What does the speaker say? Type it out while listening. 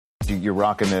You're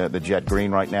rocking the jet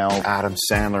green right now. Adam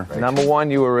Sandler. Right. Number one,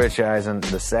 you were Rich Eisen.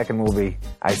 The second will be,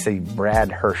 I say, Brad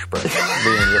Hirschberg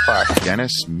being your partner.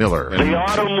 Dennis Miller. The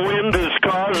autumn wind is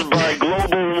caused by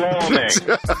global warming.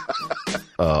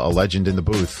 A legend in the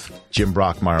booth, Jim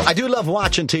Brockmire. I do love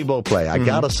watching Tebow play. I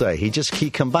gotta say, he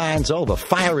combines all the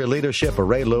fiery leadership of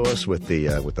Ray Lewis with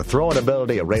the throwing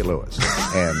ability of Ray Lewis.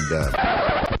 And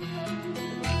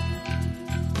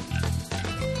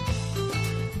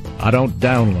I don't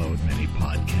download many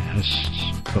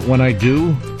podcasts, but when I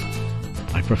do,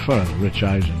 I prefer the Rich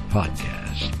Eisen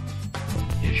podcast.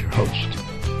 Here's your host,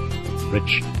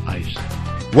 Rich Eisen.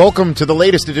 Welcome to the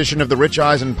latest edition of the Rich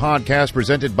Eisen podcast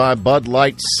presented by Bud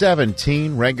Light.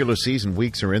 17 regular season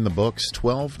weeks are in the books.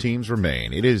 12 teams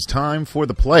remain. It is time for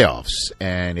the playoffs,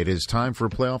 and it is time for a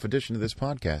playoff edition of this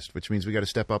podcast, which means we got to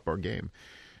step up our game.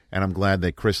 And I'm glad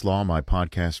that Chris Law, my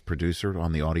podcast producer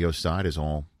on the audio side, is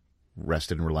all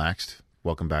rested and relaxed.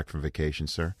 Welcome back from vacation,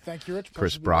 sir. Thank you, Rich.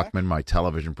 Chris Brockman, my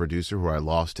television producer, who I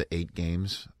lost to 8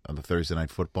 games on the Thursday Night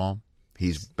Football.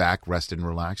 He's back, rested and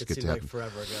relaxed. It seemed like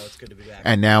forever ago. It's good to be back.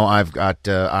 And now I've got,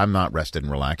 I'm not rested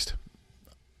and relaxed.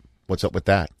 What's up with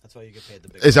that? That's why you get paid the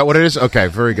big. Is that what it is? Okay,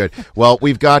 very good. Well,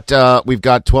 we've got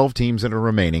 12 teams that are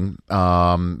remaining.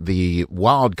 The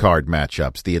wild card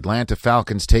matchups: the Atlanta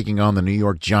Falcons taking on the New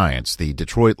York Giants, the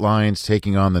Detroit Lions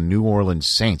taking on the New Orleans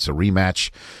Saints. A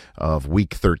rematch of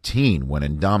Week 13 when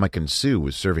Ndamukong Suh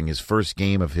was serving his first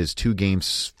game of his 2-game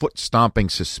foot-stomping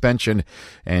suspension,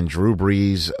 and Drew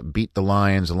Brees beat the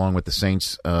Lions along with the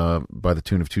Saints by the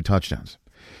tune of 2 touchdowns.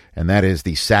 And that is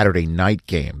the Saturday night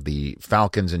game. The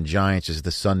Falcons and Giants is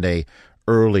the Sunday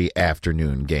early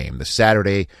afternoon game. The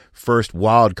Saturday first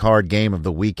wild card game of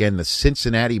the weekend, the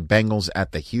Cincinnati Bengals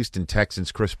at the Houston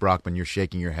Texans. Chris Brockman, you're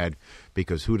shaking your head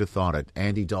because who'd have thought it?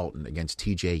 Andy Dalton against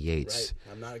T.J. Yates.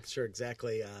 Right. I'm not sure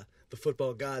exactly the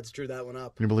football gods drew that one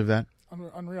up. Can you believe that?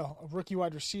 Unreal. A rookie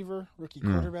wide receiver, rookie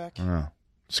quarterback.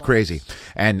 It's crazy.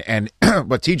 And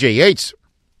but T.J. Yates,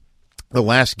 the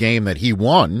last game that he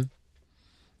won,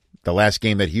 the last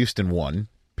game that Houston won,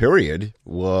 period,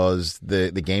 was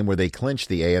the game where they clinched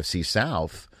the AFC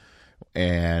South,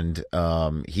 and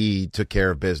he took care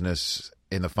of business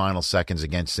in the final seconds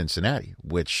against Cincinnati,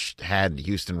 which had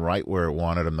Houston right where it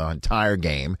wanted them the entire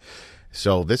game.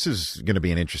 So this is going to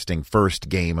be an interesting first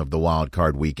game of the wild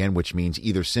card weekend, which means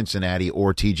either Cincinnati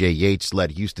or T.J.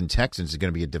 Yates-led Houston Texans is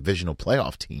going to be a divisional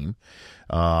playoff team,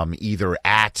 either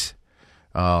at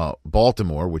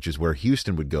Baltimore, which is where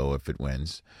Houston would go if it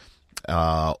wins,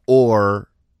 or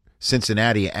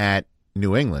Cincinnati at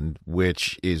New England,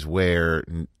 which is where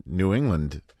New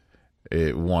England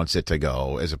wants it to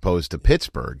go, as opposed to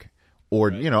Pittsburgh. Or,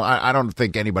 right. I don't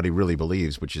think anybody really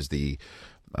believes, which is the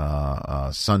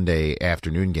Sunday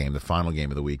afternoon game, the final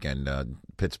game of the weekend,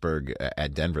 Pittsburgh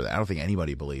at Denver. I don't think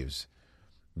anybody believes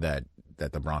that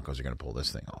the Broncos are going to pull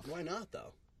this thing off. Why not,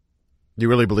 though? You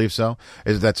really believe so?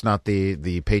 That's not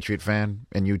the Patriot fan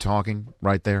in you talking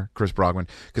right there, Chris Brockman?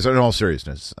 Because in all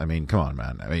seriousness, I mean, come on,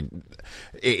 man. I mean,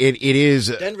 it is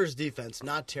Denver's defense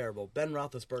not terrible. Ben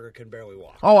Roethlisberger can barely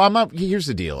walk. Oh, I'm not. Here's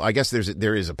the deal. I guess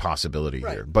there is a possibility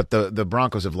right here, but the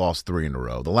Broncos have lost 3 in a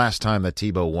row. The last time that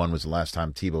Tebow won was the last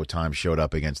time Tebow time showed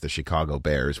up against the Chicago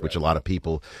Bears, which a lot of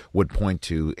people would point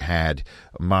to had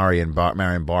Marion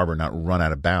Barber not run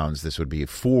out of bounds. This would be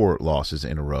 4 losses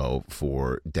in a row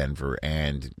for Denver.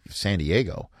 And San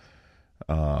Diego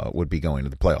would be going to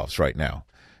the playoffs right now.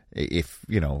 If,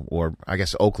 or I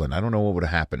guess Oakland. I don't know what would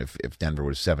have happened if Denver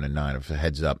was 7-9, if a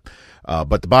heads up.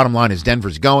 But the bottom line is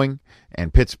Denver's going,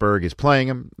 and Pittsburgh is playing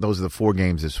them. Those are the 4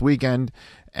 games this weekend.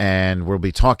 And we'll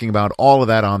be talking about all of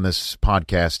that on this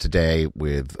podcast today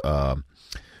with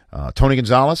Tony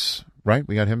Gonzalez. Right?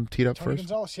 We got him teed up Tony first?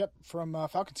 Gonzalez, yep, from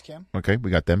Falcons Cam. Okay, we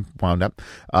got them wound up.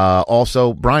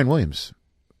 Also, Brian Williams,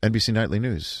 NBC Nightly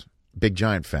News. Big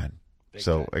Giant fan.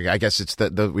 I guess it's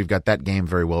we've got that game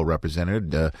very well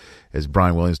represented as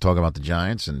Brian Williams talking about the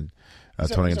Giants and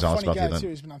Tony Gonzalez about the Atlanta.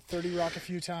 He's been on 30 Rock a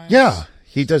few times. Yeah,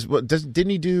 he does. Didn't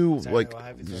he do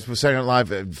Saturday Night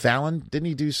Live? Fallon? Didn't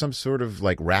he do some sort of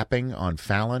rapping on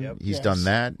Fallon? Yep. He's done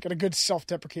that. Got a good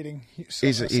self-deprecating.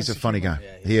 He's a funny guy.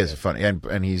 Yeah, he is funny,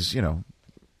 and he's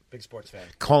big sports fan.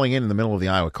 Calling in the middle of the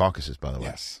Iowa caucuses, by the way.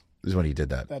 Yes. This is when he did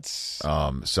that. That's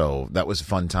so that was a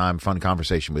fun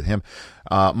conversation with him.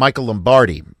 Michael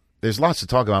Lombardi. There's lots to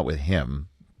talk about with him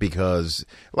because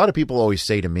a lot of people always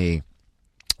say to me,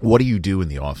 what do you do in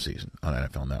the offseason on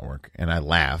NFL Network? And I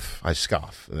laugh. I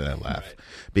scoff. And then I laugh. Right.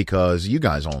 Because you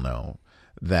guys all know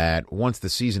that once the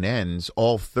season ends,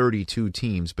 all 32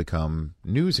 teams become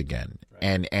news again.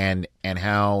 Right. And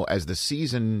how as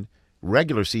the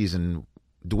regular season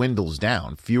dwindles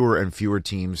down, fewer and fewer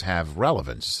teams have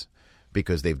relevance.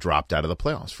 because they've dropped out of the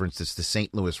playoffs. For instance, the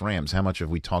St. Louis Rams, how much have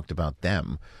we talked about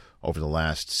them over the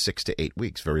last 6 to 8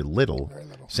 weeks? Very little.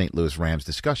 St. Louis Rams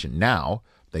discussion. Now,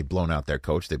 they've blown out their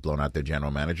coach. They've blown out their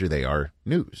general manager. They are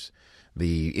news.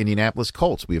 The Indianapolis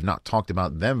Colts, we have not talked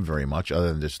about them very much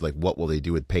other than just like what will they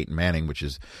do with Peyton Manning, which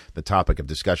is the topic of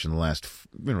discussion the last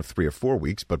 3 or 4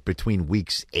 weeks. But between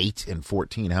weeks 8 and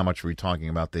 14, how much are we talking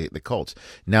about the Colts?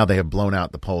 Now they have blown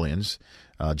out the Polians.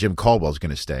 Jim Caldwell's going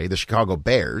to stay. The Chicago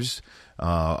Bears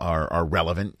are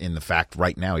relevant in the fact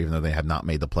right now, even though they have not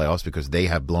made the playoffs, because they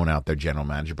have blown out their general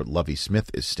manager, but Lovie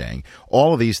Smith is staying.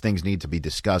 All of these things need to be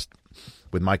discussed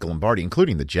with Michael Lombardi,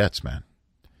 including the Jets, man.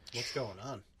 What's going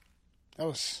on? That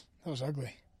was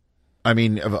ugly. I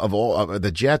mean, of all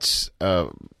the Jets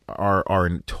are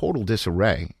in total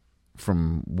disarray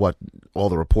from what all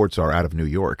the reports are out of New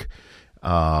York,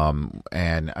 and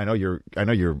I know you're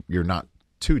not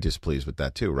too displeased with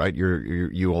that too, right?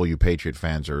 All you Patriot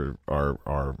fans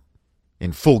are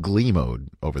in full glee mode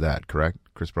over that, correct,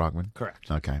 Chris Brockman?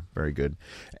 Correct. Okay, very good.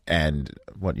 And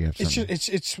what you have?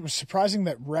 It's surprising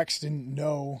that Rex didn't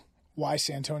know why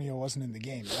Santonio wasn't in the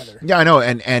game either. Yeah, I know.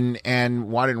 And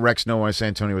why didn't Rex know why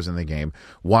Santonio was in the game?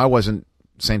 Why wasn't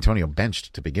Santonio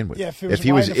benched to begin with? Yeah, if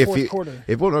he was in the fourth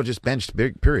quarter. Just benched,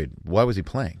 period. Why was he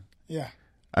playing? Yeah.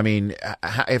 I mean,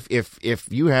 if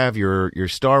you have your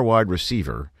star wide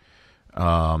receiver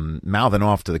mouthing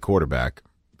off to the quarterback,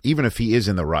 even if he is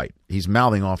in the right, he's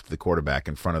mouthing off to the quarterback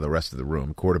in front of the rest of the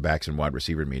room, quarterbacks and wide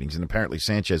receiver meetings. And apparently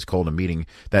Sanchez called a meeting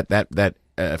that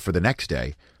for the next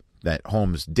day that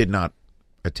Holmes did not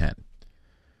attend.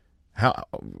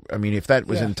 If that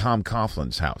was in Tom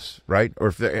Coughlin's house, right? Or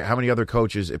how many other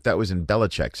coaches, if that was in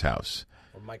Belichick's house?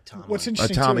 Or Mike Tomlin. What's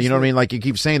interesting, Tom, you know what I mean? Like you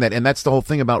keep saying that, and that's the whole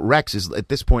thing about Rex is at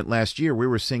this point last year, we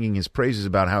were singing his praises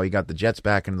about how he got the Jets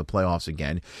back into the playoffs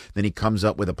again. Then he comes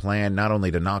up with a plan not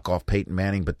only to knock off Peyton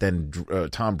Manning, but then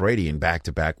Tom Brady in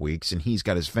back-to-back weeks, and he's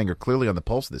got his finger clearly on the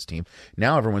pulse of this team.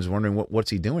 Now everyone's wondering what's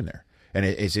he doing there. And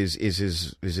is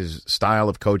his style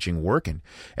of coaching working?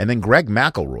 And then Greg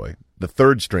McElroy, the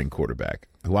third string quarterback,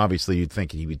 who obviously you'd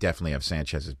think he would definitely have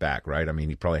Sanchez's back, right? I mean,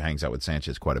 he probably hangs out with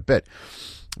Sanchez quite a bit.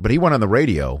 But he went on the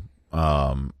radio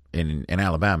in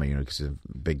Alabama, because he's a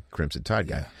big Crimson Tide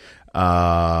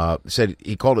guy. Said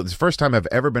he called it the first time I've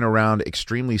ever been around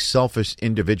extremely selfish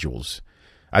individuals.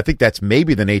 I think that's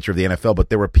maybe the nature of the NFL, but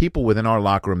there were people within our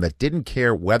locker room that didn't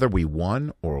care whether we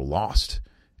won or lost.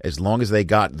 As long as they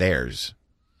got theirs,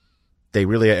 as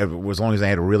long as they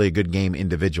had a really good game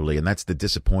individually, and that's the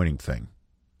disappointing thing.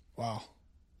 Wow,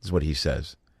 is what he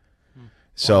says.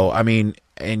 So I mean,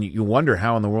 and you wonder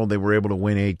how in the world they were able to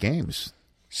win 8 games.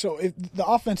 So the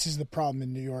offense is the problem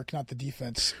in New York, not the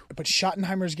defense. But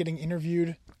Schottenheimer's getting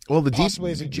interviewed. Well,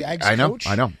 possibly as a Jags coach.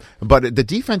 I know, but the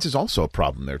defense is also a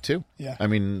problem there too. Yeah, I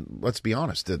mean, let's be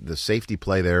honest. The safety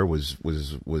play there was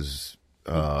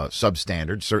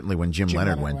substandard, certainly when Jim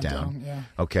Leonard went down. Yeah.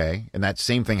 Okay, and that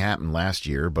same thing happened last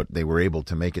year, but they were able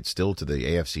to make it still to the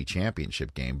AFC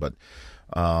Championship game. But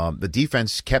the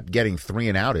defense kept getting 3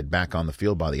 and outed back on the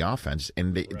field by the offense,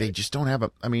 and they just don't have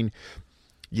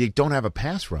you don't have a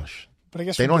pass rush. But I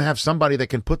guess they don't have somebody that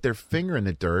can put their finger in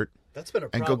the dirt. That's been a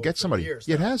problem and go get somebody. Years,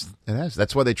 it has.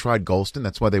 That's why they tried Golston.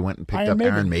 That's why they went and picked up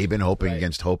Aaron Maben, hoping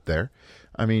against hope there.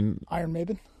 I mean, Iron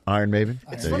Maben.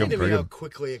 It's funny to me how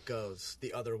quickly it goes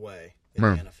the other way in the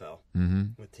NFL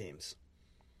with teams.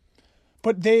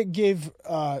 But they gave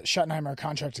Schottenheimer a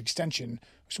contract extension,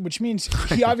 which means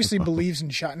he obviously believes in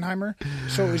Schottenheimer.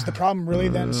 So is the problem really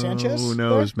then Sanchez? Who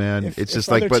knows, man? It's just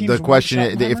like, but the question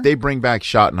is, if they bring back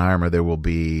Schottenheimer, there will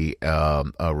be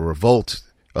a revolt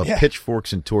of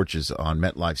pitchforks and torches on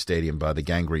MetLife Stadium by the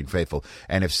gangrene faithful.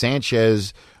 And if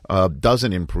Sanchez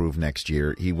doesn't improve next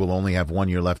year, he will only have 1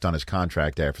 year left on his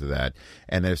contract after that.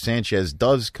 And then if Sanchez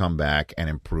does come back and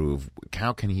improve,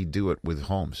 how can he do it with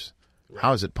Holmes?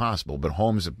 How is it possible? But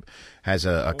Holmes has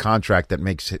a contract that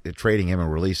makes trading him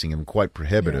and releasing him quite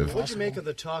prohibitive. Yeah, what do you make of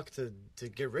the talk to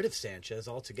get rid of Sanchez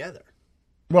altogether?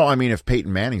 Well, I mean, if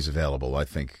Peyton Manning's available, I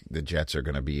think the Jets are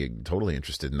going to be totally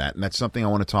interested in that. And that's something I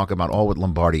want to talk about all with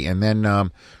Lombardi. And then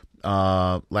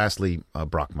lastly,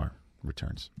 Brockmire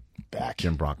returns. Back.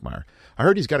 Jim Brockmire. I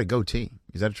heard he's got a goatee.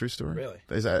 Is that a true story? Really?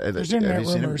 There's internet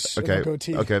rumors of a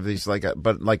goatee. Okay, he's like,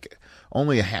 but like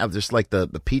only a half, just like the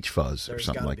peach fuzz or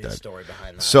something like that. There's got to be a story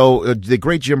behind that. So the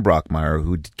great Jim Brockmire,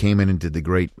 who came in and did the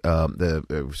great,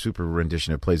 the super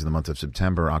rendition of Plays of the Month of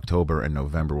September, October, and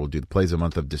November. We'll do the Plays of the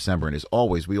Month of December, and as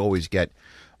always, we always get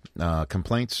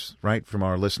complaints, right, from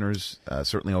our listeners,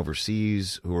 certainly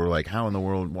overseas, who are like, how in the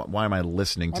world, why am I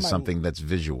listening to something that's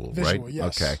visual, right?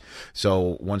 Yes. Okay.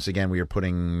 So once again, we are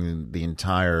putting the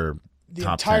entire The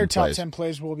top entire 10 top plays. 10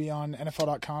 plays will be on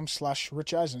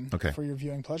NFL.com/Rich Eisen for your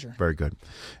viewing pleasure. Very good.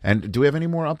 And do we have any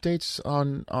more updates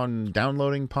on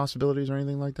downloading possibilities or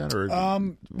anything like that? Or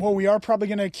well, we are probably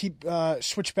going to keep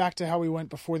switch back to how we went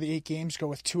before the 8 games. Go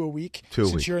with 2 a week.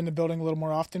 Since you're in the building a little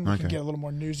more often, we can get a little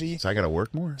more newsy. So I got to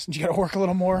work more. Since you got to work a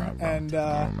little more and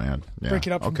man. Yeah. break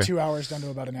it up from 2 hours down to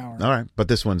about an hour. All right, but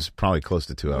this one's probably close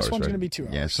to 2 hours. This one's right? going to be 2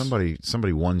 hours. Yeah,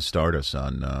 somebody one-starred us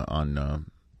on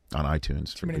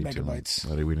iTunes. Too many megabytes.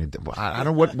 We need. I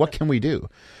don't. What can we do?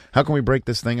 How can we break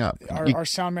this thing up? Our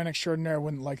sound man extraordinaire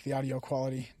wouldn't like the audio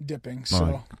quality dipping.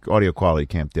 So audio quality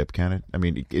can't dip, can it? I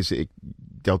mean, is it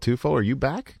Del Tufo? Are you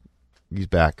back? He's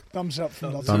back. Thumbs up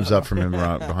from Del Tufo. Thumbs up from him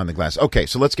behind the glass. Okay,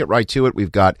 so let's get right to it.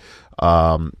 We've got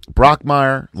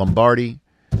Brockmire, Lombardi,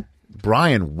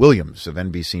 Brian Williams of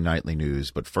NBC Nightly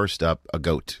News. But first up, a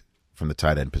GOAT from the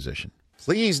tight end position.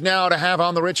 Pleased now to have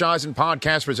on the Rich Eisen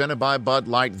podcast presented by Bud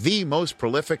Light, the most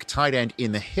prolific tight end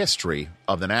in the history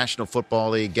of the National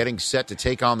Football League, getting set to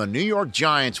take on the New York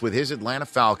Giants with his Atlanta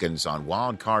Falcons on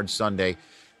Wild Card Sunday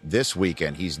this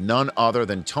weekend. He's none other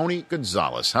than Tony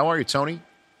Gonzalez. How are you, Tony?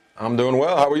 I'm doing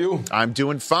well. How are you? I'm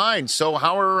doing fine. So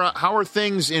how are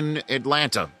things in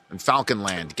Atlanta and Falcon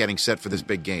Land getting set for this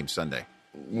big game Sunday?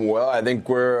 Well, I think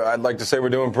I'd like to say we're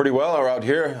doing pretty well out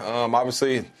here.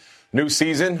 Obviously, new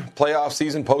season, playoff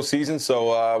season, postseason.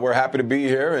 So we're happy to be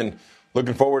here and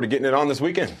looking forward to getting it on this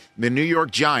weekend. The New York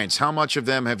Giants, how much of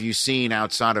them have you seen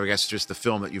outside of, I guess, just the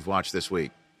film that you've watched this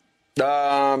week?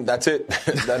 That's it.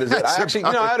 That is it. I actually,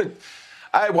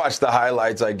 I watched the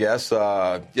highlights, I guess.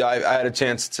 I had a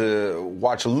chance to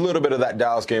watch a little bit of that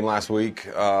Dallas game last week.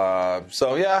 We're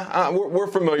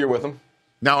familiar with them.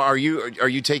 Now, are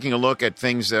you taking a look at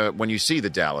things when you see the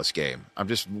Dallas game? I'm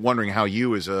just wondering how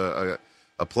you, as a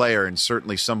player and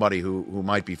certainly somebody who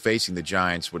might be facing the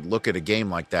Giants, would look at a game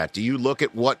like that. Do you look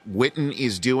at what Witten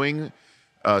is doing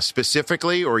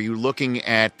specifically, or are you looking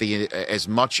at as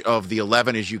much of the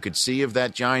 11 as you could see of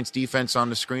that Giants defense on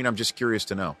the screen? I'm just curious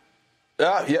to know.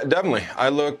 Yeah, definitely. I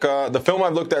look. The film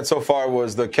I've looked at so far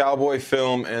was the Cowboy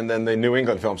film and then the New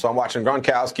England film. So I'm watching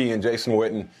Gronkowski and Jason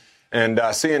Witten, and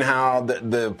seeing how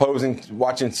the opposing,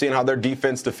 seeing how their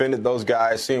defense defended those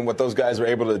guys, seeing what those guys were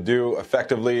able to do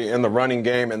effectively in the running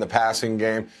game and the passing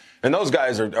game. And those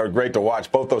guys are great to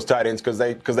watch, both those tight ends, because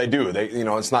they do.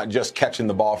 It's not just catching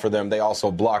the ball for them; they also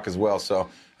block as well. So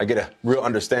I get a real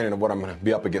understanding of what I'm going to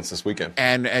be up against this weekend.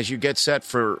 And as you get set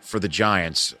for the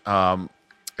Giants.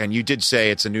 And you did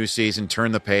say it's a new season,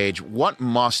 turn the page. What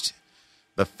must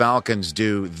the Falcons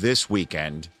do this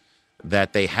weekend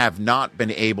that they have not been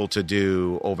able to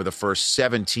do over the first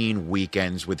 17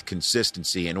 weekends with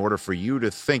consistency in order for you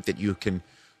to think that you can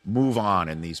move on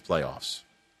in these playoffs?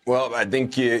 Well, I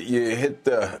think you hit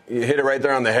it right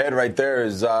there on the head. Right there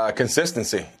is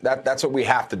consistency. That's what we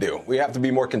have to do. We have to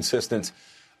be more consistent.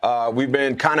 We've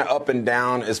been kind of up and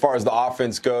down as far as the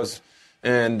offense goes.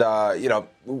 And,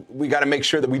 we got to make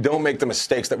sure that we don't make the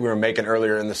mistakes that we were making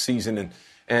earlier in the season.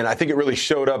 And I think it really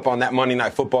showed up on that Monday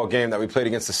Night Football game that we played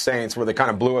against the Saints, where they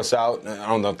kind of blew us out. I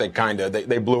don't know if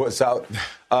they blew us out.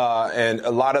 And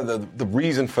a lot of the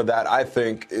reason for that, I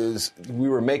think, is we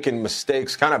were making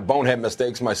mistakes, kind of bonehead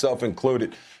mistakes, myself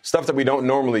included, stuff that we don't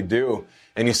normally do.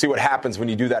 And you see what happens when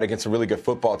you do that against a really good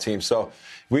football team. So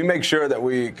we make sure that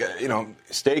we,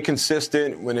 stay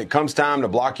consistent. When it comes time to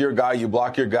block your guy, you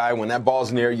block your guy. When that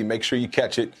ball's near, you make sure you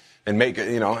catch it and make it,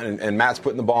 and Matt's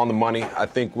putting the ball on the money. I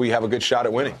think we have a good shot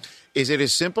at winning. Is it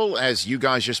as simple as you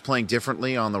guys just playing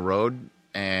differently on the road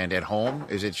and at home?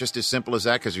 Is it just as simple as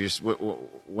that? Because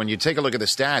when you take a look at the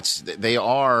stats, they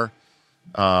are,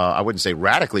 I wouldn't say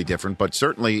radically different, but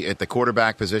certainly at the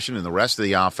quarterback position and the rest of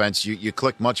the offense, you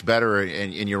click much better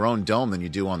in your own dome than you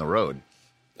do on the road.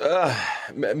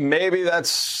 Maybe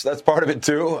that's part of it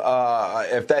too.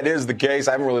 If that is the case,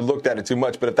 I haven't really looked at it too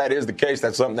much, but if that is the case,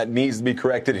 that's something that needs to be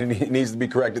corrected, and it needs to be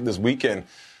corrected this weekend.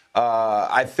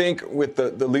 I think with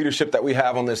the leadership that we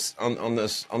have on this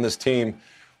team,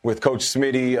 with Coach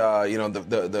Smitty,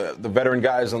 the veteran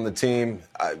guys on the team,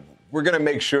 we're going to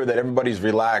make sure that everybody's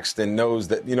relaxed and knows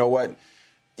that,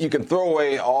 you can throw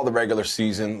away all the regular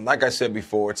season. Like I said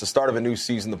before, it's the start of a new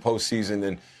season, the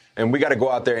postseason, and we got to go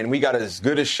out there and we got as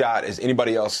good a shot as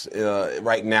anybody else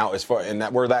right now, and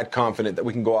that we're that confident that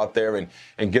we can go out there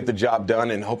and get the job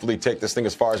done and hopefully take this thing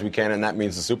as far as we can, and that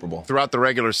means the Super Bowl. Throughout the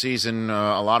regular season,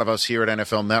 a lot of us here at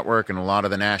NFL Network and a lot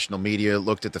of the national media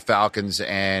looked at the Falcons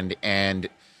and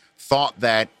thought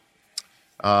that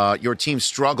your team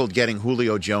struggled getting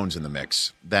Julio Jones in the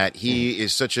mix, that he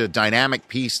is such a dynamic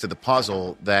piece to the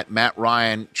puzzle that Matt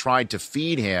Ryan tried to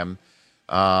feed him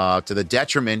to the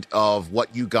detriment of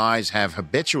what you guys have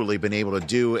habitually been able to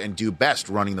do and do best,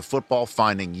 running the football,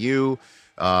 finding you,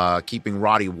 keeping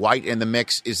Roddy White in the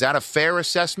mix. Is that a fair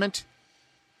assessment?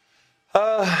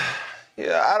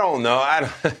 Yeah, I don't know.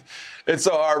 It's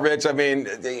so hard, Rich. I mean,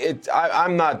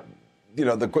 I'm not,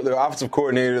 the offensive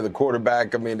coordinator, the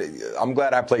quarterback. I mean, I'm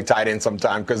glad I play tight end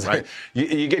sometime because right.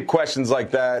 you get questions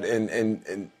like that,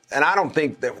 and I don't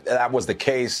think that was the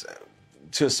case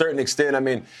to a certain extent. I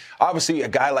mean, obviously, a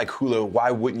guy like Julio,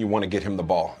 why wouldn't you want to get him the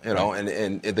ball?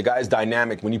 And the guy's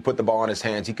dynamic. When you put the ball in his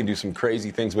hands, he can do some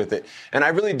crazy things with it. And I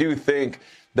really do think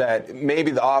that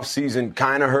maybe the offseason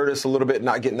kind of hurt us a little bit,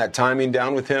 not getting that timing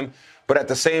down with him. But at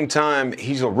the same time,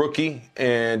 he's a rookie,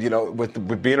 and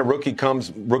with being a rookie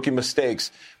comes rookie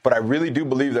mistakes. But I really do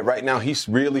believe that right now he's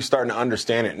really starting to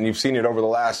understand it, and you've seen it over the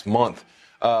last month.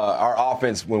 Our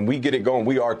offense, when we get it going,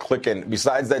 we are clicking.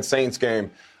 Besides that Saints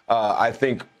game, I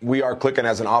think we are clicking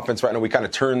as an offense right now. We kind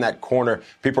of turn that corner.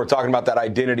 People are talking about that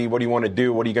identity. What do you want to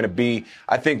do? What are you going to be?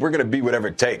 I think we're going to be whatever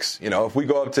it takes. If we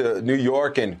go up to New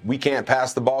York and we can't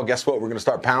pass the ball, guess what? We're going to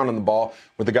start pounding the ball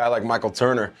with a guy like Michael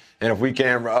Turner. And if we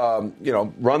can,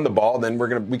 run the ball, then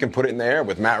we can put it in the air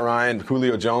with Matt Ryan,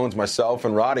 Julio Jones, myself,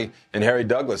 and Roddy and Harry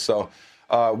Douglas. So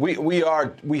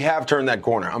we have turned that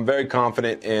corner. I'm very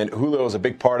confident, and Julio is a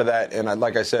big part of that. And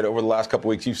like I said, over the last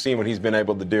couple of weeks, you've seen what he's been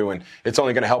able to do, and it's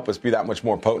only going to help us be that much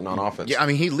more potent on offense. Yeah, I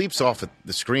mean, he leaps off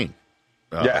the screen.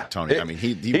 Tony. I mean,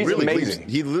 he really amazing.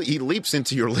 He leaps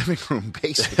into your living room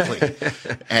basically,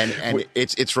 and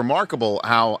it's remarkable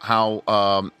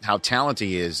how talented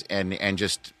he is, and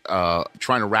just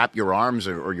trying to wrap your arms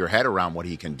or your head around what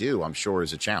he can do, I'm sure,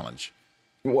 is a challenge.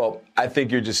 Well, I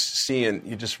think you're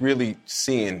just really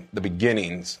seeing the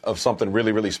beginnings of something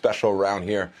really, really special around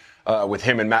here with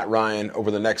him and Matt Ryan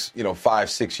over the next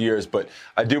 5-6 years. But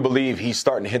I do believe he's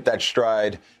starting to hit that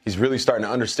stride. He's really starting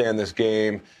to understand this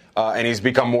game. And he's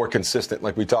become more consistent,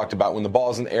 like we talked about. When the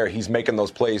ball's in the air, he's making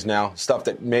those plays now. Stuff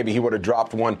that maybe he would have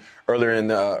dropped one earlier in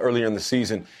the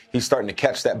season. He's starting to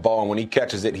catch that ball, and when he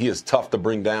catches it, he is tough to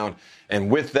bring down.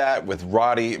 And with that, with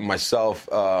Roddy, myself,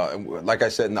 like I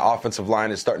said, and the offensive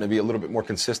line is starting to be a little bit more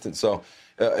consistent. So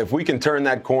if we can turn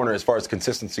that corner as far as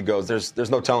consistency goes, there's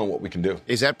no telling what we can do.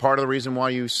 Is that part of the reason why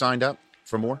you signed up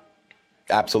for more?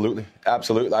 Absolutely.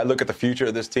 I look at the future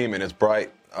of this team, and it's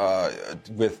bright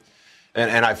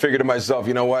And I figured to myself,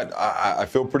 you know what? I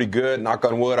feel pretty good. Knock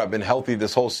on wood. I've been healthy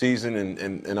this whole season,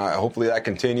 and hopefully that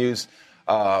continues.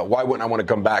 Why wouldn't I want to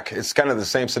come back? It's kind of the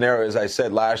same scenario as I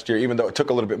said last year. Even though it took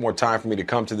a little bit more time for me to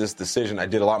come to this decision, I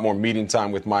did a lot more meeting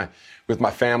time with my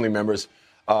family members.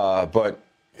 But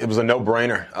it was a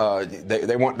no-brainer.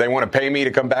 They want to pay me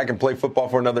to come back and play football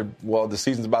for another. Well, the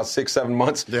season's about 6-7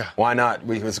 months. Yeah. Why not?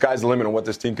 The sky's the limit on what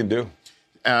this team can do.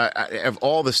 Of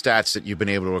all the stats that you've been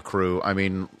able to accrue, I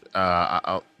mean,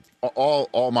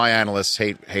 all my analysts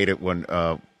hate it when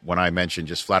I mention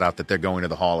just flat out that they're going to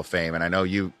the Hall of Fame, and I know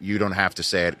you don't have to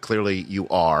say it. Clearly, you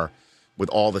are with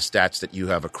all the stats that you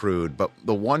have accrued. But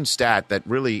the one stat that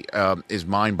really is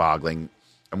mind-boggling,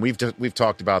 and we've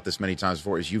talked about this many times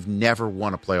before, is you've never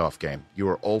won a playoff game. You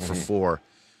are 0 for 4,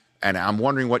 and I'm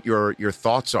wondering what your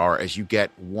thoughts are as you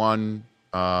get one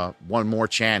more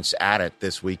chance at it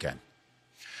this weekend.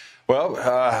 Well,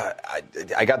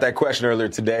 I got that question earlier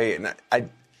today, and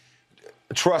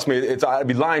trust me, I'd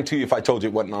be lying to you if I told you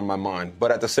it wasn't on my mind.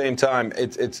 But at the same time,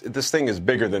 this thing is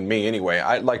bigger than me anyway.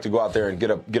 I'd like to go out there and get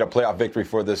a playoff victory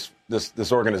for this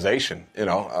organization.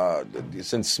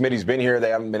 Since Smitty's been here, they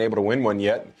haven't been able to win one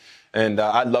yet, and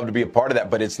I'd love to be a part of that.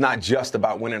 But it's not just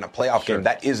about winning a playoff game.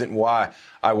 That isn't why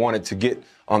I wanted to get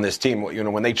on this team.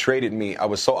 When they traded me, I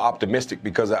was so optimistic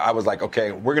because I was like,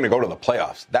 okay, we're going to go to the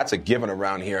playoffs. That's a given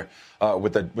around here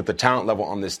with the talent level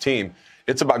on this team.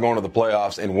 It's about going to the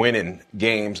playoffs and winning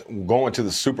games, going to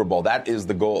the Super Bowl. That is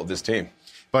the goal of this team.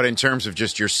 But in terms of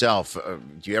just yourself,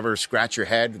 do you ever scratch your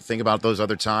head, think about those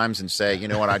other times, and say, you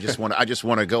know what, I just want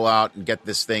to go out and get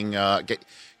this thing,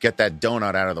 get that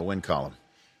donut out of the win column?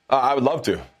 I would love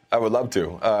to.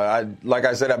 Like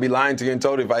I said, I'd be lying to you and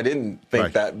told you if I didn't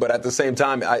think that. But at the same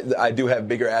time, I do have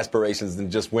bigger aspirations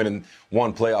than just winning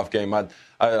one playoff game.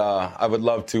 I would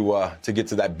love to get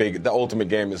to that big. The ultimate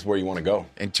game is where you want to go.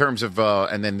 In terms of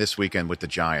and then this weekend with the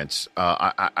Giants,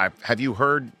 have you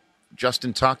heard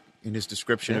Justin Tuck in his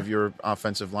description of your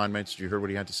offensive line mates? Did you hear what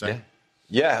he had to say?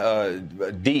 Yeah,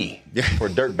 D for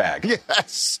dirtbag.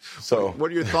 Yes. So,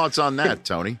 what are your thoughts on that,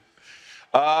 Tony?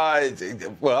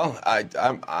 Well, I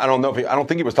don't know if I don't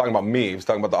think he was talking about me. He was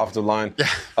talking about the offensive line.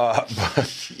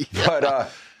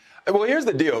 Well, here's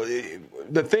the deal.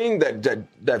 The thing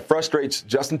that frustrates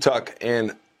Justin Tuck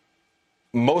and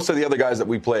most of the other guys that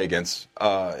we play against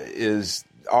is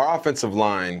our offensive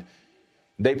line,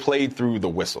 they played through the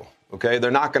whistle, okay?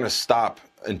 They're not going to stop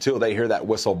until they hear that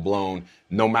whistle blown,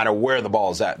 no matter where the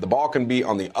ball is at. The ball can be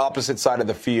on the opposite side of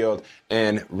the field,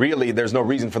 and really there's no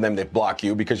reason for them to block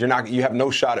you because you have no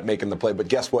shot at making the play. But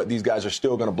guess what? These guys are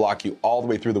still going to block you all the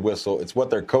way through the whistle. It's what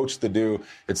they're coached to do.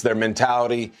 It's their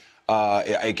mentality.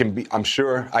 It can be. I'm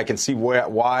sure I can see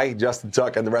why Justin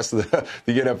Tuck and the rest of the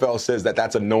NFL says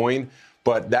that's annoying.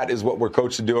 But that is what we're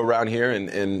coached to do around here,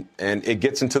 and it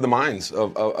gets into the minds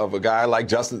of a guy like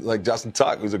Justin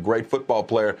Tuck, who's a great football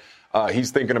player. He's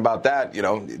thinking about that,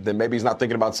 then maybe he's not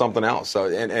thinking about something else. So,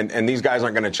 and these guys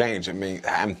aren't going to change. I mean,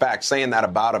 in fact, saying that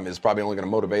about him is probably only going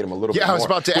to motivate him a little bit more. Yeah, I was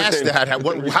about to ask that.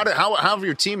 How have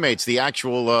your teammates, the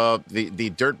actual the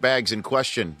dirtbags in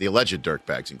question, the alleged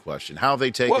dirtbags in question, how have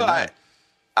they taken that?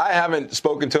 I haven't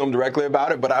spoken to him directly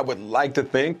about it, but I would like to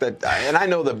think that, and I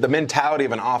know the mentality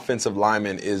of an offensive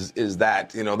lineman is that,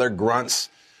 they're grunts.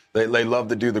 They love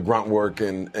to do the grunt work,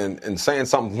 and saying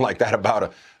something like that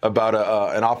about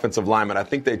an offensive lineman, I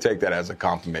think they take that as a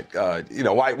compliment.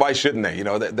 Why shouldn't they?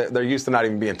 They're used to not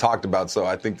even being talked about, so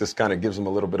I think this kind of gives them a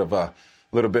little bit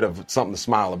of something to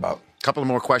smile about. A couple of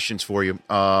more questions for you.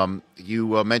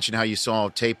 You mentioned how you saw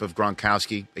tape of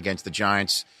Gronkowski against the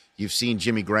Giants. You've seen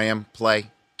Jimmy Graham play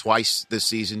twice this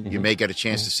season. Mm-hmm. You may get a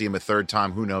chance to see him a third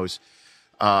time. Who knows?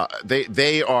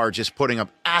 They are just putting up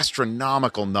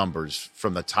astronomical numbers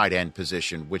from the tight end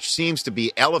position, which seems to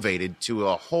be elevated to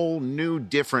a whole new,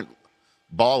 different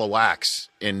ball of wax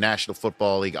in National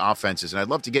Football League offenses. And I'd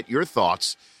love to get your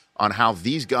thoughts on how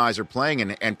these guys are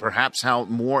playing and perhaps how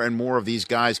more and more of these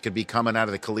guys could be coming out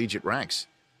of the collegiate ranks.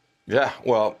 Yeah,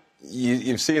 well,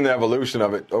 you've seen the evolution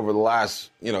of it over the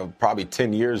last, probably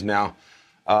 10 years now.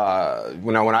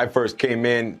 When I first came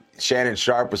in, Shannon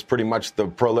Sharp was pretty much the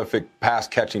prolific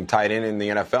pass-catching tight end in the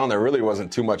NFL, and there really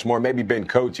wasn't too much more. Maybe Ben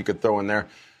Coates you could throw in there.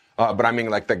 But I mean,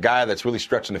 like the guy that's really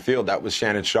stretching the field, that was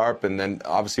Shannon Sharp, and then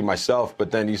obviously myself.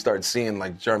 But then you start seeing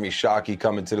like Jeremy Shockey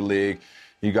come into the league.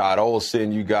 You got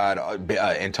Olsen, you got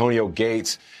Antonio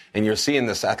Gates, and you're seeing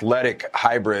this athletic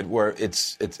hybrid where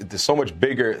it's so much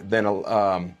bigger than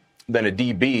a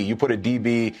DB. You put a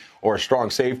DB or a strong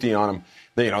safety on him,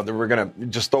 we're going to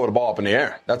just throw the ball up in the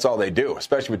air. That's all they do,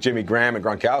 especially with Jimmy Graham and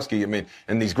Gronkowski. I mean,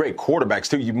 and these great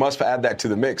quarterbacks, too. You must add that to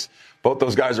the mix. Both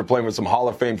those guys are playing with some Hall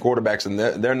of Fame quarterbacks, and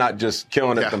they're not just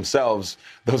killing it themselves.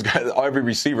 Those guys, every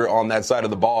receiver on that side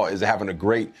of the ball is having a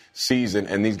great season,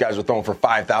 and these guys are throwing for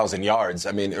 5,000 yards.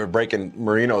 I mean, they're breaking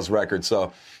Marino's record,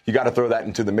 so you got to throw that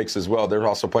into the mix as well. They're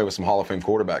also playing with some Hall of Fame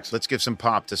quarterbacks. Let's give some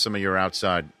pop to some of your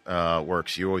outside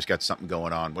works. You always got something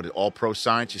going on. What, All Pro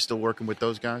Science? You still working with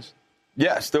those guys?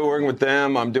 Yeah, still working with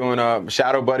them. I'm doing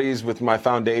Shadow Buddies with my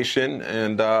foundation.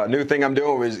 And a new thing I'm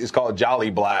doing is called Jolly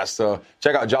Blast. So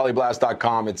check out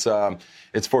jollyblast.com.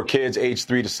 It's for kids age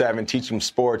 3 to 7. Teach them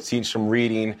sports, teach them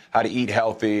reading, how to eat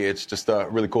healthy. It's just a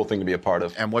really cool thing to be a part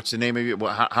of. And what's the name of it?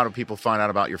 How do people find out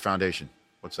about your foundation?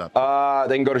 What's up?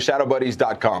 They can go to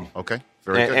shadowbuddies.com. Okay.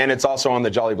 Very good. And it's also on the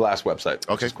Jolly Blast website.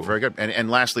 Okay, cool. Very good. And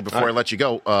lastly, before I let you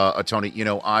go, Tony,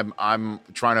 I'm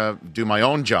trying to do my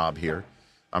own job here.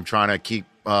 I'm trying to keep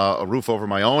a roof over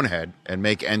my own head and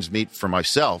make ends meet for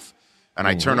myself. And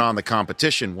I turn on the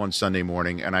competition one Sunday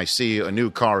morning, and I see a new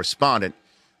correspondent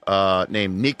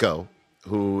named Nico,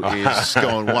 who is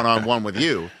going one-on-one with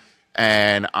you.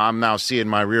 And I'm now seeing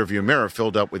my rearview mirror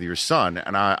filled up with your son.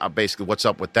 And I basically, what's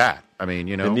up with that? I mean,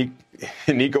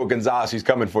 Nico Gonzalez, he's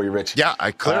coming for you, Rich. Yeah,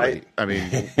 I mean,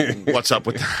 what's up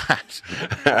with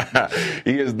that?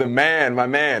 He is the man, my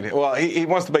man. Well, he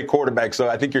wants to play quarterback, so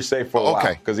I think you're safe for a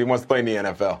while because he wants to play in the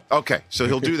NFL. Okay, so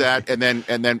he'll do that, and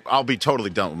then I'll be totally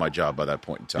done with my job by that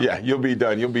point in time. Yeah, you'll be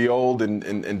done. You'll be old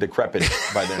and decrepit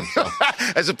by then. So.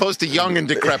 As opposed to young and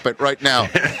decrepit right now.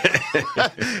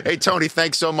 Hey, Tony,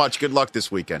 thanks so much. Good luck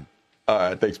this weekend.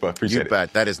 Thanks, bud. Appreciate it. You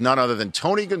bet. That is none other than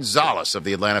Tony Gonzalez of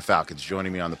the Atlanta Falcons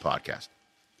joining me on the podcast.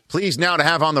 Pleased now to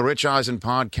have on the Rich Eisen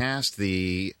podcast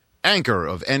the anchor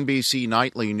of NBC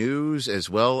Nightly News as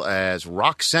well as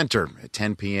Rock Center at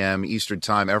 10 p.m. Eastern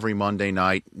Time every Monday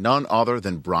night, none other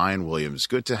than Brian Williams.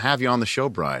 Good to have you on the show,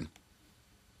 Brian.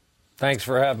 Thanks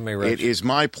for having me, Rich. It is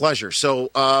my pleasure.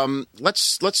 So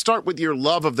let's start with your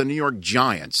love of the New York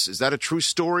Giants. Is that a true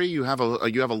story? You have a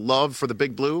love for the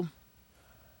Big Blue?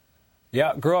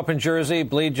 Yeah, grew up in Jersey,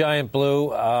 bleed giant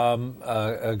blue,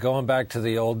 going back to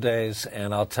the old days.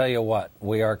 And I'll tell you what,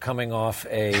 we are coming off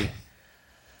a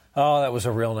Oh, that was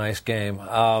a real nice game.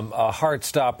 A heart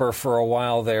stopper for a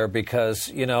while there because,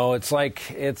 it's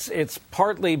like it's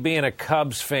partly being a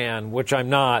Cubs fan, which I'm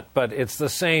not, but it's the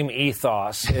same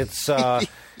ethos. It's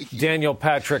Daniel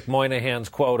Patrick Moynihan's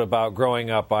quote about growing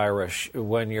up Irish.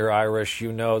 When you're Irish,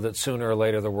 you know that sooner or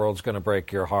later the world's going to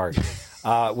break your heart.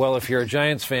 Well, if you're a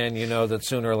Giants fan, you know that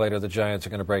sooner or later the Giants are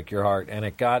going to break your heart. And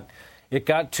it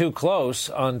got too close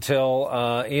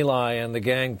until Eli and the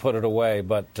gang put it away.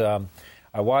 But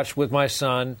I watched with my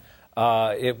son.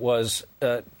 It was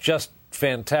just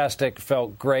fantastic.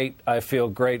 Felt great. I feel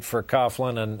great for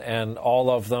Coughlin and all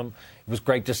of them. It was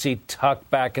great to see Tuck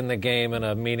back in the game in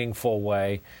a meaningful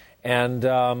way. And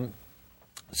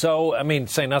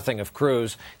say nothing of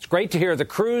Cruz. It's great to hear the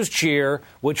Cruz cheer,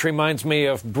 which reminds me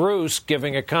of Bruce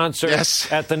giving a concert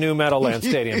at the new Meadowlands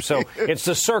Stadium. So it's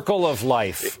the circle of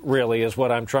life, really, is what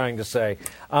I'm trying to say.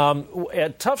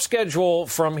 A tough schedule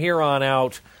from here on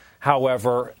out.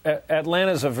 However,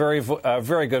 Atlanta's a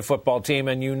very good football team,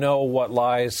 and you know what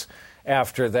lies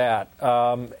after that.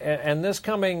 And this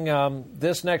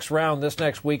next round, this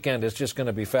next weekend is just going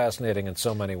to be fascinating in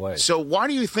so many ways. So why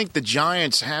do you think the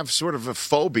Giants have sort of a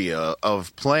phobia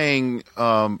of playing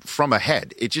from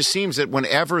ahead? It just seems that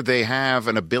whenever they have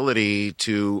an ability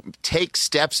to take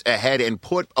steps ahead and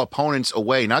put opponents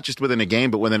away, not just within a game,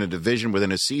 but within a division,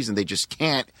 within a season, they just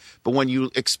can't. But when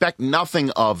you expect nothing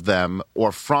of them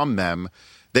or from them,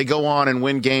 they go on and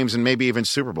win games and maybe even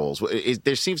Super Bowls.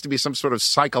 There seems to be some sort of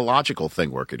psychological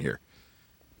thing working here.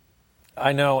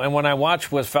 I know, and when I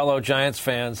watch with fellow Giants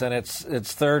fans, and it's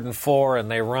 3rd and 4,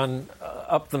 and they run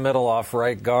up the middle off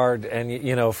right guard,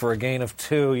 and for a gain of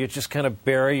 2, you just kind of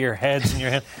bury your heads in your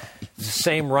hand. It's the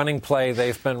same running play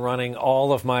they've been running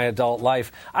all of my adult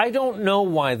life. I don't know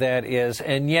why that is,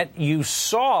 and yet you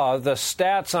saw the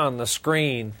stats on the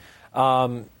screen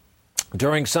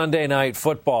during Sunday Night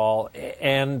Football,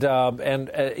 and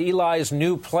Eli's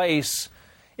new place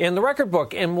in the record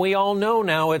book. And we all know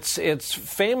now it's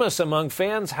famous among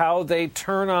fans how they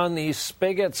turn on these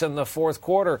spigots in the fourth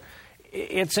quarter.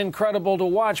 It's incredible to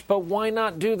watch, but why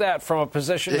not do that from a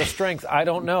position of strength? I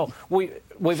don't know.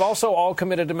 We've also all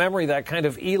committed to memory that kind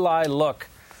of Eli look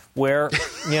where,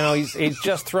 he's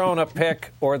just thrown a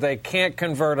pick or they can't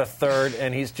convert a third,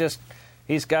 and he's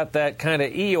got that kind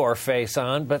of Eeyore face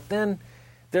on, but then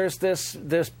there's this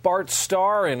Bart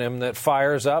Starr in him that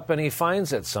fires up, and he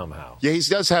finds it somehow. Yeah, he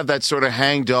does have that sort of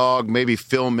hangdog, maybe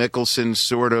Phil Mickelson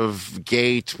sort of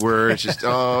gait where it's just,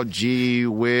 oh, gee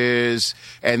whiz.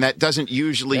 And that doesn't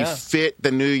usually fit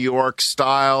the New York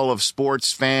style of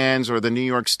sports fans or the New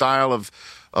York style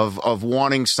of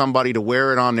wanting somebody to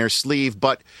wear it on their sleeve.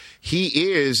 But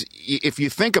he is, if you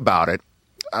think about it,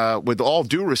 with all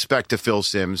due respect to Phil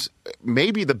Simms,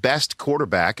 maybe the best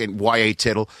quarterback, and Y.A.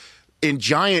 Tittle, in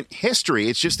Giant history.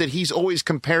 It's just that he's always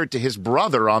compared to his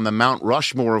brother on the Mount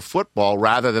Rushmore of football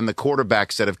rather than the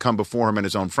quarterbacks that have come before him in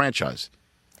his own franchise.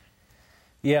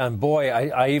 Yeah, and boy,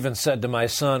 I even said to my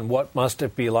son, what must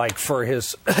it be like for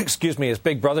his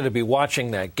big brother to be watching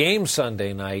that game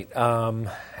Sunday night?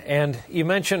 And you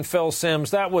mentioned Phil Simms.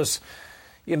 That was...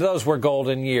 those were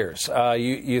golden years.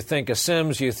 You think of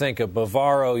Simms, you think of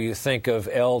Bavaro, you think of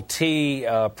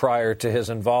LT prior to his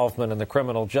involvement in the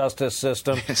criminal justice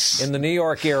system. Yes. In the New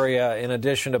York area, in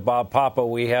addition to Bob Papa,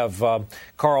 we have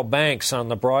Carl Banks on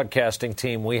the broadcasting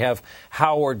team. We have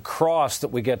Howard Cross that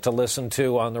we get to listen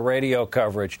to on the radio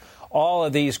coverage. All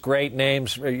of these great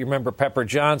names. You remember Pepper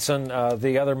Johnson,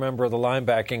 the other member of the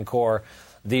linebacking corps.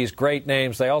 These great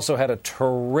names. They also had a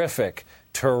terrific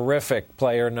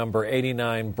player, number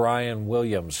 89, Brian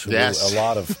Williams, who a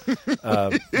lot of,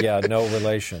 no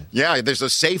relation. Yeah, there's a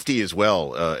safety as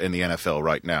well in the NFL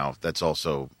right now that's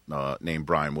also named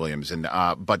Brian Williams. And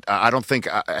but I don't think,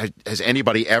 has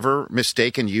anybody ever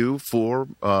mistaken you for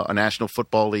a National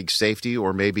Football League safety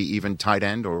or maybe even tight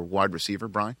end or wide receiver,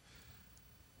 Brian?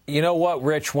 You know what,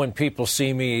 Rich, when people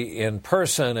see me in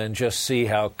person and just see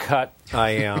how cut I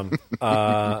am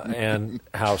and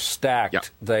how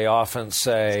stacked, they often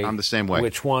say, I'm the same way.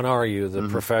 Which one are you, the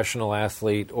professional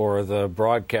athlete or the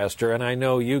broadcaster? And I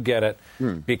know you get it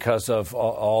because of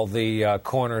all the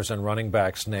corners and running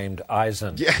backs named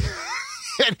Eisen. Yeah.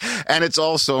 And it's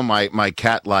also my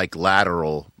cat-like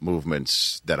lateral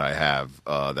movements that I have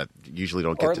that usually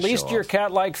don't get to show off. Or at least your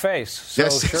cat-like face. So,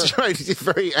 yes, that's right.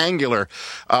 Very angular.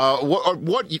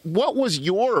 What was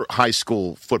your high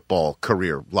school football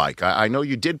career like? I know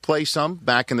you did play some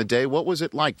back in the day. What was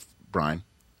it like, Brian?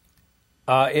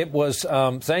 It was,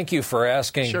 thank you for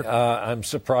asking. Sure. I'm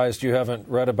surprised you haven't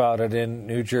read about it in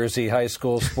New Jersey High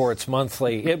School Sports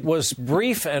Monthly. It was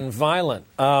brief and violent.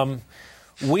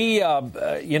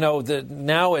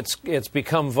 now it's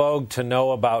become vogue to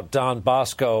know about Don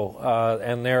Bosco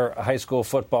and their high school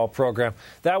football program.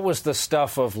 That was the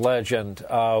stuff of legend.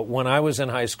 When I was in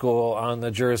high school on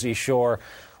the Jersey Shore,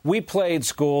 we played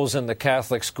schools in the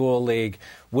Catholic School League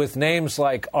with names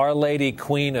like Our Lady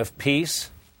Queen of Peace.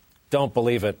 Don't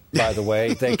believe it, by the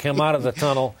way. They came out of the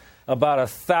tunnel, about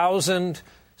 1,000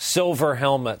 silver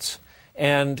helmets.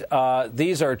 And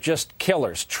these are just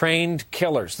killers, trained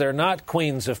killers. They're not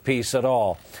queens of peace at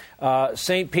all.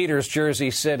 St. Peter's,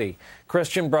 Jersey City,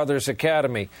 Christian Brothers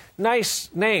Academy. Nice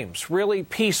names, really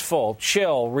peaceful,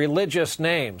 chill, religious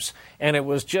names. And it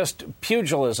was just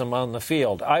pugilism on the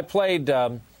field. I played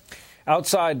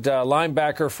outside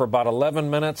linebacker for about 11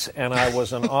 minutes, and I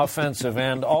was an offensive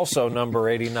end, also number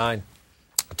 89.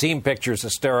 Team picture's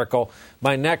hysterical.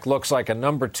 My neck looks like a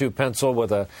number 2 pencil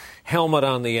with a helmet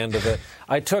on the end of it.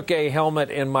 I took a helmet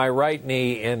in my right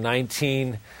knee in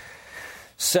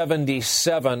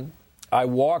 1977. I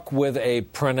walk with a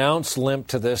pronounced limp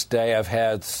to this day. I've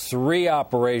had 3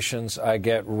 operations. I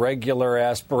get regular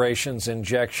aspirations,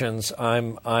 injections.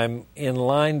 I'm in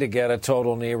line to get a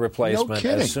total knee replacement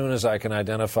as soon as I can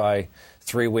identify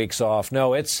 3 weeks off.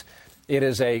 No, it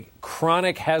is a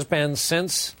chronic, has been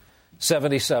since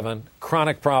 77,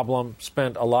 chronic problem,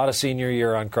 spent a lot of senior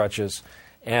year on crutches,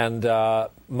 and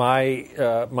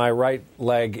my right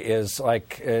leg is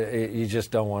like you just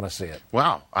don't want to see it.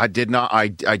 Wow, I did not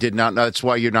know. That's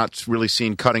why you're not really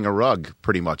seen cutting a rug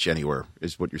pretty much anywhere,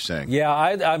 is what you're saying. Yeah,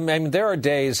 I mean, there are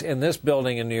days in this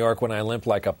building in New York when I limp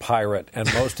like a pirate,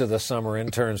 and most of the summer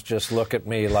interns just look at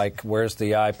me like, "Where's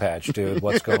the eye patch, dude?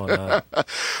 What's going on?"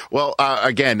 Well,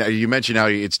 again, you mentioned how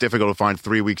it's difficult to find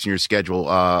 3 weeks in your schedule.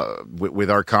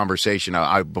 With our conversation,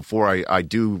 before I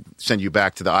do send you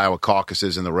back to the Iowa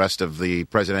caucuses and the rest of the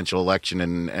presidential election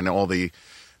and all the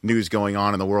news going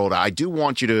on in the world, I do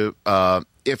want you to,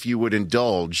 if you would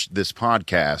indulge this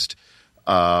podcast,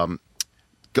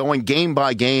 going game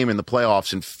by game in the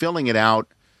playoffs and filling it out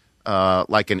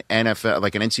like an NFL,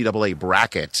 like an NCAA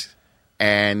bracket,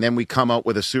 and then we come up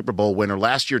with a Super Bowl winner.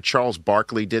 Last year, Charles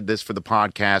Barkley did this for the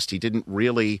podcast. He didn't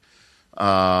really,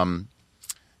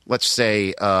 let's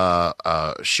say,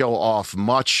 show off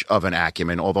much of an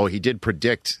acumen, although he did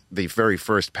predict the very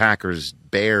first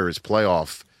Packers-Bears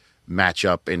playoff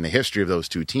matchup in the history of those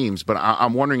two teams. But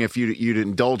I'm wondering if you'd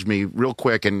indulge me real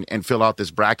quick and fill out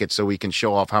this bracket so we can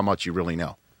show off how much you really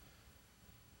know.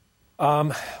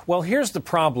 Well, here's the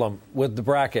problem with the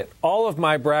bracket. All of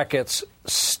my brackets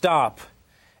stop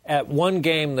at one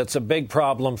game that's a big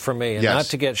problem for me, and not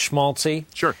to get schmaltzy.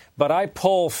 Sure. But I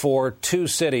pull for 2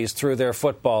 cities through their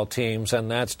football teams, and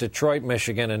that's Detroit,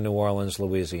 Michigan, and New Orleans,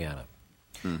 Louisiana.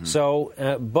 Mm-hmm. So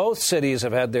both cities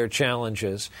have had their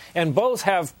challenges, and both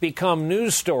have become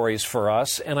news stories for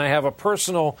us, and I have a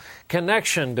personal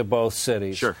connection to both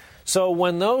cities. Sure. So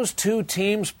when those 2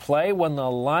 teams play, when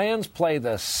the Lions play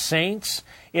the Saints,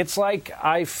 it's like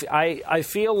I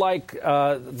feel like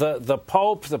the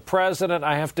Pope, the president,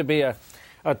 I have to be a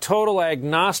total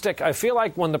agnostic. I feel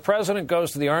like when the president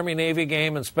goes to the Army-Navy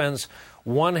game and spends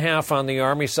one half on the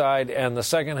Army side and the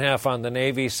second half on the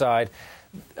Navy side,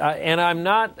 and I'm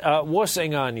not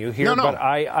wussing on you here, but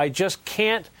I just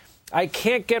can't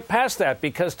get past that,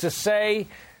 because to say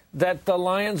that the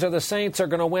Lions or the Saints are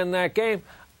going to win that game,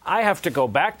 I have to go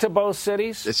back to both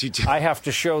cities. Yes, you do. I have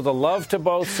to show the love to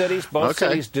both cities. Both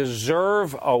cities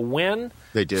deserve a win.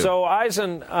 They do. So,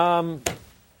 Eisen,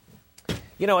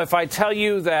 if I tell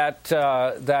you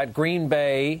that Green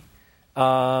Bay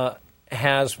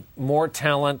has more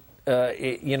talent,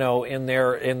 in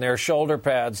their shoulder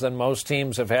pads than most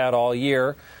teams have had all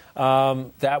year,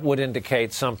 that would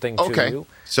indicate something to you.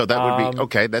 So that would be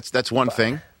okay. That's one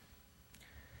thing.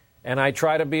 And I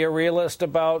try to be a realist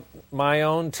about my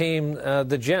own team,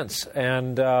 the Gents.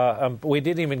 And we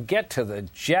didn't even get to the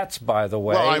Jets, by the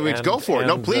way. Well, I would go for it.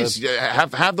 No, please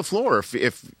have the floor.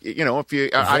 If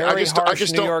you. I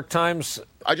just New York Times.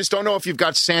 I just don't know if you've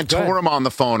got Santorum on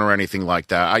the phone or anything like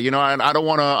that. I don't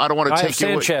want to take you.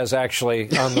 I have Sanchez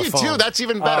actually on the phone. You do. That's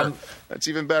even better. That's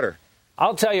even better.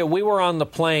 I'll tell you, we were on the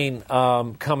plane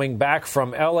coming back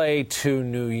from L.A. to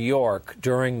New York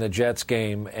during the Jets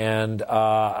game, and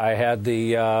I had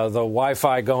the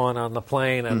Wi-Fi going on the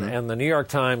plane, and the New York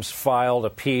Times filed a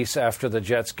piece after the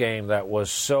Jets game that was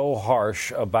so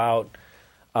harsh about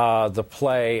the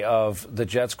play of the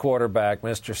Jets quarterback,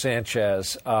 Mr.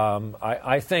 Sanchez.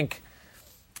 I think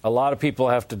a lot of people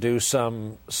have to do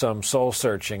some soul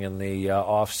searching in the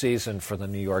off season for the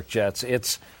New York Jets.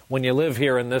 It's when you live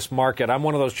here in this market. I'm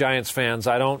one of those Giants fans.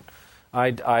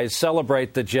 I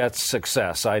celebrate the Jets'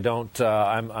 success. I don't.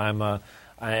 I'm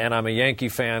and I'm a Yankee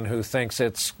fan who thinks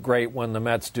it's great when the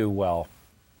Mets do well.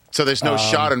 So there's no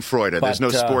schadenfreude. There's no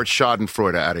sports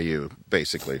schadenfreude out of you,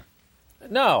 basically.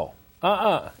 No.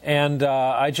 And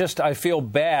I feel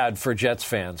bad for Jets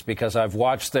fans because I've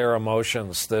watched their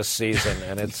emotions this season,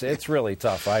 and it's really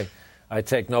tough. I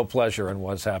take no pleasure in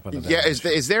what's happened to them. Yeah,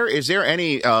 is there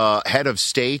any head of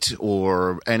state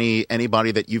or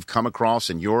anybody that you've come across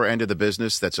in your end of the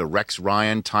business that's a Rex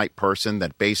Ryan type person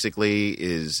that basically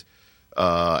is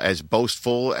as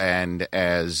boastful and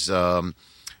as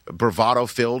bravado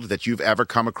filled that you've ever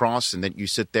come across, and that you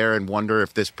sit there and wonder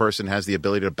if this person has the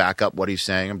ability to back up what he's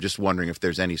saying? I'm just wondering if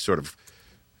there's any sort of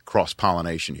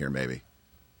cross-pollination here, maybe.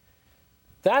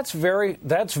 That's very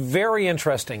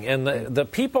interesting. And the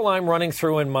people I'm running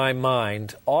through in my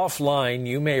mind, offline,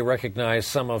 you may recognize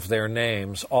some of their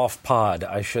names, off-pod,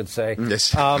 I should say.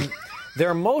 Yes.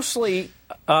 They're mostly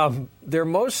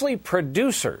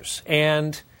producers,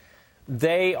 and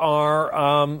they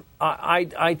are.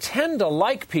 I tend to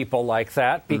like people like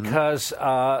that because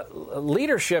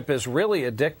leadership is really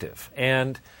addictive,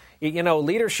 and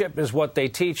leadership is what they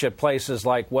teach at places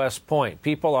like West Point.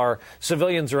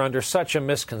 Civilians are under such a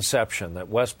misconception that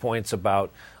West Point's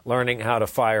about learning how to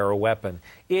fire a weapon.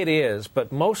 It is,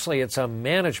 but mostly it's a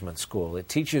management school. It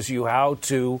teaches you how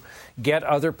to get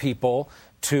other people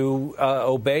to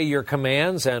obey your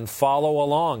commands and follow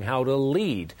along, how to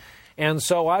lead. And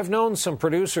so I've known some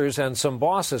producers and some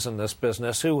bosses in this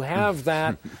business who have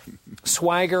that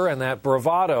swagger and that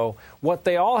bravado. What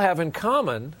they all have in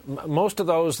common, most of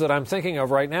those that I'm thinking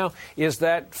of right now, is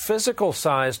that physical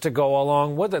size to go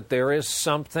along with it. There is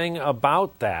something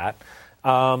about that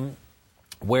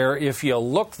where if you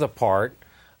look the part,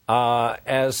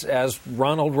 as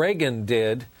Ronald Reagan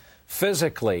did,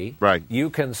 physically, right, you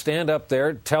can stand up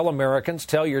there, tell Americans,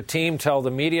 tell your team, tell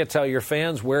the media, tell your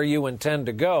fans where you intend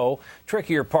to go.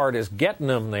 Trickier part is getting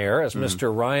them there, as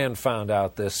Mr. Ryan found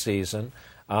out this season.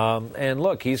 And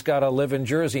look, he's got to live in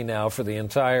Jersey now for the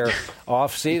entire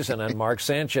offseason, and Mark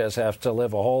Sanchez has to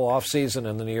live a whole offseason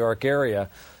in the New York area.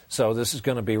 So this is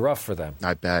going to be rough for them.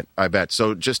 I bet.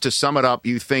 So just to sum it up,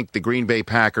 you think the Green Bay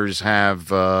Packers have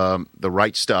the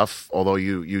right stuff, although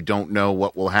you don't know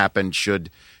what will happen should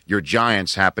your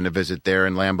Giants happen to visit there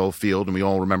in Lambeau Field. And we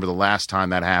all remember the last time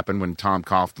that happened when Tom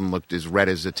Coughlin looked as red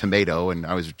as a tomato, and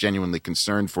I was genuinely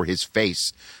concerned for his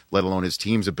face, let alone his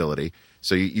team's ability.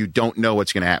 So you don't know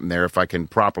what's going to happen there, if I can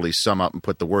properly sum up and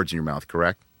put the words in your mouth,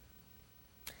 correct?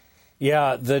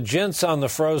 Yeah, the gents on the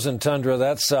frozen tundra,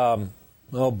 that's, oh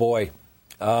boy.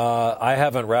 I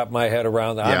haven't wrapped my head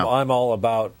around that. Yeah. I'm all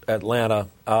about Atlanta.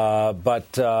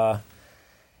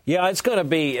 Yeah, it's going to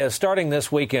be, starting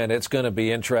this weekend, it's going to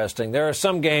be interesting. There are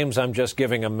some games I'm just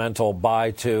giving a mental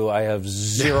bye to. I have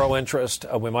zero interest.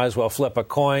 We might as well flip a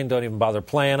coin. Don't even bother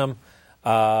playing them.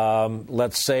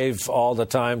 Let's save all the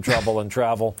time, trouble, and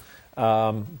travel.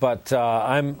 But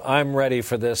I'm ready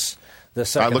for this. The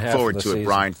second half I look forward of the to season. it,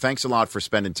 Brian. Thanks a lot for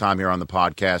spending time here on the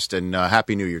podcast, and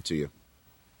Happy New Year to you.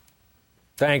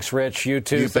 Thanks, Rich. You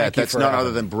too. You bet. That's none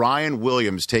other than me. Brian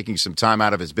Williams taking some time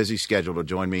out of his busy schedule to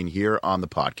join me here on the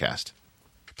podcast.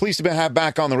 Pleased to have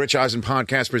back on the Rich Eisen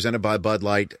podcast presented by Bud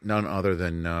Light, none other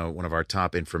than one of our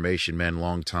top information men,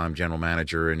 longtime general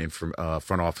manager and front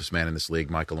office man in this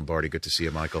league, Michael Lombardi. Good to see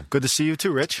you, Michael. Good to see you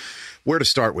too, Rich. Where to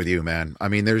start with you, man? I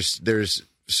mean, there's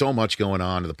so much going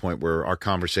on to the point where our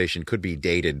conversation could be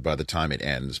dated by the time it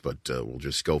ends, but we'll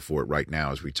just go for it right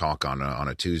now as we talk on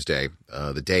a Tuesday,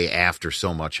 the day after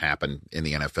so much happened in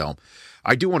the NFL.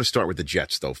 I do want to start with the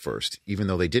Jets, though, first. Even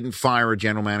though they didn't fire a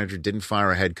general manager, didn't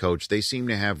fire a head coach, they seem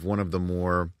to have one of the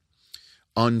more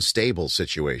unstable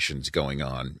situations going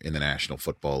on in the National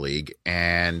Football League.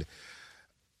 And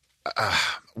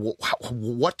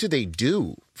what do they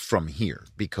do from here?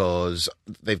 Because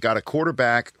they've got a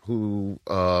quarterback who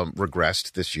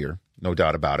regressed this year, no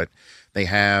doubt about it. They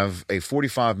have a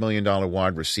 $45 million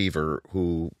wide receiver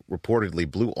who reportedly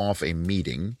blew off a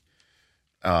meeting,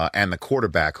 and the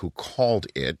quarterback who called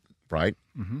it, right?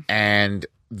 Mm-hmm. And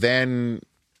then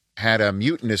had a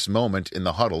mutinous moment in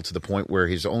the huddle to the point where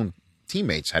his own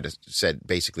teammates had said,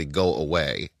 basically, go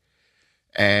away.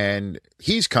 And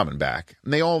he's coming back.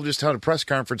 And they all just had a press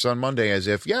conference on Monday as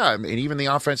if, yeah, and even the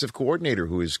offensive coordinator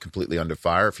who is completely under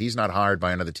fire, if he's not hired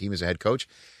by another team as a head coach,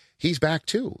 he's back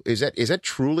too. Is that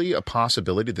truly a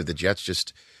possibility that the Jets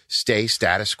just stay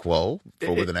status quo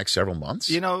over the next several months?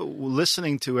 You know,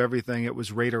 listening to everything, it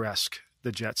was Raider-esque.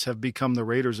 the Jets have become the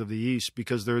Raiders of the East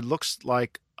because there looks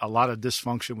like a lot of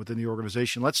dysfunction within the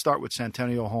organization. Let's start with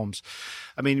Santonio Holmes.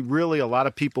 I mean, really, a lot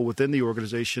of people within the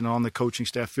organization on the coaching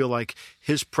staff feel like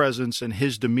his presence and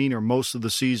his demeanor most of the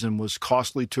season was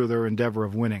costly to their endeavor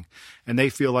of winning. And they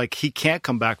feel like he can't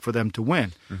come back for them to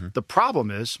win. Mm-hmm. The problem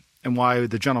is, and why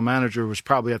the general manager was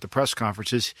probably at the press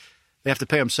conference, is they have to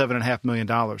pay him $7.5 million,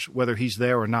 whether he's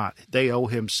there or not. They owe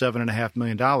him $7.5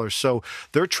 million. So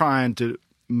they're trying to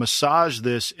massage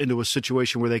this into a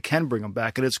situation where they can bring him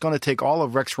back. And it's going to take all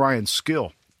of Rex Ryan's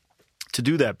skill to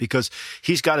do that because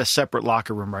he's got a separate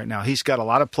locker room right now. He's got a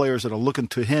lot of players that are looking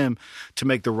to him to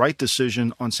make the right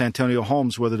decision on Santonio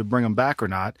Holmes, whether to bring him back or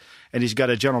not. And he's got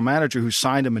a general manager who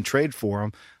signed him and traded for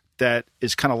him that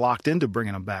is kind of locked into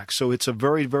bringing him back. So it's a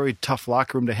very, very tough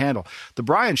locker room to handle. The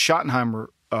Brian Schottenheimer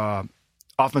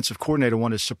offensive coordinator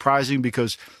one is surprising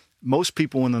because most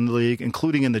people in the league,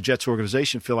 including in the Jets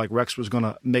organization, feel like Rex was going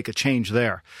to make a change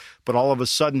there. But all of a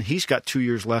sudden, he's got 2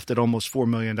 years left at almost $4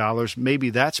 million. Maybe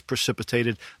that's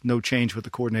precipitated no change with the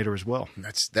coordinator as well.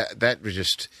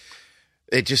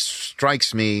 It just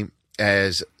strikes me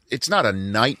as it's not a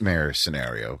nightmare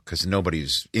scenario because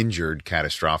nobody's injured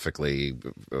catastrophically,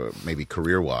 maybe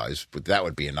career-wise, but that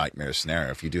would be a nightmare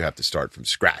scenario if you do have to start from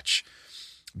scratch.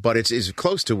 But it's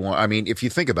close to one. I mean, if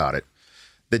you think about it,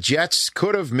 the Jets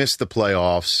could have missed the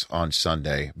playoffs on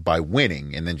Sunday by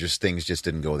winning, and then things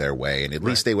didn't go their way, and at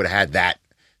least they would have had that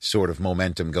sort of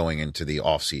momentum going into the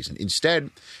offseason. Instead,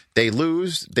 they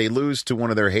lose to one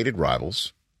of their hated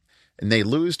rivals, and they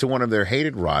lose to one of their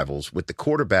hated rivals with the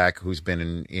quarterback who's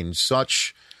been in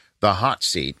such the hot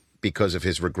seat because of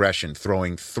his regression,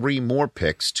 throwing 3 more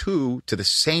picks, 2 to the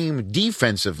same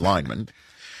defensive lineman.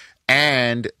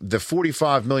 And the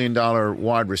 $45 million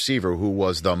wide receiver, who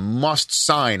was the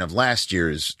must-sign of last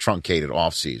year's truncated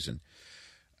offseason,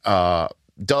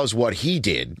 does what he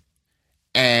did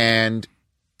and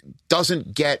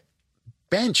doesn't get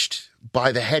benched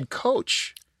by the head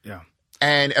coach. Yeah.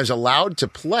 And is allowed to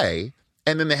play.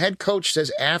 And then the head coach says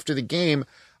after the game,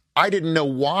 I didn't know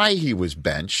why he was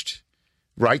benched.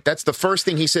 Right? That's the first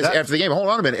thing he says after the game. Hold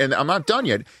on a minute. And I'm not done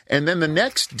yet. And then the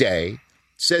next day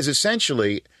says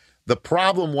essentially, the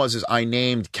problem was I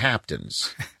named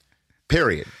captains,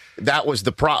 period. That was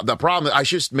the problem. I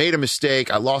just made a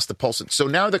mistake. I lost the pulse. So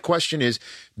now the question is,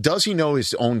 does he know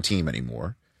his own team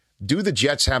anymore? Do the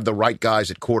Jets have the right guys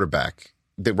at quarterback,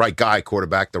 the right guy at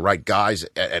quarterback, the right guys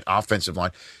at offensive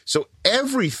line? So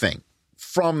everything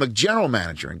from the general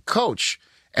manager and coach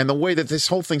and the way that this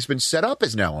whole thing's been set up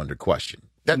is now under question.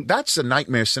 That's a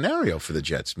nightmare scenario for the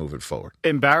Jets moving forward.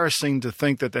 Embarrassing to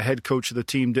think that the head coach of the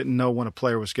team didn't know when a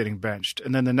player was getting benched.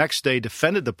 And then the next day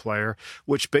defended the player,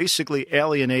 which basically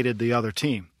alienated the other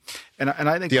team. And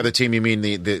I think the other team, you mean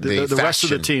the rest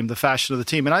of the team, the fashion of the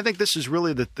team. And I think this is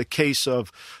really the case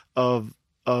of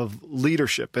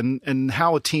leadership and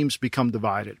how teams become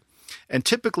divided. And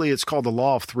typically it's called the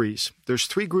law of threes. There's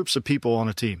 3 groups of people on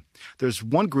a team. There's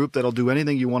one group that'll do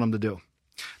anything you want them to do.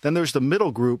 Then there's the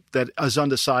middle group that is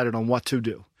undecided on what to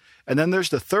do. And then there's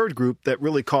the third group that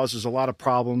really causes a lot of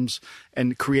problems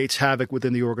and creates havoc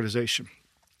within the organization.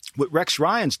 What Rex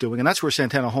Ryan's doing, and that's where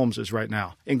Santonio Holmes is right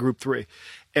now in Group 3.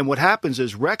 And what happens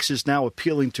is Rex is now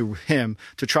appealing to him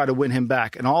to try to win him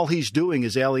back. And all he's doing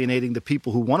is alienating the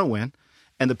people who want to win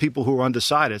and the people who are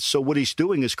undecided. So what he's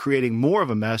doing is creating more of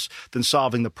a mess than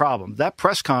solving the problem. That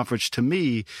press conference, to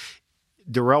me,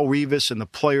 Darrelle Revis and the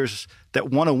players that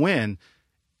want to win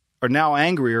are now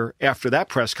angrier after that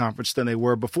press conference than they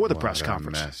were before the press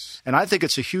conference. Mess. And I think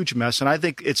it's a huge mess, and I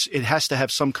think it has to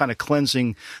have some kind of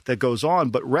cleansing that goes on.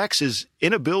 But Rex's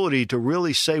inability to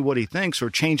really say what he thinks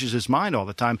or changes his mind all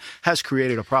the time has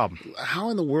created a problem. How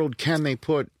in the world can they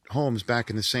put Holmes back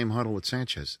in the same huddle with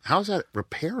Sanchez? How's that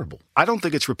repairable? I don't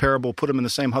think it's repairable. Put him in the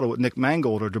same huddle with Nick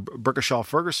Mangold or Burkishaw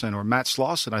Ferguson or Matt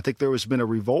Slauson. I think there has been a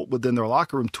revolt within their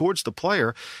locker room towards the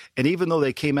player. And even though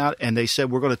they came out and they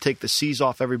said, we're going to take the C's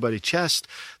off everybody's chest,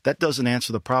 that doesn't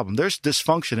answer the problem. There's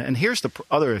dysfunction. And here's the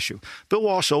other issue. Bill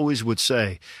Walsh always would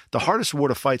say, the hardest war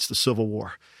to fight is the Civil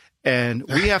War. And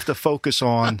we have to focus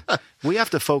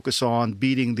on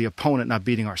beating the opponent, not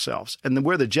beating ourselves. And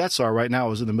where the Jets are right now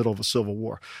is in the middle of a civil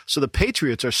war. So the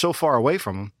Patriots are so far away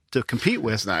from them to compete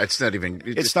with. It's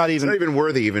not even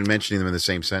worthy even mentioning them in the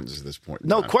same sentence at this point.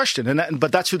 No question.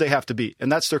 But that's who they have to beat,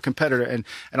 and that's their competitor. And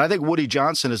I think Woody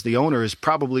Johnson, as the owner, is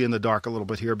probably in the dark a little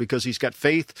bit here because he's got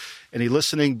faith and he's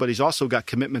listening, but he's also got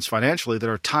commitments financially that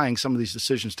are tying some of these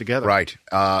decisions together. Right.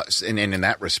 And in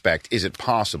that respect, is it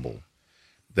possible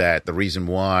that the reason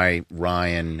why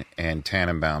Ryan and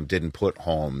Tannenbaum didn't put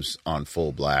Holmes on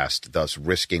full blast, thus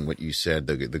risking what you said,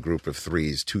 the group of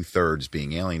threes, 2/3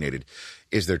 being alienated,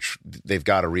 is they've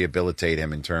got to rehabilitate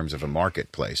him in terms of a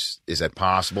marketplace. Is that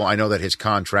possible? I know that his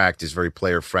contract is very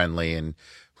player friendly, and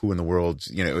who in the world,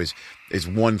 is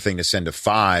one thing to send a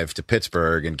 5 to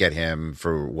Pittsburgh and get him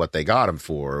for what they got him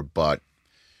for, but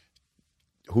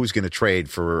who's going to trade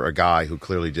for a guy who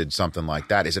clearly did something like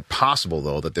that? Is it possible,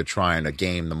 though, that they're trying to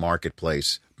game the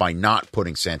marketplace by not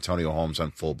putting Santonio Holmes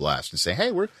on full blast and say,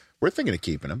 hey, we're thinking of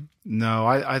keeping him? No,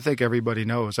 I think everybody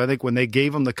knows. I think when they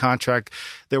gave him the contract,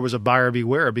 there was a buyer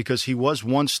beware because he was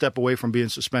one step away from being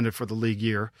suspended for the league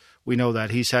year. We know that.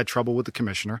 He's had trouble with the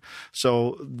commissioner.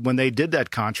 So when they did that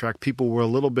contract, people were a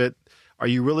little bit, are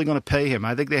you really going to pay him?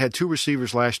 I think they had 2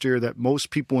 receivers last year that most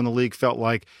people in the league felt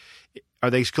like, are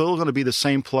they still going to be the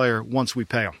same player once we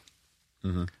pay them?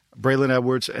 Mm-hmm. Braylon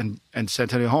Edwards and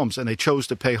Santonio Holmes, and they chose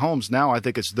to pay Holmes. Now I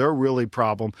think it's their really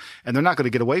problem, and they're not going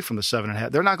to get away from the 7.5.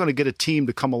 They're not going to get a team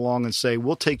to come along and say,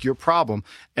 we'll take your problem,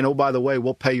 and oh, by the way,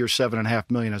 we'll pay your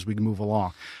 $7.5 million as we move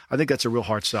along. I think that's a real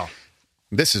hard sell.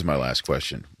 This is my last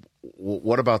question.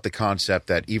 What about the concept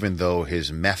that even though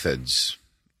his methods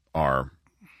are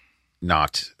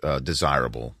not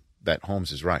desirable, that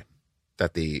Holmes is right,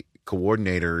 that the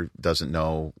coordinator doesn't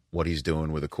know what he's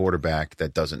doing with a quarterback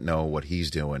that doesn't know what he's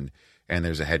doing, and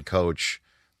there's a head coach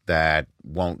that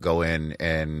won't go in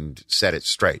and set it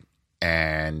straight?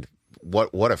 And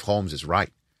what if Holmes is right?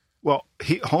 Well,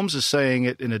 Holmes is saying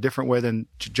it in a different way than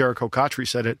Jericho Cotchery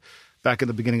said it back in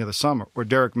the beginning of the summer, or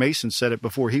Derek Mason said it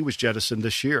before he was jettisoned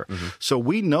this year. Mm-hmm. So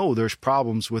we know there's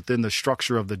problems within the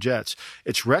structure of the Jets.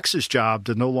 It's Rex's job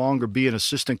to no longer be an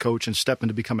assistant coach and step in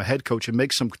to become a head coach and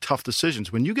make some tough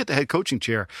decisions. When you get the head coaching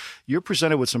chair, you're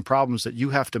presented with some problems that you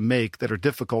have to make that are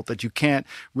difficult, that you can't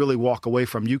really walk away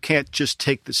from. You can't just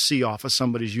take the C off of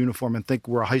somebody's uniform and think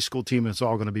we're a high school team and it's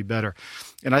all going to be better.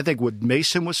 And I think what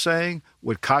Mason was saying,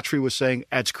 what Cotchery was saying,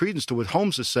 adds credence to what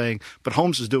Holmes is saying, but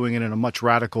Holmes is doing it in a much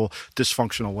radical,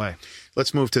 dysfunctional way.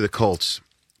 Let's move to the Colts.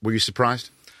 Were you surprised?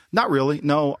 Not really.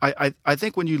 No, I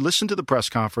think when you listen to the press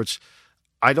conference,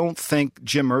 I don't think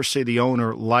Jim Irsay, the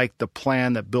owner, liked the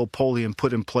plan that Bill Polian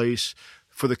put in place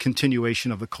for the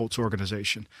continuation of the Colts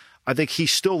organization. I think he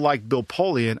still liked Bill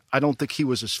Polian. I don't think he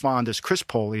was as fond as Chris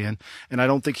Polian, and I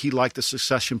don't think he liked the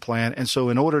succession plan. And so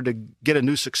in order to get a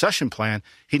new succession plan,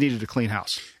 he needed a clean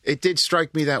house. It did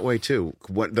strike me that way, too.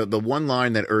 The one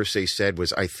line that Irsay said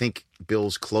was, I think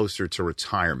Bill's closer to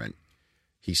retirement,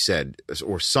 he said,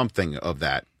 or something of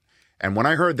that. And when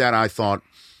I heard that, I thought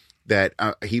that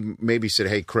he maybe said,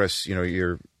 hey, Chris,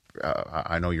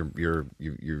 I know you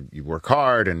work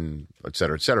hard and et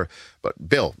cetera, but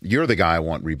Bill, you're the guy I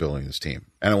want rebuilding this team,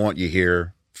 and I want you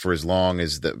here for as long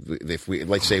as if we,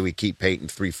 let's say we keep Peyton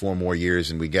 3-4 more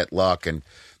years and we get luck, and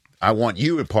I want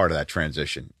you a part of that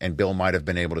transition. And Bill might have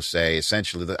been able to say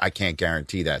essentially that I can't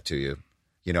guarantee that to you.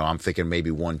 I'm thinking maybe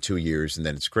 1-2 years, and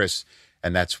then it's Chris,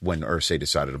 and that's when Irsay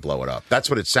decided to blow it up. That's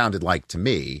what it sounded like to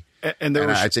me. And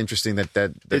it's interesting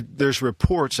that there's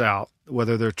reports out,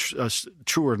 whether they're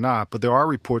true or not, but there are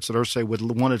reports that Irsay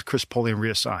wanted Chris Polian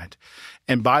reassigned.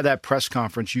 And by that press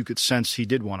conference, you could sense he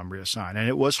did want him reassigned. And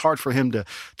it was hard for him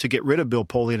to get rid of Bill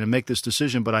Polian and make this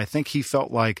decision, but I think he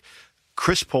felt like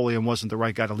Chris Polian wasn't the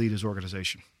right guy to lead his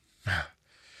organization.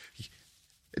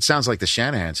 It sounds like the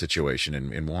Shanahan situation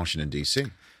in Washington, D.C.,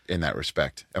 in that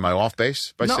respect. Am I off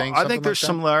base by saying something like that? I think there's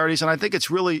similarities, and I think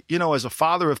it's really, as a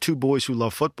father of 2 boys who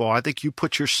love football, I think you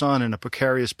put your son in a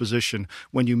precarious position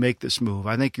when you make this move.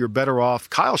 I think you're better off.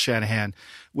 Kyle Shanahan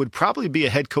would probably be a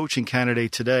head coaching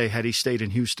candidate today had he stayed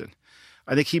in Houston.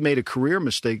 I think he made a career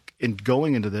mistake in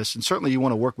going into this, and certainly you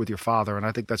want to work with your father, and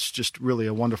I think that's just really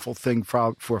a wonderful thing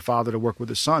for a father to work with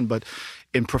his son. But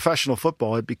in professional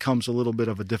football, it becomes a little bit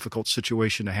of a difficult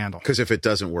situation to handle. Because if it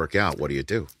doesn't work out, what do you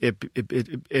do?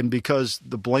 And because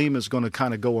the blame is going to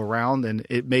kind of go around, and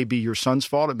it may be your son's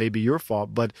fault, it may be your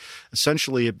fault, but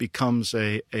essentially it becomes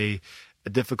a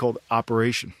difficult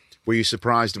operation. Were you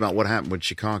surprised about what happened with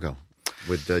Chicago,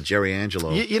 with Jerry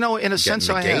Angelo? In a sense,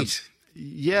 I am.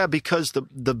 Yeah, because the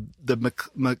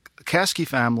McCaskey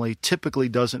family typically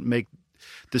doesn't make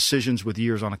decisions with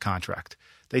years on a contract.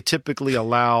 They typically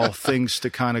allow things to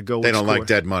kind of go. They don't like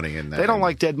dead money in that. They don't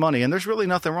like dead money, and there's really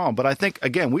nothing wrong. But I think,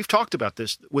 again, we've talked about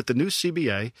this with the new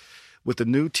CBA, with the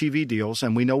new TV deals,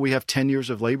 and we know we have 10 years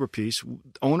of labor peace.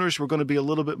 Owners were going to be a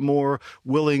little bit more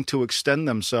willing to extend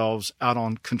themselves out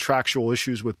on contractual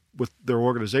issues with their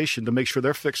organization to make sure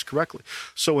they're fixed correctly.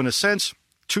 So in a sense,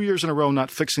 2 years in a row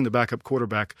not fixing the backup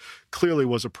quarterback clearly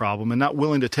was a problem, and not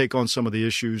willing to take on some of the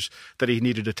issues that he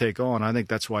needed to take on. I think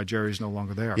that's why Jerry's no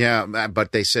longer there. Yeah,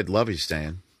 but they said Lovey's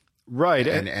staying. Right.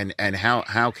 And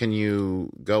how can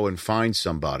you go and find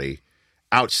somebody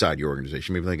outside your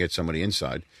organization? Maybe they get somebody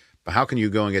inside. But how can you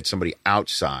go and get somebody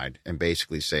outside and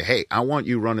basically say, hey, I want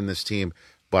you running this team,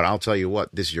 but I'll tell you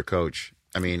what, this is your coach.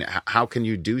 I mean, how can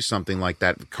you do something like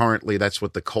that? Currently, that's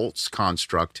what the Colts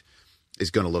construct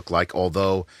is going to look like,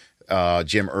 although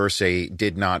Jim Irsay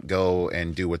did not go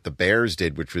and do what the Bears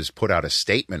did, which was put out a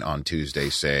statement on Tuesday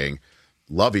saying,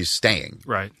 Lovey's staying.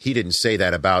 Right. He didn't say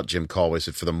that about Jim Caldwell. He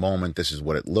said, for the moment, this is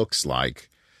what it looks like.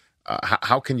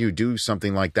 How can you do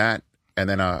something like that? And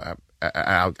then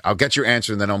I'll get your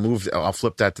answer, and then I'll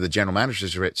flip that to the general manager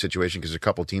situation, because a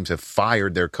couple teams have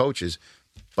fired their coaches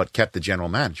but kept the general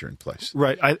manager in place.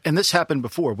 Right. And this happened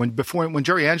before. When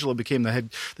Jerry Angelo became the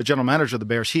general manager of the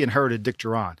Bears, he inherited Dick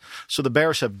Duran. So the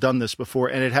Bears have done this before,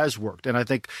 and it has worked. And I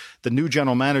think the new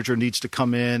general manager needs to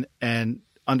come in and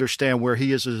understand where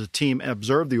he is as a team and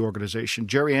observe the organization.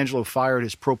 Jerry Angelo fired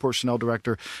his pro personnel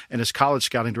director and his college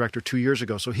scouting director 2 years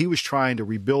ago. So he was trying to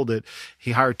rebuild it.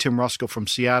 He hired Tim Ruskell from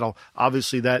Seattle.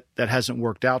 Obviously that hasn't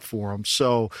worked out for him.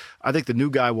 So I think the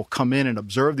new guy will come in and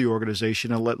observe the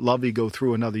organization and let Lovey go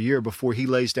through another year before he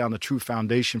lays down the true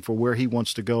foundation for where he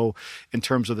wants to go in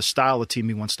terms of the style of team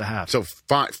he wants to have. So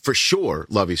for sure,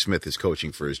 Lovey Smith is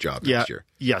coaching for his job next year.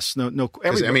 Yes. No.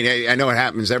 I mean, I know it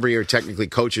happens every year. Technically,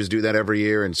 coaches do that every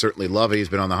year, and certainly Lovey's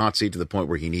been on the hot seat to the point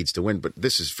where he needs to win. But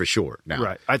this is for sure now.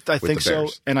 Right, I think so,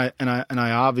 and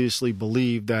I obviously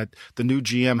believe that the new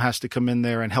GM has to come in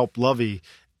there and help Lovey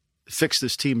fix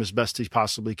this team as best he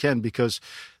possibly can, because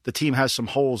the team has some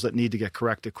holes that need to get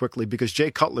corrected quickly, because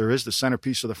Jay Cutler is the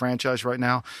centerpiece of the franchise right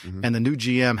now, and the new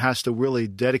GM has to really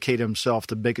dedicate himself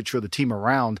to making sure the team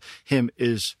around him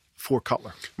is for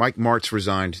Cutler. Mike Martz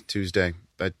resigned Tuesday.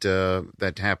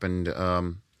 That happened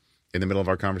in the middle of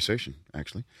our conversation,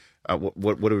 actually.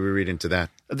 What do we read into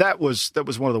that? That was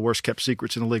one of the worst kept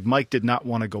secrets in the league. Mike did not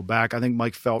want to go back. I think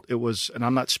Mike felt it was, and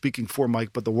I'm not speaking for Mike,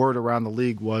 but the word around the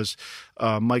league was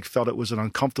Mike felt it was an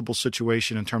uncomfortable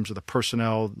situation in terms of the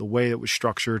personnel, the way it was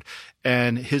structured,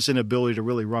 and his inability to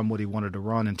really run what he wanted to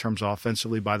run in terms of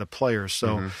offensively by the players.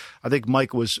 So I think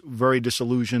Mike was very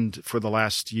disillusioned for the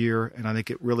last year, and I think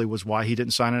it really was why he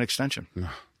didn't sign an extension.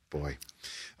 Oh, boy.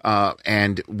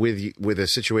 And with a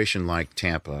situation like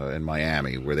Tampa and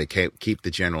Miami, where they keep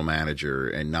the general manager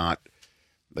and not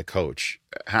the coach,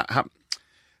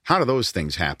 how do those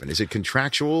things happen? Is it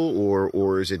contractual,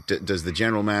 or is it does the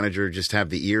general manager just have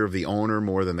the ear of the owner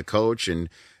more than the coach?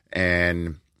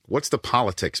 And what's the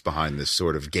politics behind this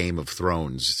sort of Game of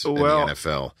Thrones in the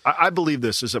NFL? I believe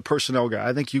this as a personnel guy.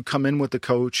 I think you come in with the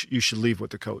coach, you should leave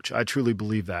with the coach. I truly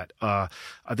believe that. I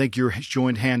think you're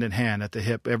joined hand in hand at the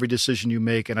hip, every decision you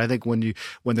make. And I think when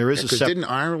there is didn't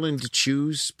Ireland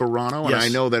choose Sperano? Yes. And I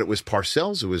know that it was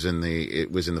Parcells who was in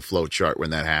the flow chart when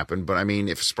that happened. But I mean,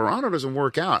 if Sperano doesn't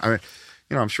work out,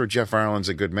 I'm sure Jeff Ireland's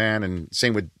a good man, and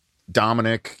same with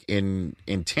Dominic in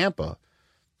Tampa.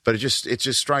 But it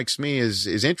just strikes me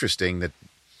as interesting that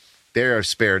they're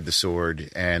spared the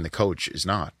sword and the coach is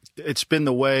not. It's been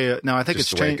the way. Now I think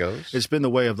Just it's the way it changed. goes? It's been the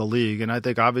way of the league, and I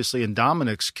think obviously in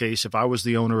Dominic's case, if I was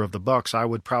the owner of the Bucks, I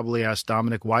would probably ask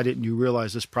Dominic, "Why didn't you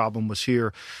realize this problem was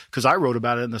here?" Because I wrote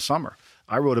about it in the summer.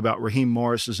 I wrote about Raheem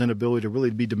Morris's inability to really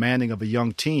be demanding of a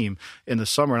young team in the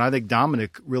summer, and I think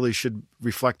Dominic really should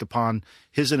reflect upon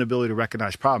his inability to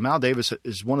recognize problem. Al Davis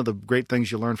is one of the great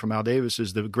things you learn from Al Davis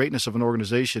is the greatness of an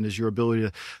organization is your ability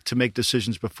to make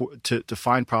decisions before to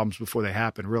find problems before they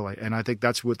happen, really. And I think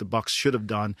that's what the Bucks should have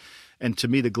done. And to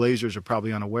me, the Glazers are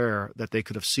probably unaware that they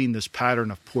could have seen this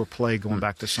pattern of poor play going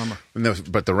back this summer. No,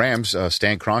 but the Rams,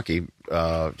 Stan Kroenke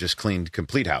just cleaned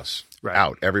complete house. Right.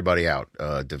 Out, everybody out.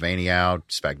 Devaney out,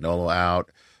 Spagnuolo out.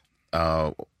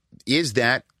 Is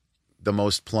that the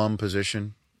most plum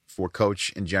position for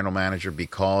coach and general manager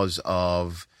because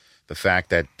of the fact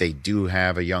that they do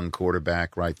have a young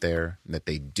quarterback right there, and that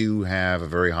they do have a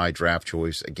very high draft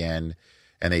choice again,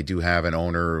 and they do have an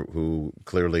owner who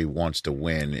clearly wants to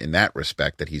win in that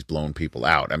respect, that he's blown people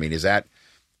out? I mean, is that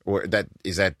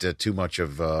too much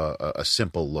of a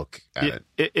simple look at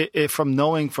it?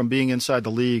 From being inside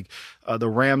the league, the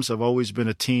Rams have always been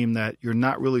a team that you're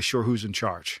not really sure who's in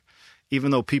charge. Even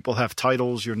though people have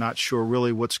titles, you're not sure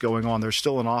really what's going on. There's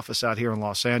still an office out here in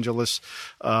Los Angeles.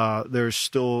 There's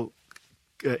still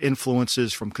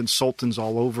influences from consultants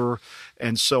all over.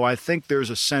 And so I think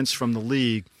there's a sense from the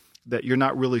league that you're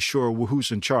not really sure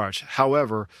who's in charge.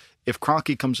 However, if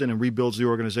Kroenke comes in and rebuilds the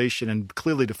organization and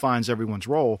clearly defines everyone's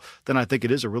role, then I think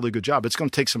it is a really good job. It's going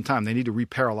to take some time. They need to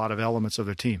repair a lot of elements of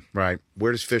their team. Right.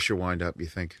 Where does Fisher wind up, you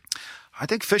think? I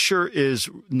think Fisher is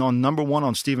number one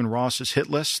on Stephen Ross's hit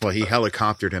list. Well, he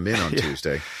helicoptered him in on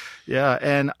Tuesday. Yeah,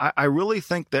 and I really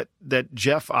think that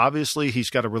Jeff, obviously,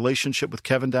 he's got a relationship with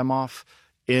Kevin Demoff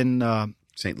in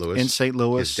St. Louis. In St.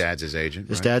 Louis. His dad's his agent.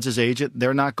 His dad's his agent.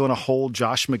 They're not going to hold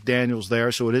Josh McDaniels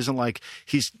there, so it isn't like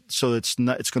it's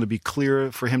going to be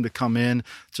clear for him to come in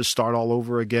to start all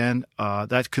over again.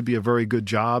 That could be a very good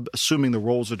job, assuming the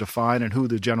roles are defined and who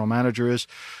the general manager is.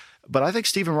 But I think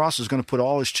Stephen Ross is going to put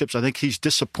all his chips. I think his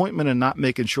disappointment in not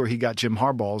making sure he got Jim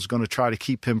Harbaugh is going to try to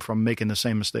keep him from making the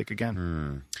same mistake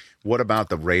again. What about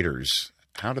the Raiders?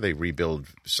 How do they rebuild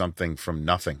something from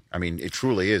nothing? I mean, it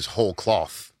truly is whole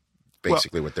cloth,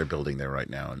 basically, what they're building there right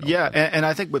now. Yeah, and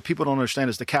I think what people don't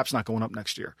understand is the cap's not going up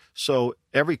next year. So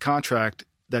every contract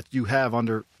that you have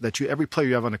every player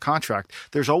you have under contract,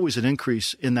 there's always an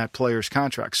increase in that player's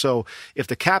contract. So if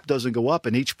the cap doesn't go up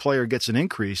and each player gets an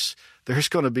increase, there's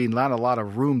going to be not a lot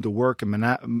of room to work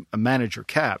and manage your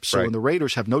cap. So when the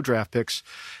Raiders have no draft picks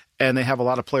and they have a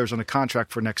lot of players under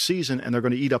contract for next season, and they're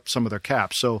going to eat up some of their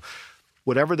cap. So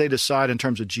whatever they decide in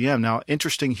terms of GM. Now,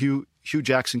 interesting, Hugh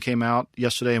Jackson came out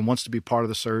yesterday and wants to be part of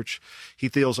the search. He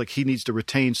feels like he needs to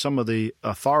retain some of the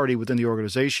authority within the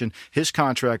organization. His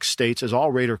contract states, as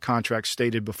all Raider contracts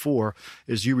stated before,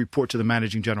 is you report to the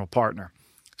managing general partner.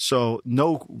 So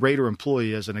no Raider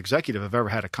employee as an executive have ever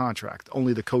had a contract.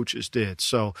 Only the coaches did.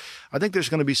 So I think there's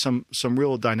going to be some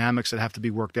real dynamics that have to be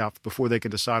worked out before they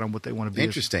can decide on what they want to be.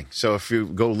 Interesting. So if you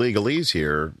go legalese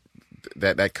here,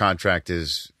 that contract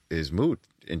is moot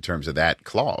in terms of that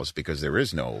clause because there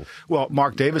is no. Well,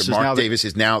 Mark Davis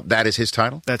is now. That is his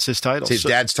title. That's his title. His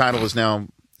dad's title is now.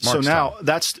 Mark's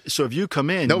title. So if you come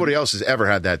in, nobody else has ever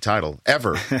had that title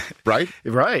ever, right?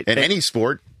 Right. In any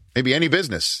sport. Maybe any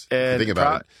business. Think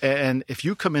about it. And if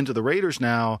you come into the Raiders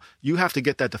now, you have to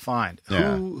get that defined.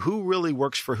 Yeah. Who really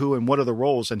works for who and what are the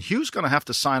roles? And Hugh's going to have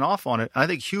to sign off on it. I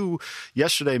think Hugh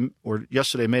yesterday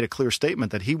made a clear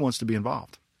statement that he wants to be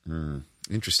involved.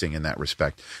 Interesting in that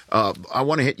respect. I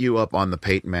want to hit you up on the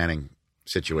Peyton Manning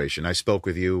situation. I spoke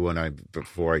with you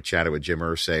before I chatted with Jim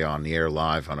Irsay on the air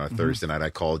live on our Thursday night. I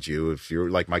called you if you're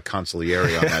like my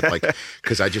consigliere on that,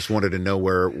 because I just wanted to know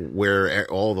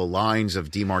where all the lines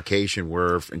of demarcation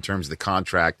were in terms of the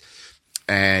contract.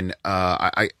 And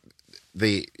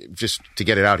just to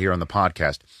get it out here on the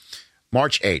podcast,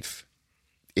 March 8th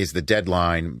is the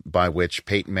deadline by which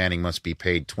Peyton Manning must be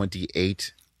paid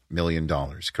 $28 million,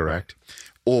 correct? Right.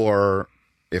 Or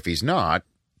if he's not,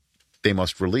 they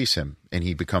must release him and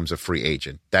he becomes a free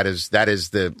agent. That is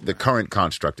the current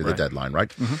construct of the deadline, right?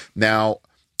 Mm-hmm. Now,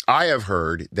 I have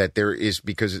heard that there is,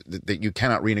 because that you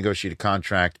cannot renegotiate a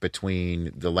contract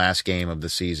between the last game of the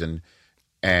season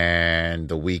and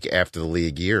the week after the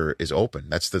league year is open.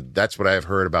 That's what I have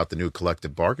heard about the new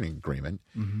collective bargaining agreement.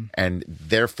 Mm-hmm. And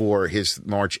therefore his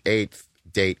March 8th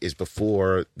date is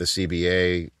before the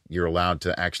CBA you're allowed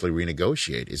to actually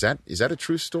renegotiate. Is that a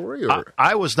true story? Or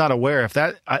I was not aware of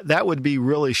that. That would be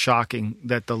really shocking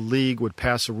that the league would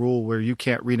pass a rule where you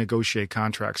can't renegotiate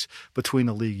contracts between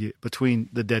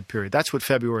the dead period. That's what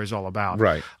February is all about.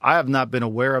 Right. I have not been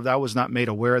aware of that. I was not made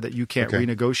aware that you can't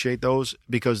renegotiate those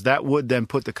because that would then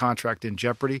put the contract in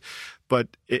jeopardy. But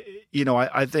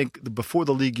I think before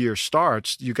the league year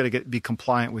starts, you got to be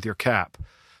compliant with your cap.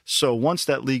 So once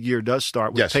that league year does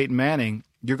start with Peyton Manning,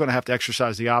 you're going to have to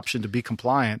exercise the option to be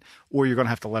compliant, or you're going to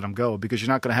have to let him go because you're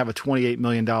not going to have a $28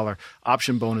 million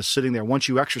option bonus sitting there. Once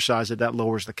you exercise it, that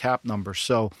lowers the cap number.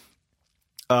 So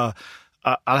I'm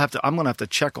going to have to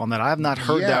check on that. I have not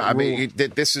heard that rule. I mean,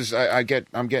 this is I'm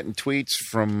getting tweets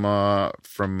from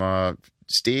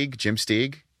Jim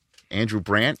Stieg, Andrew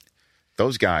Brandt.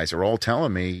 Those guys are all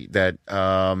telling me that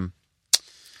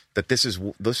that this is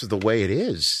the way it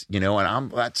is,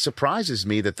 and that surprises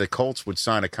me that the Colts would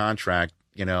sign a contract,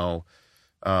 to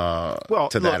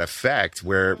that effect,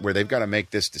 where they've got to make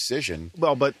this decision.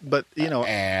 Well, but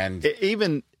and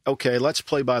even let's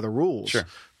play by the rules. Sure.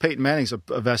 Peyton Manning's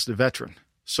a vested veteran,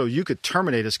 so you could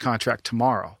terminate his contract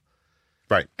tomorrow,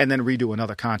 right, and then redo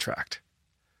another contract.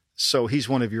 So he's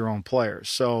one of your own players.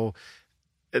 So.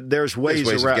 There's ways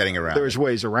of getting around. There's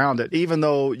ways around it. Even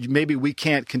though maybe we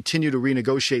can't continue to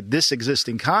renegotiate this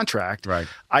existing contract, right.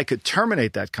 I could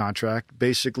terminate that contract,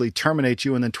 basically terminate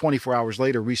you, and then 24 hours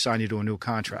later re-sign you to a new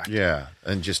contract. Yeah,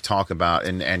 and just talk about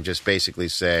and just basically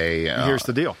say, here's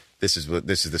the deal. This is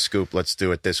the scoop. Let's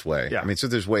do it this way. Yeah. I mean, so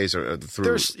there's ways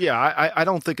through. I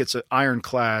don't think it's an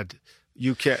ironclad.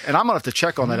 You can't, and I'm gonna have to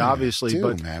check on that, obviously.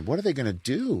 But man, what are they gonna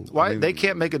do? Why they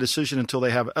can't make a decision until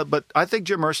they have? But I think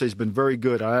Jim Irsay's been very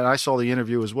good. I saw the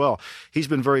interview as well. He's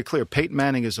been very clear. Peyton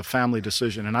Manning is a family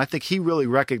decision, and I think he really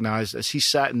recognized as he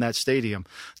sat in that stadium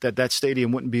that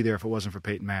stadium wouldn't be there if it wasn't for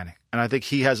Peyton Manning. And I think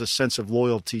he has a sense of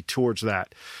loyalty towards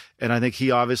that. And I think he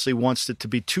obviously wants it to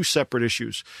be two separate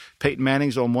issues. Peyton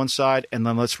Manning's on one side, and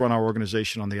then let's run our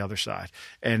organization on the other side.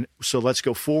 And so let's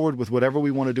go forward with whatever we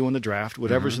want to do in the draft,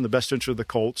 whatever's in the best interest of the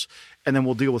Colts, and then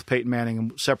we'll deal with Peyton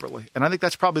Manning separately. And I think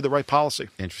that's probably the right policy.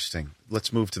 Interesting.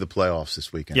 Let's move to the playoffs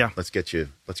this weekend. Yeah. Let's get you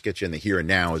in the here and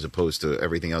now as opposed to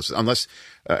everything else. Unless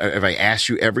if I ask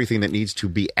you everything that needs to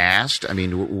be asked, I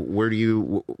mean, where do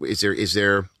you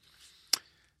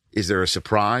is there a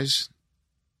surprise?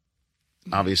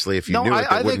 Obviously, if you knew it,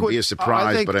 that wouldn't be a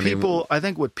surprise. I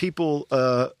think what people,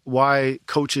 why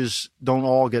coaches don't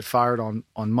all get fired on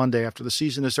Monday after the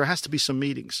season is there has to be some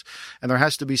meetings and there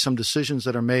has to be some decisions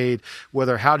that are made.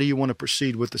 Whether how do you want to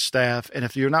proceed with the staff, and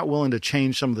if you're not willing to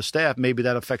change some of the staff, maybe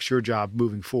that affects your job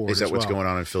moving forward. Is that what's going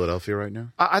on in Philadelphia right now?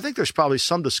 I think there's probably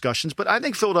some discussions, but I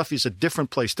think Philadelphia's a different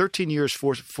place. 13 years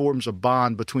forms a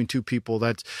bond between two people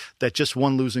that just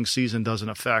one losing season doesn't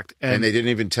affect. And they didn't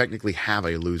even technically have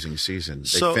a losing season.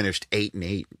 They finished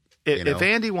 8-8. If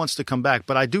Andy wants to come back,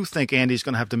 but I do think Andy's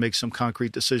going to have to make some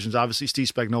concrete decisions. Obviously, Steve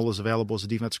Spagnuolo is available as a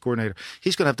defensive coordinator.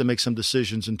 He's going to have to make some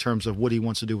decisions in terms of what he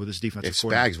wants to do with his defensive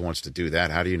coordinator. If Spags wants to do that,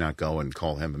 how do you not go and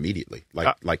call him immediately,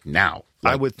 like now?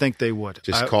 I would think they would.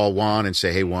 Just call Juan and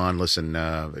say, hey, Juan, listen,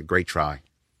 great try.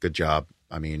 Good job.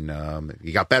 I mean,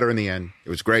 you got better in the end. It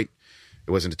was great.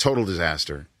 It wasn't a total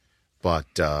disaster.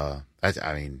 But,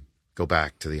 go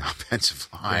back to the offensive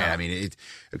line.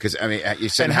 Yeah. You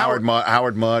said Howard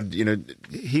Mudd,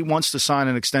 he wants to sign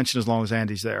an extension as long as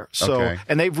Andy's there. So,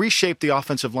 and they've reshaped the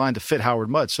offensive line to fit Howard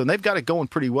Mudd. So they've got it going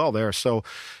pretty well there. So,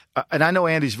 and I know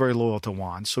Andy's very loyal to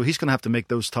Juan, so he's going to have to make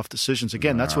those tough decisions.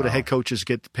 Again, that's what the head coaches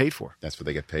get paid for. That's what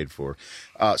they get paid for.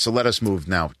 So let us move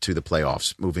now to the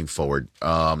playoffs. Moving forward,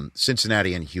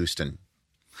 Cincinnati and Houston.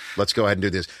 Let's go ahead and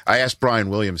do this. I asked Brian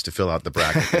Williams to fill out the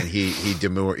bracket, and he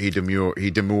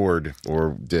demurred,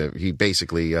 or he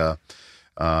basically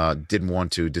didn't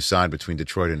want to decide between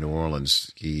Detroit and New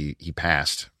Orleans. He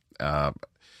passed, and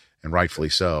rightfully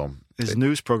so. His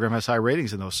news program has high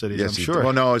ratings in those cities, yes, I'm sure.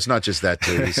 Well, no, it's not just that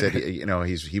too. He said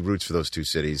he roots for those two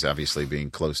cities, obviously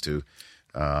being close to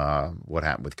what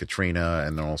happened with Katrina,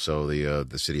 and then also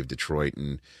the city of Detroit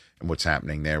and what's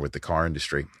happening there with the car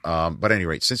industry. But at any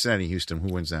rate, Cincinnati, Houston, who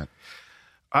wins that?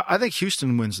 I think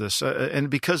Houston wins this, and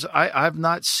because I've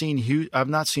not seen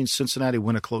Cincinnati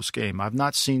win a close game. I've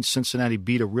not seen Cincinnati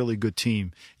beat a really good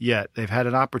team yet. They've had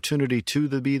an opportunity to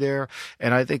be there,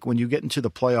 and I think when you get into the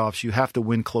playoffs, you have to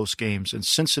win close games. And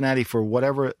Cincinnati, for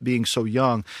whatever being so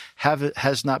young,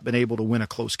 has not been able to win a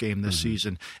close game this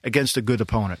season against a good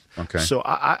opponent. Okay. So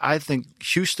I think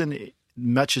Houston,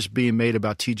 much is being made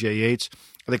about T.J. Yates.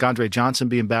 I think Andre Johnson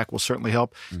being back will certainly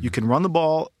help. Mm-hmm. You can run the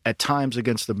ball at times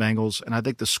against the Bengals, and I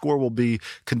think the score will be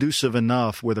conducive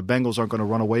enough where the Bengals aren't going to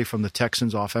run away from the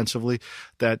Texans offensively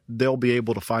that they'll be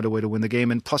able to find a way to win the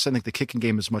game. And plus, I think the kicking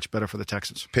game is much better for the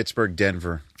Texans. Pittsburgh,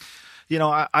 Denver.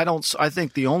 I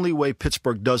think the only way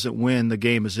Pittsburgh doesn't win the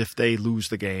game is if they lose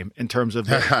the game in terms of,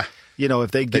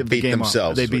 if they give the game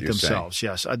up. They beat themselves,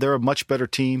 saying. Yes. They're a much better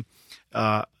team.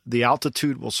 The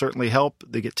altitude will certainly help.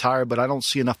 They get tired, but I don't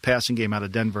see enough passing game out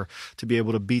of Denver to be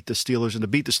able to beat the Steelers. And to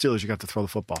beat the Steelers, you got to throw the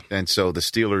football. And so the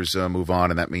Steelers move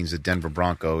on, and that means the Denver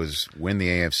Broncos win the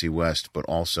AFC West, but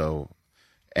also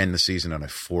end the season on a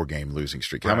 4-game losing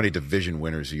streak. Right. How many division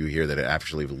winners do you hear that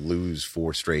actually lose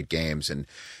 4 straight games? And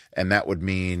that would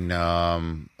mean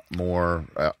more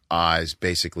eyes.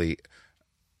 Basically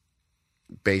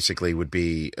would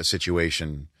be a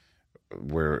situation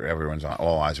where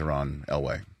all eyes are on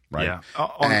Elway, right?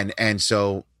 Yeah. And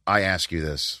so I ask you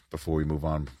this before we move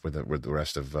on with the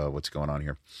rest of what's going on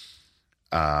here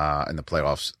in the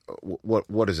playoffs.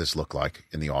 What does this look like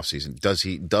in the offseason?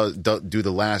 Do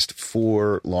the last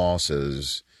 4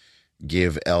 losses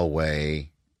give Elway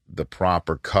the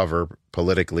proper cover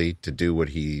politically to do what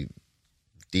he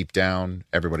deep down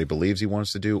everybody believes he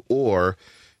wants to do, or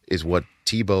is what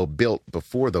Tebow built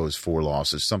before those 4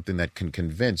 losses something that can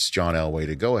convince John Elway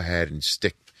to go ahead and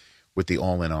stick with the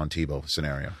all-in on Tebow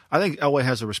scenario? I think Elway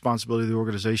has a responsibility to the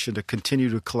organization to continue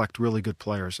to collect really good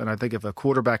players. And I think if a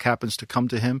quarterback happens to come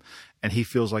to him and he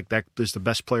feels like that is the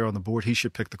best player on the board, he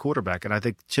should pick the quarterback. And I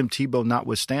think Tim Tebow,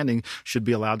 notwithstanding, should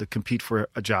be allowed to compete for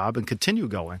a job and continue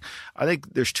going. I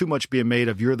think there's too much being made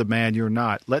of you're the man, you're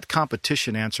not. Let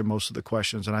competition answer most of the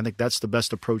questions, and I think that's the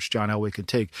best approach John Elway can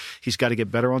take. He's got to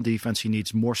get better on defense. He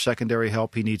needs more secondary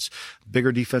help. He needs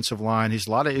bigger defensive line. There's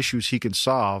a lot of issues he can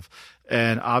solve.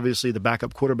 And obviously the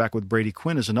backup quarterback with Brady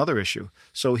Quinn is another issue.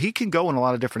 So he can go in a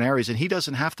lot of different areas, and he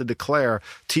doesn't have to declare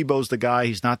Tebow's the guy,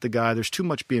 he's not the guy. There's too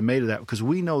much being made of that because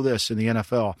we know this in the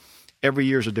NFL. Every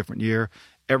year is a different year.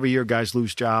 Every year guys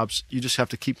lose jobs. You just have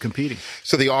to keep competing.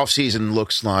 So the offseason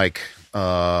looks like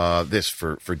this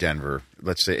for Denver.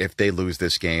 Let's say if they lose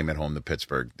this game at home to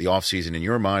Pittsburgh, the offseason in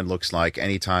your mind looks like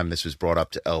anytime this was brought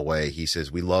up to Elway, he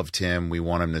says, we loved him, we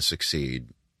want him to succeed.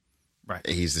 Right.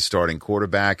 He's the starting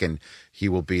quarterback, and he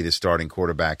will be the starting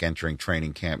quarterback entering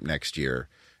training camp next year.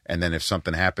 And then if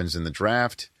something happens in the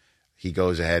draft, he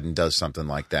goes ahead and does something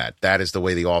like that. That is the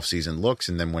way the offseason looks.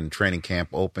 And then when training camp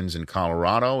opens in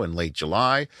Colorado in late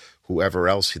July, whoever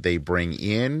else they bring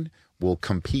in will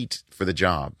compete for the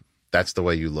job. That's the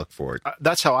way you look for it.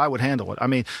 That's how I would handle it. I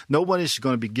mean, no one is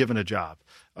going to be given a job.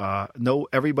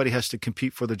 Everybody has to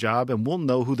compete for the job, and we'll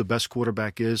know who the best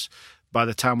quarterback is by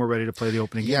the time we're ready to play the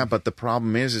opening game. Yeah, but the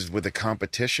problem is with a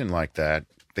competition like that,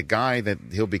 the guy that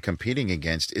he'll be competing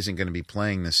against isn't going to be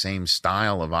playing the same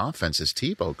style of offense as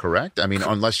Tebow, correct? I mean,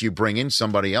 unless you bring in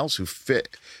somebody else who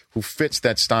fits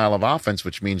that style of offense,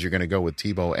 which means you're going to go with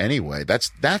Tebow anyway. That's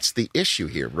the issue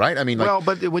here, right? I mean,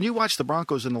 but when you watch the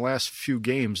Broncos in the last few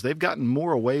games, they've gotten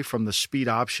more away from the speed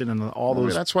option and all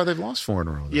those. That's why they've lost 4 in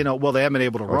a row. They haven't been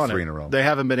able to run 3 it. in a row. They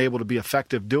haven't been able to be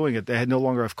effective doing it. They no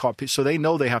longer have caught, so they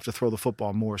know they have to throw the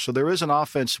football more. So there is an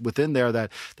offense within there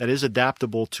that is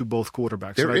adaptable to both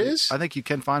quarterbacks. There is? I think you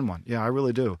can find one. Yeah, I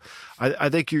really do. I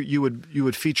think you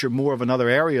would feature more of another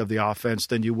area of the offense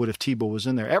than you would if Tebow was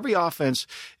in there. Every offense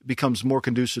becomes more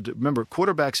conducive to, remember,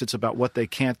 quarterbacks, it's about what they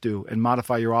can't do and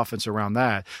modify your offense around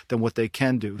that than what they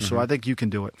can do. So I think you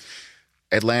can do it.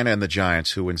 Atlanta and the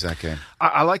Giants, who wins that game?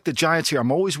 I like the Giants here.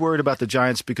 I'm always worried about the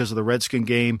Giants because of the Redskin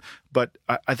game, but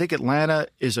I think Atlanta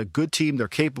is a good team. They're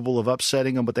capable of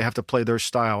upsetting them, but they have to play their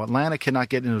style. Atlanta cannot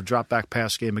get into a drop-back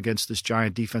pass game against this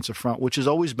Giant defensive front, which is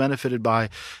always benefited by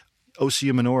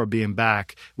Osi Umenora being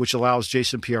back, which allows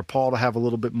Jason Pierre-Paul to have a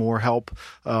little bit more help,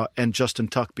 and Justin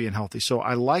Tuck being healthy. So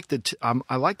I like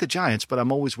the Giants, but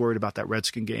I'm always worried about that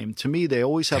Redskin game. To me, they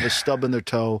always have a stub in their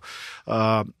toe.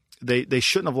 They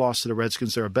shouldn't have lost to the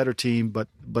Redskins. They're a better team, but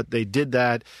they did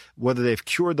that. Whether they've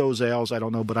cured those ails, I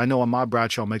don't know. But I know Ahmad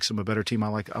Bradshaw makes them a better team. I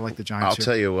like the Giants. I'll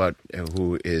tell you what.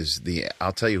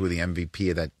 I'll tell you who the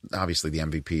MVP of that. Obviously, the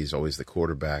MVP is always the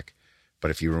quarterback, but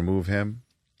if you remove him,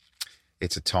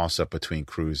 it's a toss-up between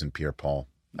Cruz and Pierre-Paul.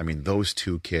 I mean, those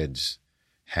two kids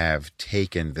have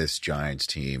taken this Giants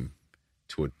team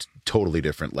to a totally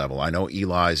different level. I know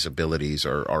Eli's abilities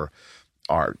are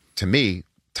to me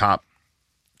top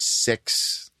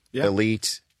 6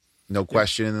 elite, no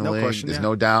question in the league. There's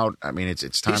no doubt. I mean,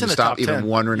 it's time to stop even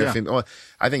wondering if he. Well,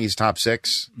 I think he's top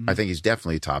 6. Mm-hmm. I think he's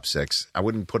definitely top 6. I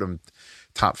wouldn't put him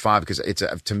top 5 because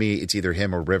to me it's either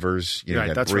him or Rivers. You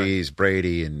got Breeze,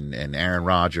 Brady, and Aaron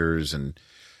Rodgers, and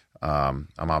I'm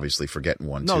obviously forgetting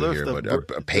one here,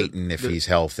 but Peyton if he's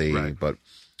healthy. Right. But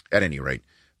at any rate,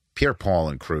 Pierre-Paul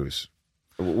and Cruz.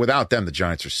 Without them, the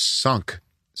Giants are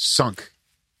sunk.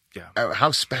 Yeah.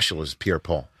 How special is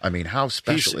Pierre-Paul? I mean, how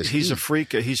special is he? He's a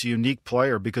freak. He's a unique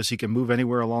player because he can move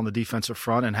anywhere along the defensive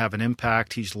front and have an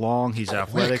impact. He's long. He's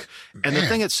athletic. And the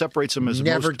thing that separates him is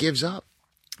never gives up.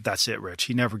 That's it, Rich.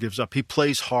 He never gives up. He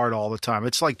plays hard all the time.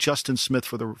 It's like Justin Smith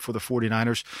for the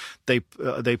 49ers.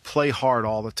 They play hard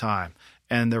all the time.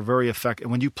 And they're very effective.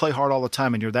 And when you play hard all the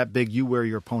time and you're that big, you wear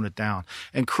your opponent down.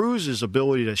 And Cruz's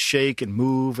ability to shake and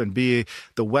move and be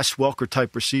the Wes Welker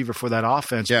type receiver for that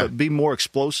offense, but be more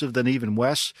explosive than even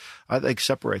Wes, I think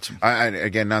separates him.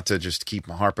 Again, not to just keep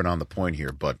harping on the point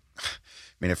here, but I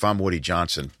mean, if I'm Woody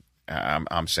Johnson,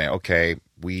 I'm saying, okay,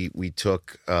 we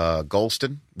took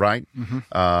Golston, right? Mm-hmm.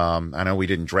 I know we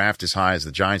didn't draft as high as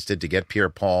the Giants did to get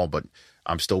Pierre-Paul, but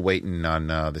I'm still waiting on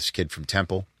this kid from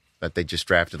Temple that they just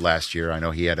drafted last year. I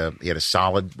know he had a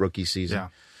solid rookie season.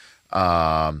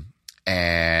 Yeah.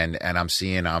 And I'm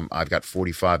seeing I've got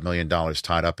 $45 million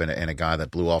tied up in a guy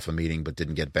that blew off a meeting but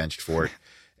didn't get benched for it.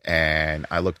 And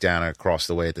I look down across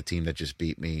the way at the team that just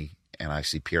beat me, and I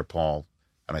see Pierre-Paul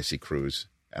and I see Cruz,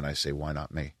 and I say, why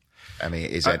not me? I mean,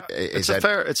 is that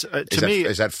fair? Is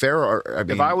that fair? Or I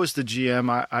mean, if I was the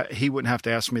GM, he wouldn't have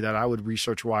to ask me that. I would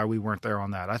research why we weren't there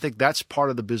on that. I think that's part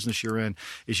of the business you're in.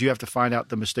 Is you have to find out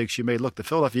the mistakes you made. Look, the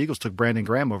Philadelphia Eagles took Brandon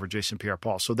Graham over Jason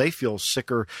Pierre-Paul, so they feel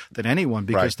sicker than anyone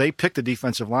because they picked a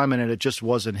defensive lineman and it just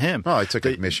wasn't him. Well, I took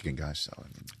a Michigan guy, so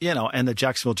and the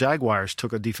Jacksonville Jaguars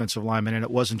took a defensive lineman and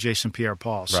it wasn't Jason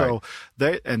Pierre-Paul. So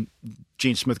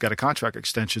Gene Smith got a contract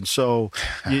extension. So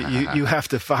you have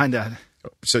to find that.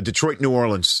 So Detroit, New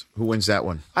Orleans, who wins that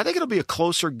one? I think it'll be a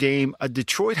closer game.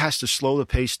 Detroit has to slow the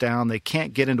pace down. They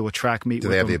can't get into a track meet. Do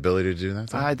they have the ability to do that,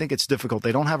 though? I think it's difficult.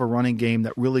 They don't have a running game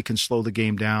that really can slow the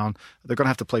game down. They're going to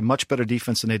have to play much better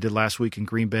defense than they did last week in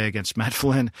Green Bay against Matt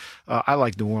Flynn. I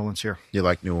like New Orleans here. You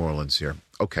like New Orleans here.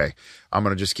 Okay. I'm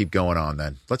going to just keep going on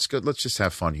then. Let's go. Let's just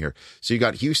have fun here. So you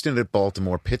got Houston at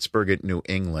Baltimore, Pittsburgh at New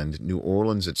England, New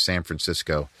Orleans at San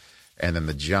Francisco, and then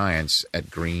the Giants at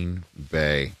Green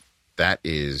Bay. That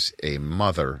is a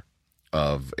mother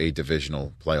of a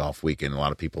divisional playoff weekend. A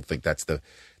lot of people think that's the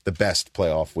best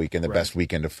playoff weekend, the best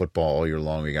weekend of football all year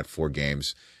long. We got 4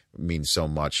 games. It means so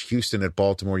much. Houston at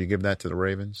Baltimore, you give that to the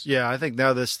Ravens? Yeah, I think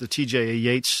now the TJ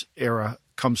Yates era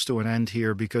comes to an end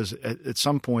here because at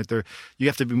some point you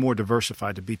have to be more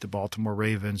diversified to beat the Baltimore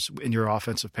Ravens in your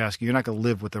offensive pass game. You're not going to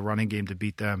live with the running game to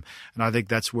beat them. And I think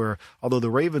that's where, although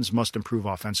the Ravens must improve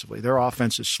offensively, their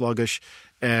offense is sluggish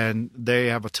and they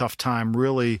have a tough time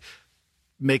really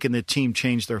making the team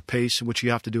change their pace, which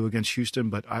you have to do against Houston,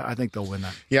 but I think they'll win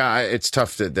that. Yeah, it's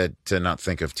tough to not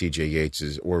think of TJ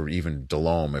Yates or even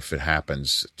Delhomme, if it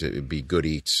happens, to be good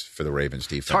eats for the Ravens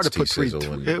defense. It's hard to put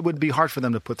 3. It would be hard for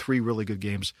them to put 3 really good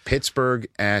games. Pittsburgh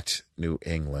at New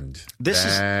England. I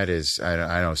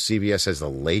know CBS has the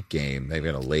late game. They've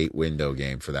got a late window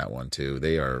game for that one, too.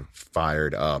 They are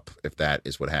fired up if that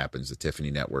is what happens. The Tiffany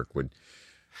Network would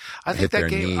I think that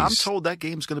game, I'm told that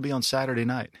game's going to be on Saturday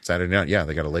night. Saturday night, yeah.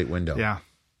 They got a late window. Yeah.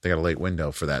 They got a late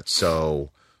window for that.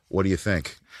 So what do you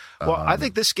think? Well, I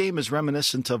think this game is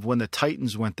reminiscent of when the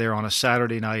Titans went there on a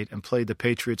Saturday night and played the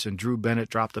Patriots and Drew Bennett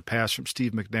dropped a pass from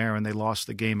Steve McNair and they lost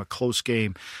the game, a close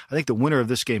game. I think the winner of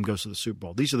this game goes to the Super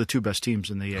Bowl. These are the 2 best teams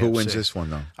in the AFC. Who wins this one,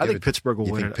 though? I think Pittsburgh will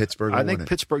win it. I think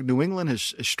Pittsburgh. New England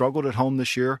has struggled at home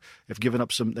this year.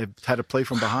 They've had to play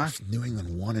from behind. New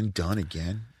England one and done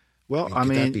again. Well, I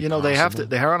mean, they're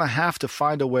going to have to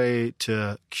find a way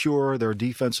to cure their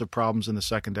defensive problems in the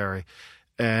secondary.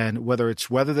 And whether it's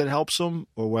weather that helps them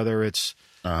or whether it's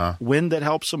wind that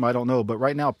helps them, I don't know. But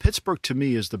right now, Pittsburgh, to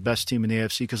me, is the best team in the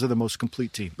AFC because they're the most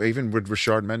complete team. Even with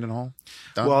Rashard Mendenhall?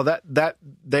 Well, that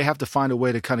they have to find a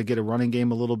way to kind of get a running game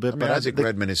a little bit. I mean, Isaac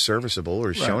Redmond is serviceable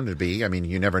or is shown to be. I mean,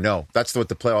 you never know. That's what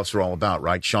the playoffs are all about,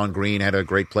 right? Sean Green had a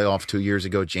great playoff 2 years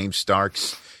ago. James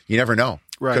Starks. You never know.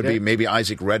 Right. Could be maybe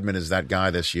Isaac Redmond is that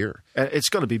guy this year. It's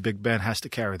going to be Big Ben has to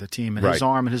carry the team, and his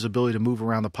arm and his ability to move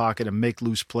around the pocket and make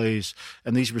loose plays.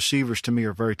 And these receivers, to me,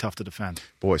 are very tough to defend.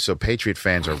 Boy, so Patriot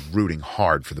fans are rooting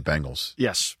hard for the Bengals.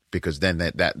 Yes, because then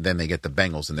they get the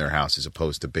Bengals in their house as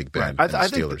opposed to Big Ben and the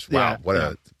Steelers.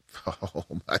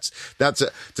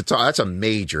 That's a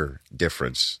major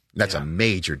difference. That's a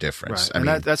major difference.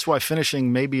 Right. That's why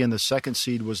finishing maybe in the 2nd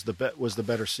seed was the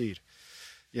better seed.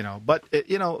 That's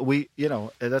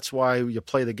why you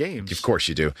play the games. Of course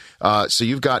you do. So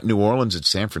you've got New Orleans at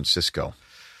San Francisco.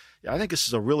 Yeah, I think this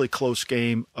is a really close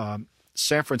game.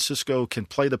 San Francisco can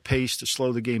play the pace to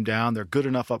slow the game down. They're good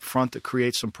enough up front to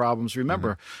create some problems.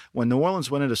 Remember, when New Orleans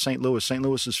went into St.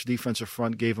 Louis's defensive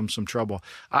front gave them some trouble.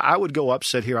 I would go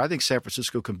upset here. I think San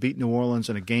Francisco can beat New Orleans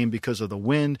in a game because of the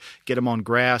wind, get them on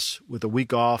grass with a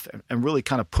week off, and really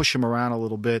kind of push them around a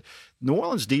little bit. New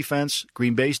Orleans defense,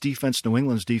 Green Bay's defense, New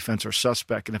England's defense are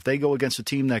suspect. And if they go against a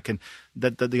team that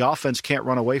the offense can't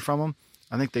run away from them,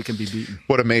 I think they can be beaten.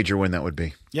 What a major win that would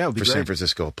be. Yeah, it would be for great. San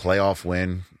Francisco. A playoff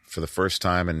win for the first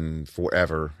time in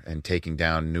forever and taking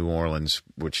down New Orleans,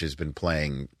 which has been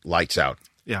playing lights out.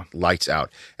 Yeah. Lights out.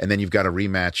 And then you've got a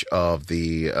rematch of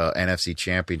the NFC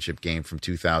Championship game from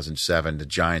 2007, the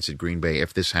Giants at Green Bay.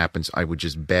 If this happens, I would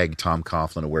just beg Tom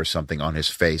Coughlin to wear something on his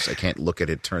face. I can't look at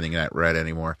it turning that red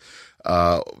anymore.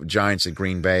 Giants at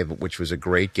Green Bay, which was a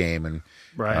great game, and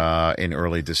in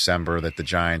early December that the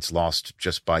Giants lost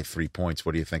just by 3 points.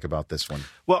 What do you think about this one?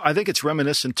 Well, I think it's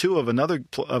reminiscent too of another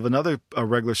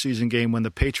regular season game when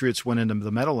the Patriots went into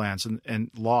the Meadowlands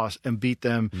and lost and beat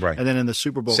them, and then in the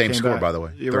Super Bowl same came score back. By the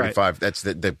way, You're 35. Right. That's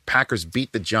the Packers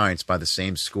beat the Giants by the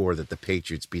same score that the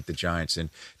Patriots beat the Giants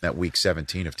in that Week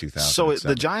 17 of 2000. So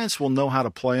the Giants will know how to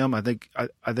play them. I think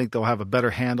they'll have a better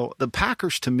handle. The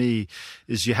Packers, to me,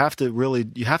 is you have to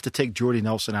to take Jordy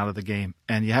Nelson out of the game,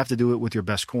 and you have to do it with your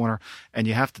best corner, and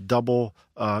you have to double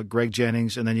Greg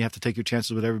Jennings, and then you have to take your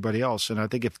chances with everybody else. And I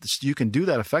think if you can do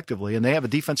that effectively, and they have a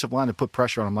defensive line to put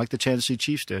pressure on them, like the Kansas City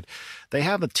Chiefs did, they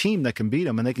have a team that can beat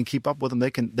them, and they can keep up with them.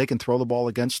 They can throw the ball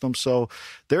against them. So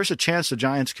there's a chance the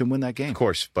Giants can win that game. Of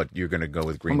course, but you're going to go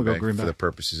with Green Bay for the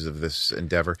purposes of this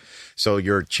endeavor. So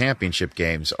your championship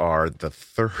games are the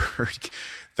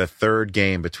third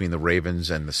game between the Ravens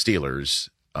and the Steelers.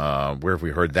 Where have we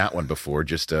heard that one before?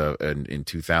 Just in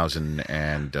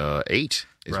 2008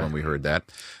 is when we heard that.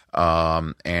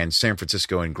 And San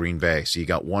Francisco and Green Bay. So you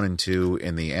got 1 and 2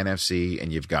 in the NFC,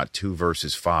 and you've got 2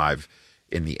 versus 5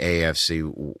 in the AFC.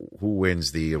 Who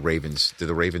wins the Ravens? Do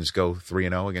the Ravens go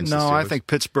 3-0 against the Steelers? No, I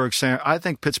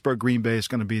think Pittsburgh Green Bay is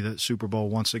going to be the Super Bowl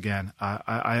once again.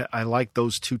 I like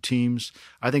those two teams.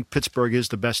 I think Pittsburgh is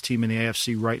the best team in the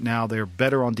AFC right now. They're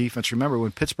better on defense. Remember,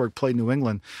 when Pittsburgh played New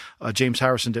England, James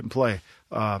Harrison didn't play.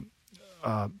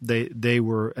 They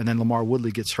were, and then Lamar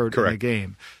Woodley gets hurt in the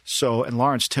game. So, and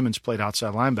Lawrence Timmons played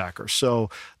outside linebacker. So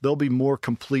they'll be more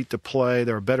complete to play.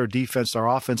 They're a better defense. Their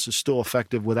offense is still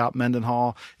effective without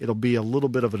Mendenhall. It'll be a little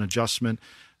bit of an adjustment.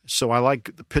 So I like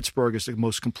Pittsburgh as the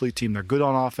most complete team. They're good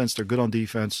on offense. They're good on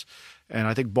defense. And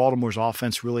I think Baltimore's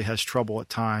offense really has trouble at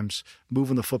times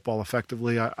moving the football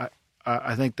effectively. I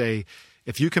think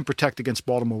if you can protect against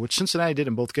Baltimore, which Cincinnati did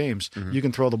in both games, you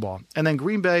can throw the ball. And then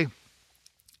Green Bay,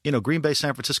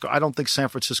 San Francisco, I don't think San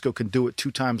Francisco can do it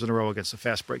 2 times in a row against a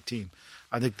fast break team.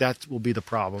 I think that will be the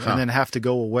problem. And then have to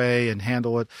go away and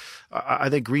handle it. I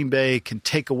think Green Bay can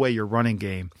take away your running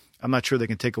game. I'm not sure they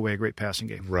can take away a great passing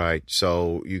game. Right.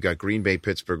 So you got Green Bay,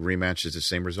 Pittsburgh rematch is the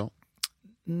same result?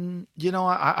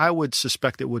 I would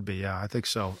suspect it would be. Yeah, I think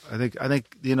so. I think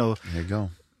There you go.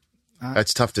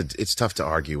 It's tough to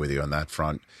argue with you on that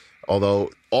front. Although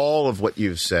all of what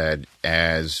you've said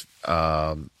as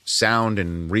sound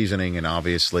and reasoning, and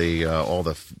obviously all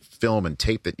the film and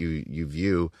tape that you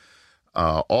view,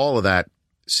 all of that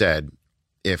said,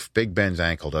 if Big Ben's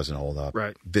ankle doesn't hold up,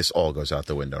 this all goes out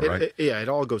the window, right? It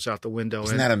all goes out the window.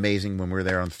 Isn't that amazing when we were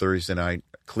there on Thursday night,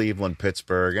 Cleveland,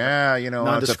 Pittsburgh?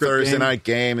 It's a Thursday night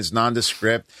game. It's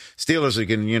nondescript. Steelers are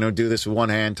going to do this with one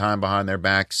hand time behind their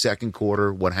back. Second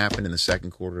quarter, what happened in the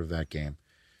second quarter of that game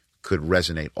could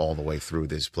resonate all the way through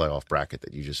this playoff bracket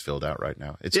that you just filled out right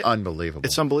now. It's unbelievable.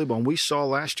 It's unbelievable. And we saw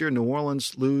last year New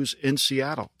Orleans lose in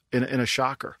Seattle in a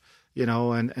shocker.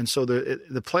 And so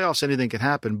the playoffs, anything can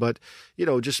happen. But,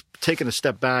 just taking a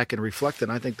step back and reflecting,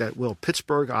 I think that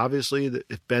Pittsburgh, obviously,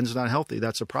 if Ben's not healthy,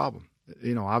 that's a problem.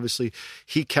 Obviously,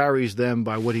 he carries them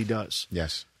by what he does.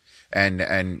 Yes.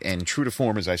 And true to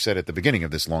form, as I said at the beginning of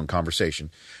this long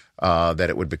conversation, that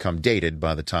it would become dated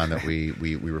by the time that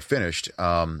we were finished.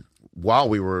 While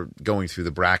we were going through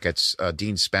the brackets,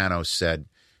 Dean Spanos said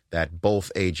that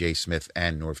both A.J. Smith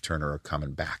and Norv Turner are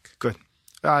coming back. Good.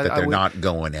 That they're not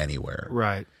going anywhere.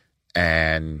 Right.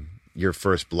 And your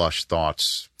first blush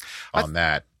thoughts on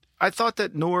that? I thought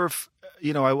that Norv,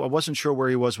 I wasn't sure where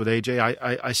he was with A.J.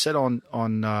 I said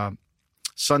on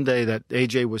Sunday that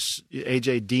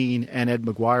A.J. Dean and Ed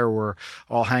McGuire were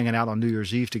all hanging out on New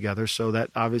Year's Eve together, so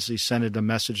that obviously sent a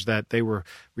message that they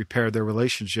repaired their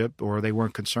relationship or they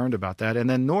weren't concerned about that. And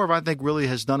then Norv, I think, really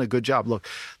has done a good job. Look,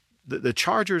 the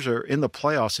Chargers are in the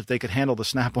playoffs if they could handle the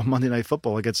snap on Monday Night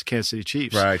Football against the Kansas City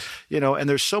Chiefs. Right. And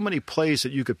there's so many plays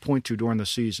that you could point to during the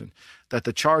season that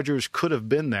the Chargers could have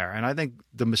been there. And I think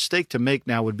the mistake to make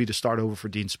now would be to start over for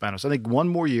Dean Spanos. I think one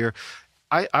more year.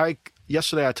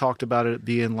 Yesterday I talked about it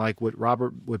being like what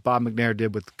Bob McNair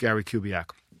did with Gary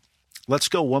Kubiak. Let's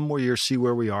go one more year, see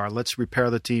where we are. Let's repair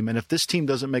the team. And if this team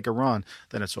doesn't make a run,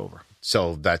 then it's over.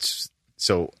 So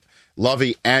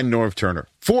Lovey and Norv Turner,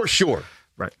 for sure.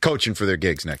 Right. Coaching for their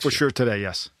gigs next year. For sure today,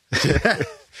 yes.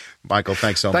 Michael,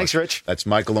 thanks so much. Thanks, Rich. That's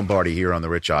Michael Lombardi here on the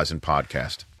Rich Eisen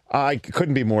podcast. I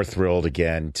couldn't be more thrilled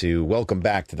again to welcome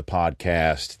back to the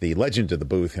podcast the legend of the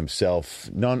booth himself,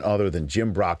 none other than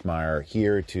Jim Brockmire,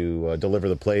 here to deliver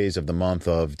the plays of the month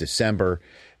of December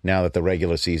now that the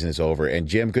regular season is over. And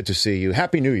Jim, good to see you.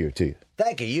 Happy New Year to you.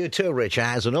 Thank you. You too, Rich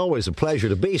Eisen. Always a pleasure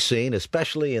to be seen,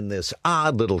 especially in this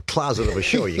odd little closet of a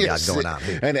show you got going on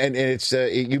here. And it's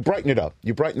you brighten it up.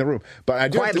 You brighten the room. But I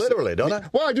do quite literally, don't I?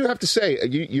 Well, I do have to say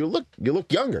you look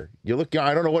younger. You look young.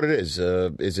 I don't know what it is.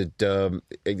 Is it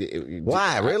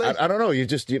why? Really? I don't know. You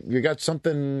got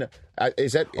something.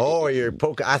 Is that? Oh, you're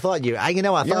poking. I thought you. I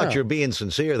thought you're being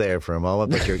sincere there for a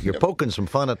moment, but you're poking some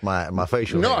fun at my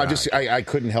facial. No, hair. I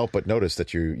couldn't help but notice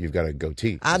that you've got a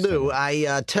goatee. I do.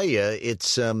 I tell you,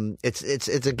 it's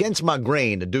against my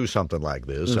grain to do something like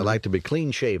this. I like to be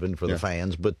clean shaven for the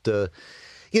fans, but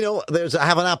I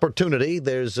have an opportunity.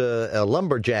 There's a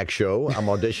Lumberjack show. I'm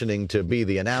auditioning to be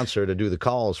the announcer to do the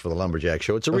calls for the Lumberjack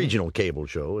show. It's a regional cable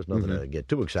show. It's nothing to get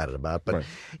too excited about. But,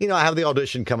 I have the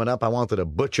audition coming up. I wanted to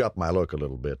butch up my look a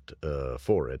little bit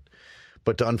for it.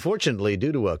 But unfortunately,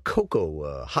 due to a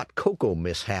hot cocoa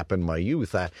mishap in my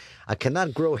youth, I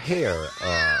cannot grow hair.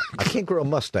 I can't grow a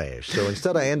mustache. So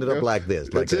instead, I ended up like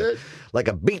this, like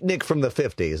a beatnik from the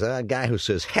 50s, a guy who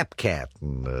says hepcat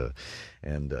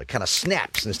and kind of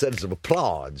snaps instead of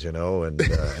applauds,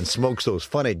 and smokes those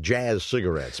funny jazz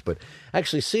cigarettes. But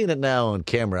actually seeing it now on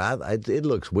camera, it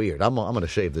looks weird. I'm going to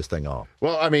shave this thing off.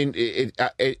 Well, I mean, it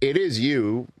is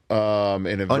you.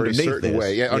 In a very certain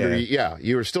way. Yeah,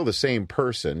 you are still the same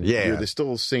person. Yeah. You're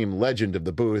still the same legend of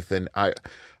the booth. And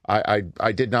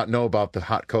I did not know about the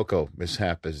hot cocoa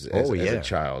mishap as a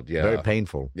child. Yeah. Very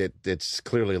painful. It's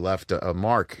clearly left a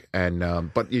mark.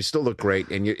 And but you still look great.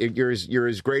 And you're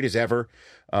as great as ever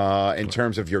in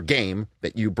terms of your game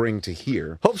that you bring to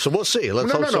here. Hope so. We'll see.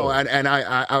 Let's hope so.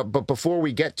 And but before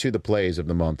we get to the plays of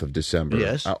the month of December,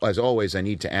 yes. As always, I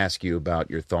need to ask you about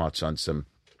your thoughts on some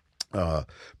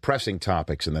pressing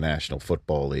topics in the National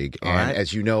Football League. And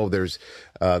as you know, there's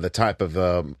the type of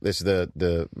this is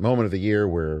the moment of the year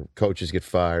where coaches get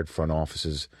fired, front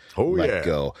offices let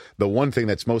go. The one thing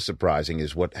that's most surprising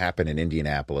is what happened in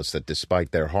Indianapolis, that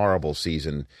despite their horrible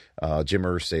season, Jim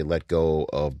Irsay let go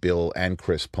of Bill and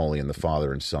Chris Polian, the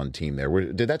father and son team there.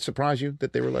 Did that surprise you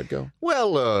that they were let go?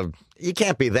 Well, you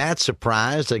can't be that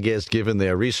surprised, I guess, given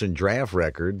their recent draft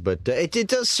record. But it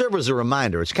does serve as a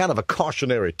reminder. It's kind of a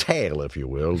cautionary tale, if you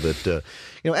will, that,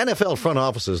 NFL front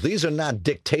offices, these are not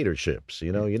dictatorships.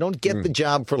 You don't get the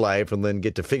job for life and then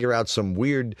get to figure out some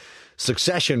weird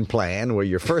succession plan where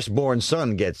your firstborn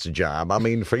son gets the job. I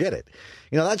mean, forget it.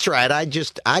 That's right. I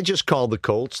just called the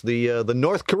Colts the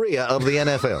North Korea of the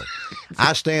NFL.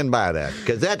 I stand by that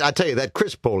because I tell you, that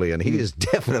Chris Polian, he is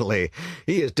definitely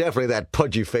that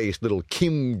pudgy-faced little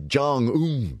Kim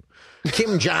Jong-un.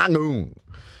 Kim Jong-un.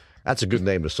 That's a good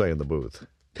name to say in the booth.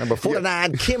 Number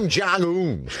 49, Kim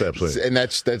Jong-un steps in. And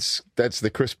that's the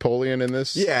Chris Polian in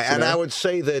this? Yeah, and I would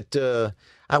say that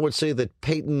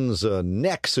Peyton's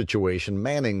neck situation,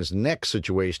 Manning's neck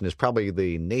situation, is probably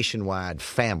the nationwide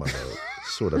famine.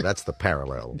 Sort of, that's the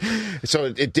parallel.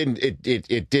 So it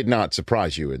did not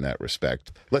surprise you in that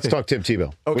respect. Let's talk Tim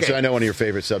Tebow, which I know one of your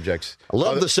favorite subjects. I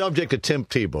love the subject of Tim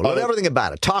Tebow. Love everything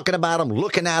about it. Talking about him,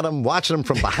 looking at him, watching him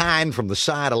from behind, from the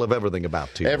side. I love everything about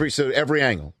Tebow. Every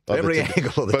angle. Every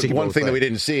angle of the Tebow. But one thing that we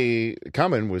didn't see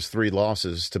coming was 3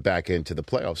 losses to back into the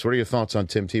playoffs. What are your thoughts on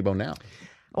Tim Tebow now?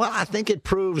 Well, I think it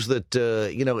proves that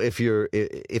if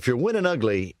you're winning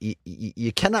ugly,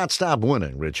 you cannot stop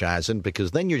winning, Rich Eisen,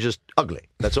 because then you're just ugly.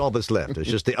 That's all that's left. It's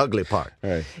just the ugly part.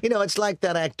 Right. It's like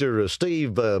that actor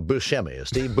Steve Buscemi.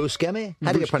 Steve Buscemi?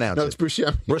 How do you pronounce it? No, it's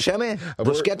Buscemi. Buscemi?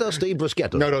 Bruschetto? Steve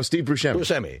Bruschetto. No, Steve Buscemi.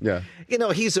 Buscemi.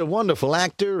 Yeah. He's a wonderful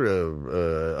actor,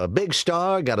 a big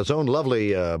star, got his own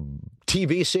lovely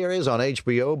TV series on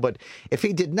HBO, but if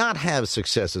he did not have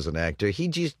success as an actor,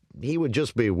 he would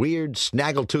just be weird,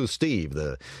 snaggletooth Steve,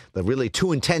 the really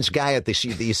too intense guy that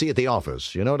you see at the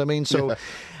office. You know what I mean? So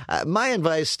my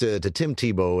advice to Tim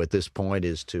Tebow at this point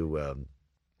is to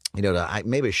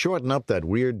maybe shorten up that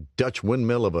weird Dutch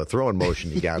windmill of a throwing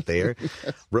motion you got there.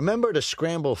 Remember to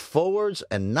scramble forwards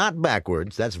and not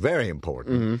backwards. That's very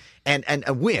important. Mm-hmm.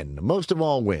 And win. Most of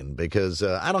all, win, because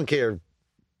I don't care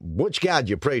which God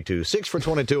you pray to, 6 for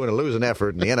 22 and a losing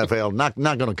effort in the NFL, not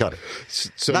going to cut it.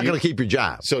 So not going to keep your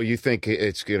job. So you think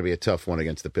it's going to be a tough one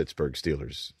against the Pittsburgh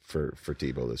Steelers for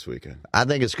Tebow this weekend? I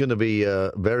think it's going to be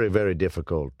very, very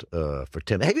difficult for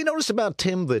Tim. Have you noticed about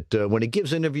Tim that when he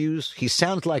gives interviews, he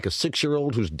sounds like a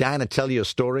 6-year-old who's dying to tell you a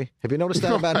story? Have you noticed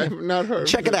that about him? I've not heard.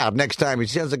 Check it out next time. He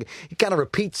sounds like he kind of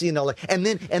repeats, and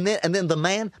then the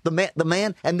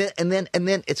man, and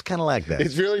then it's kind of like that.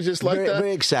 It's really just like that.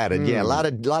 Very excited. Yeah,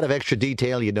 a lot of extra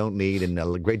detail you don't need, and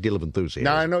a great deal of enthusiasm.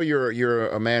 Now I know you're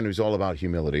a man who's all about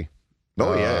humility.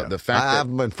 Oh, yeah. The fact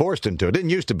I've been forced into it.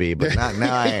 Didn't used to be, but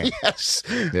now I am. Yes.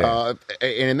 Yeah.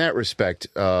 And in that respect,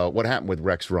 what happened with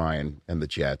Rex Ryan and the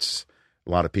Jets,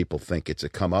 a lot of people think it's a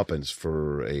comeuppance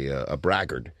for a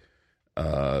braggart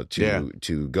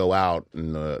to go out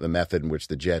in the method in which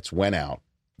the Jets went out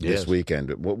this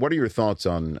weekend. What are your thoughts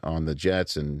on the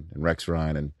Jets and Rex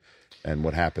Ryan and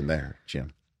what happened there,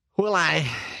 Jim? Well, I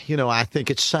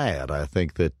think it's sad. I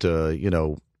think that,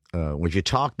 when you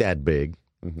talk that big,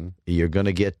 mm-hmm.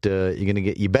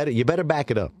 you better back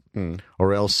it up,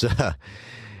 or else,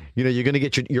 you're going to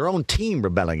get your own team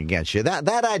rebelling against you.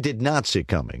 That I did not see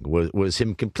coming was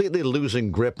him completely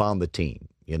losing grip on the team,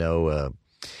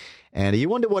 And you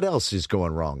wonder what else is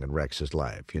going wrong in Rex's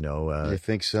life, you know. You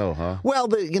think so, huh? Well,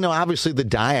 obviously the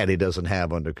diet he doesn't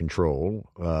have under control.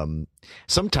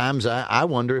 Sometimes I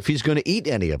wonder if he's going to eat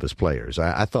any of his players.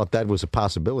 I thought that was a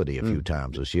possibility a few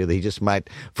times this year, that he just might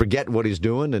forget what he's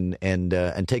doing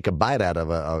and take a bite out of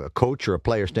a coach or a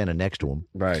player standing next to him.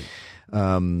 Right.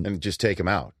 And just take him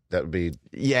out. That would be...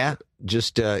 Yeah,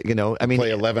 just, I mean...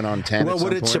 Play 11 on 10 Well,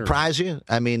 would it surprise you?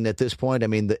 I mean, at this point,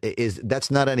 that's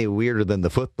not any weirder than the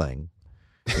foot thing.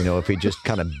 You know, if he just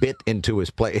kind of bit into his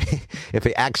play...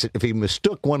 if he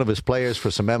mistook one of his players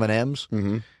for some M&Ms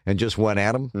and just went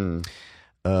at him.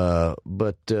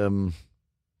 But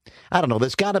I don't know.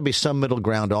 There's got to be some middle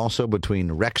ground also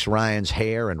between Rex Ryan's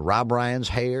hair and Rob Ryan's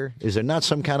hair. Is there not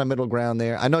some kind of middle ground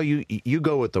there? I know you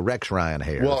go with the Rex Ryan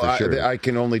hair. Well, for sure. I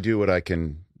can only do what I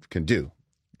can do.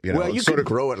 You know, well, you could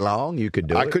grow it long. You could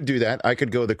do it. I could do that. I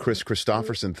could go the Chris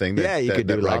Christopherson thing. You could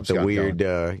do like the weird,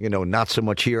 not so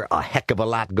much here, a heck of a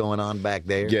lot going on back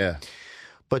there. Yeah.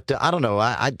 But I don't know.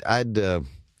 I'd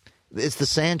it's the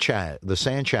Sanchez. The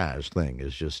Sanchez thing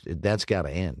is just that's got to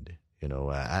end. You know,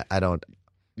 I don't.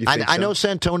 I know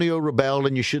Santonio rebelled,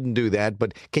 and you shouldn't do that.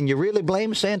 But can you really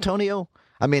blame Santonio?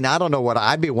 I mean, I don't know what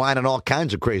I'd be whining all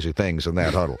kinds of crazy things in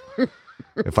that huddle.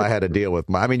 If I had to deal with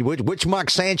which Mark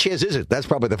Sanchez is it? That's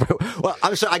probably the. Well,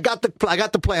 I'm sorry. I got the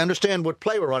play. I understand what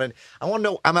play we're running. I want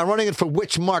to know: am I running it for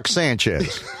which Mark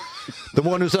Sanchez? The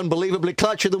one who's unbelievably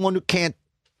clutch, or the one who can't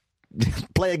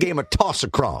play a game of toss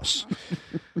across?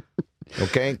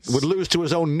 Okay, would lose to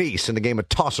his own niece in the game of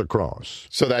toss across.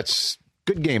 So that's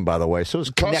good game, by the way. So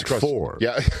it's Connect Four.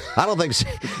 Yeah, I don't think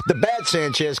the bad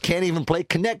Sanchez can't even play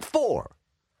Connect Four.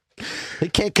 He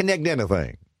can't connect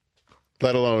anything.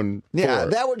 Let alone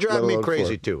that would drive me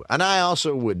crazy too. And I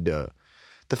also would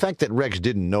the fact that Rex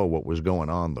didn't know what was going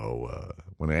on though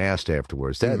when I asked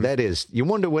afterwards. That is, you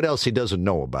wonder what else he doesn't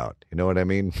know about. You know what I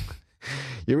mean?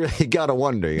 You really got to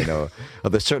wonder. You know, are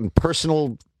there certain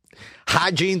personal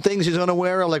hygiene things he's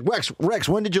unaware of? Like Rex,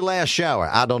 when did you last shower?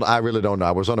 I really don't know.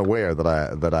 I was unaware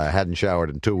that I hadn't showered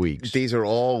in 2 weeks. These are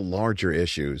all larger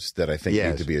issues that I think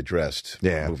need to be addressed.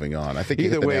 Yeah. Moving on. I think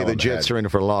either way, the Jets are in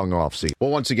for a long off season.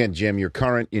 Well, once again, Jim, you're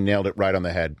current. You nailed it right on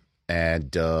the head,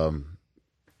 and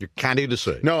you're candy to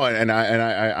say. No, and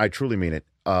I truly mean it.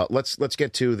 Let's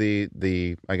get to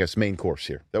the I guess main course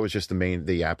here. That was just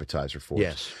the appetizer for us.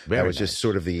 Yes, that was just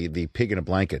sort of the pig in a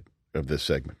blanket of this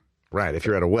segment. Right, if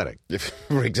you're at a wedding.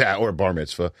 Exactly, or a bar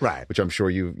mitzvah. Right. Which I'm sure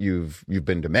you've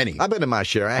been to many. I've been to my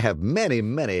share. I have many,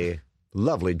 many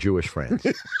lovely Jewish friends.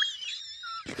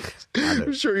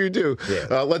 I'm sure you do.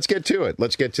 Yeah. Let's get to it.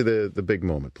 Let's get to the big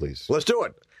moment, please. Let's do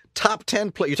it. Top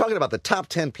 10 plays. You're talking about the top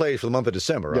 10 plays for the month of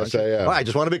December, aren't you? Yes, I am. All right,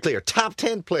 just want to be clear. Top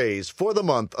 10 plays for the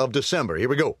month of December. Here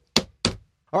we go.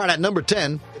 All right, at number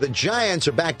 10, the Giants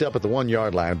are backed up at the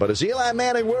 1-yard line, but is Eli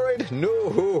Manning worried?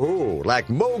 No. Like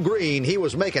Mo Green, he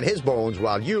was making his bones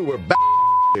while you were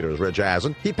leaders, Rich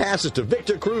Eisen. He passes to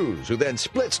Victor Cruz, who then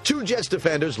splits 2 Jets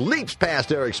defenders, leaps past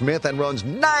Eric Smith, and runs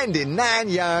 99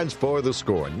 yards for the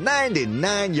score.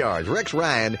 99 yards. Rex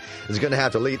Ryan is going to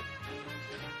have to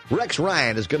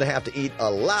eat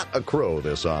a lot of crow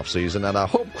this offseason, and I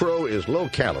hope crow is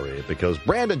low-calorie because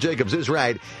Brandon Jacobs is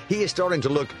right. He is starting to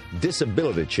look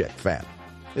disability check fat,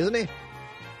 isn't he?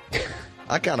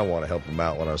 I kind of want to help him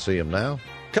out when I see him now.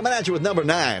 Coming at you with number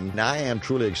 9. Now, I am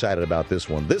truly excited about this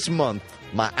one. This month,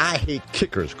 my I Hate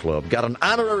Kickers Club got an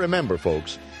honorary member,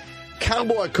 folks.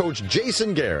 Cowboy coach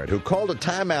Jason Garrett, who called a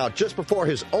timeout just before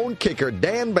his own kicker,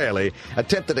 Dan Bailey,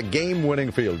 attempted a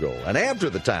game-winning field goal. And after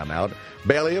the timeout,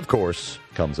 Bailey, of course,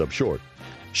 comes up short.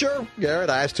 Sure, Garrett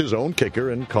iced his own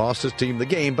kicker and cost his team the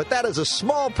game, but that is a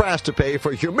small price to pay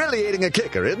for humiliating a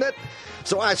kicker, isn't it?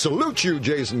 So I salute you,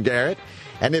 Jason Garrett.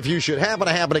 And if you should happen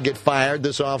to get fired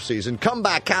this offseason, come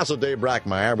by Castle Day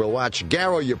Brockmire. We'll watch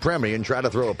Garo Yepremian try to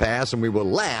throw a pass, and we will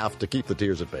laugh to keep the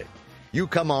tears at bay. You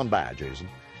come on by, Jason.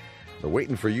 They're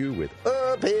waiting for you with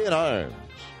open arms.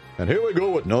 And here we go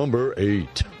with number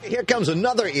 8. Here comes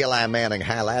another Eli Manning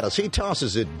highlight as he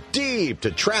tosses it deep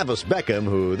to Travis Beckham,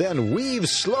 who then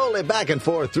weaves slowly back and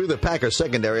forth through the Packers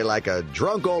secondary like a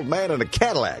drunk old man in a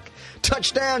Cadillac.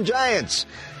 Touchdown, Giants!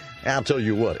 I'll tell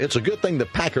you what, it's a good thing the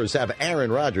Packers have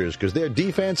Aaron Rodgers because their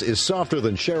defense is softer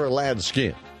than Cheryl Ladd's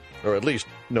skin. Or at least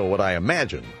know what I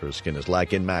imagine her skin is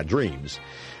like in my dreams.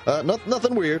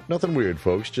 Nothing weird,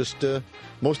 folks. Just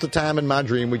most of the time in my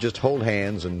dream, we just hold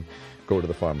hands and go to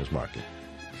the farmer's market.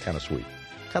 Kind of sweet.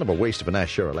 Kind of a waste of a nice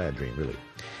Cheryl Ladd dream, really.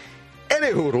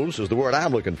 Many hoodles is the word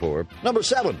I'm looking for. Number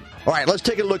 7. All right, let's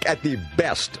take a look at the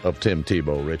best of Tim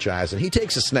Tebow, Rich Eisen. He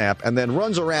takes a snap and then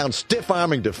runs around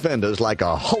stiff-arming defenders like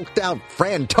a hulked-out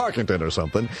Fran Tarkenton or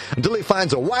something until he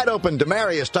finds a wide-open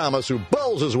Demaryius Thomas who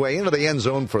bowls his way into the end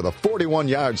zone for the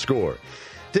 41-yard score.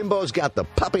 Timbo's got the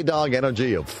puppy dog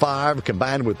energy of Favre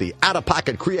combined with the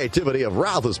out-of-pocket creativity of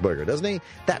Roethlisberger, doesn't he?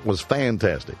 That was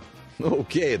fantastic.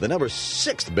 Okay, the number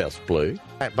 6th best play.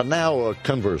 All right, but now,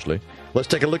 conversely, let's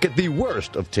take a look at the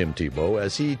worst of Tim Tebow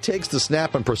as he takes the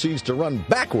snap and proceeds to run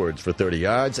backwards for 30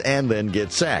 yards and then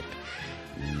gets sacked.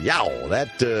 Yow,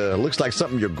 that looks like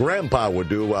something your grandpa would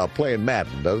do while playing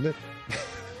Madden, doesn't it?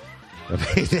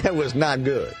 I mean, that was not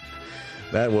good.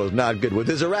 That was not good. With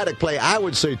his erratic play, I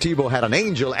would say Tebow had an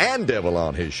angel and devil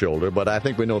on his shoulder, but I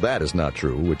think we know that is not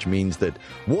true, which means that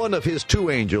one of his 2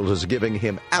 angels is giving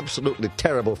him absolutely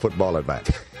terrible football advice.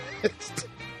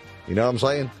 You know what I'm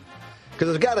saying? Because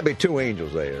there's got to be 2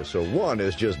 angels there, so one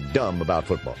is just dumb about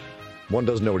football. One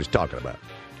doesn't know what he's talking about.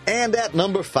 And at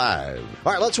number 5.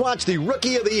 All right, let's watch the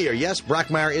Rookie of the Year. Yes,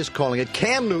 Brockmire is calling it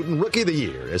Cam Newton Rookie of the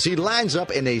Year as he lines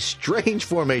up in a strange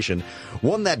formation,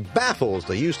 one that baffles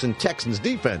the Houston Texans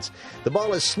defense. The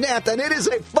ball is snapped, and it is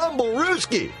a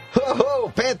fumble-rooski.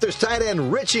 Ho-ho, Panthers tight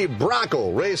end Richie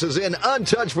Brockle races in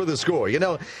untouched for the score. You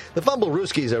know, the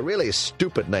fumble-rooski is a really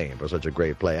stupid name for such a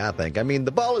great play, I think. I mean,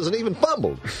 the ball isn't even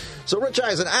fumbled. So, Rich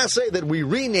Eisen, I say that we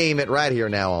rename it right here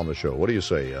now on the show. What do you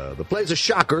say? The play's a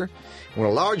shocker. When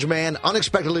a large man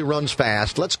unexpectedly runs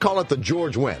fast, let's call it the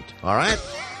George Wendt, all right?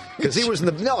 Because he was in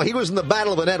the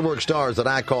Battle of the Network Stars that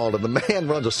I called, and the man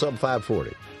runs a sub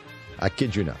 540. I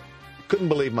kid you not. Couldn't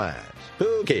believe my eyes.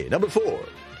 Okay, number 4.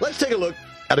 Let's take a look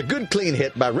at a good clean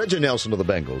hit by Reggie Nelson of the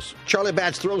Bengals. Charlie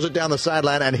Batch throws it down the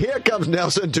sideline, and here comes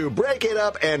Nelson to break it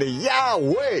up, and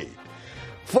Yahweh!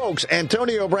 Folks,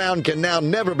 Antonio Brown can now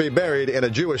never be buried in a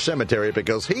Jewish cemetery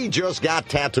because he just got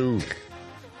tattooed.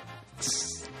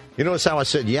 You notice how I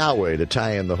said Yahweh to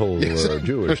tie in the whole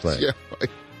Jewish thing?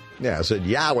 Yeah, I said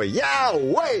Yahweh.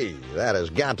 Yahweh! That has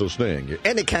got to sting.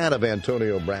 Any kind of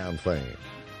Antonio Brown fan.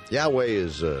 Yahweh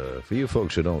is, for you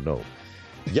folks who don't know,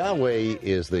 Yahweh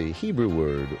is the Hebrew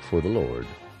word for the Lord.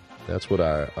 That's what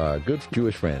our good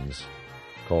Jewish friends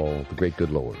call the great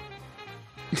good Lord.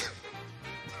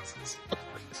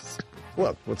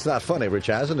 Well, it's not funny, Rich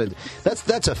Eisen.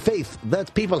 That's a faith.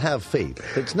 People have faith.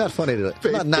 It's not funny it's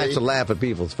not nice to laugh at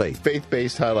people's faith.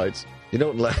 Faith-based highlights. You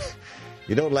don't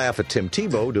laugh at Tim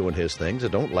Tebow doing his things,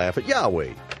 and don't laugh at Yahweh.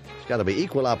 It's got to be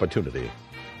equal opportunity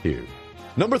here.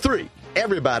 Number 3.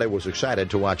 Everybody was excited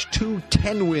to watch 2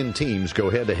 10-win teams go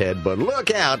head-to-head, but look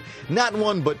out, not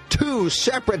one but 2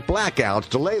 separate blackouts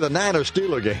delay the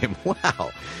Niners-Steeler game.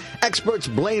 Wow. Experts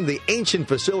blame the ancient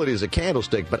facilities of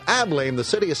Candlestick, but I blame the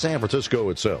city of San Francisco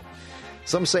itself.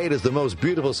 Some say it is the most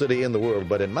beautiful city in the world,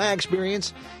 but in my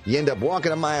experience, you end up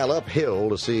walking a mile uphill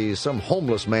to see some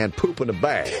homeless man poop in a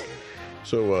bag.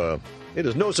 So, it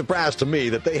is no surprise to me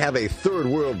that they have a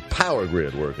third-world power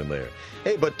grid working there.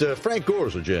 Hey, but Frank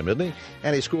Gore's a gem, isn't he?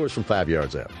 And he scores from 5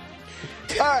 yards out.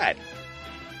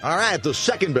 All right, the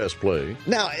second best play.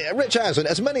 Now, Rich Eisen,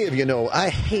 as many of you know, I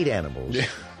hate animals.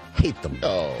 Hate them.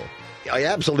 Oh.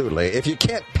 Absolutely. If you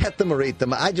can't pet them or eat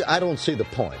them, I don't see the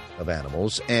point of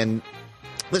animals. And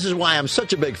this is why I'm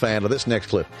such a big fan of this next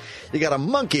clip. You got a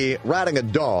monkey riding a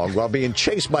dog while being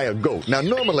chased by a goat. Now,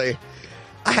 normally,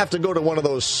 I have to go to one of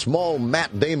those small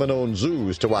Matt Damon-owned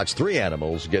zoos to watch 3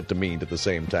 animals get to meet at the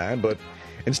same time. But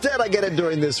instead, I get it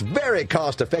during this very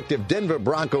cost-effective Denver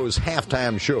Broncos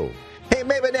halftime show. Hey,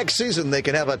 maybe next season they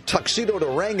can have a tuxedoed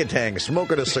orangutan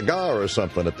smoking a cigar or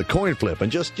something at the coin flip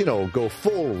and just, go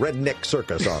full redneck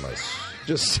circus on us.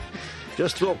 Just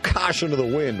throw caution to the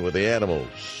wind with the animals.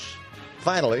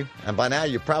 Finally, and by now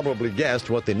you probably guessed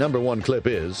what the number 1 clip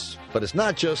is, but it's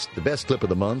not just the best clip of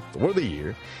the month or the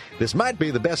year. This might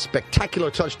be the best spectacular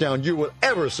touchdown you will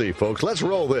ever see, folks. Let's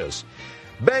roll this.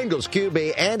 Bengals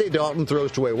QB Andy Dalton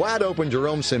throws to a wide-open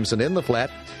Jerome Simpson in the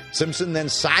flat. Simpson then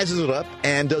sizes it up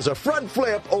and does a front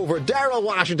flip over Darrell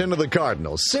Washington of the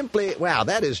Cardinals. Simply, wow,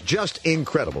 that is just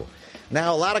incredible.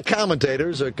 Now, a lot of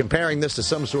commentators are comparing this to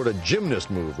some sort of gymnast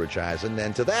move, Rich Eisen,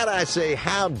 and to that I say,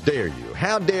 how dare you?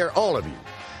 How dare all of you?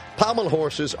 Pommel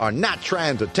horses are not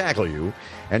trying to tackle you,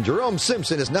 and Jerome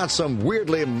Simpson is not some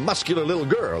weirdly muscular little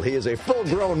girl. He is a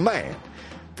full-grown man.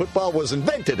 Football was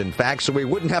invented, in fact, so we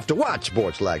wouldn't have to watch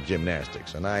sports like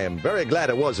gymnastics. And I am very glad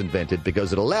it was invented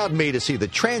because it allowed me to see the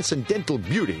transcendental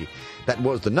beauty that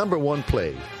was the number 1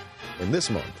 play in this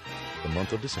month, the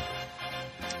month of December.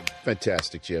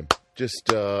 Fantastic, Jim.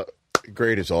 Just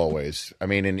great as always. I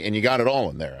mean, and you got it all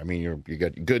in there. I mean, you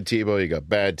got good Tebow, you got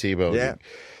bad Tebow. Yeah.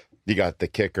 You got the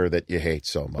kicker that you hate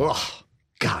so much. Ugh.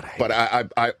 God, but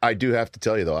I do have to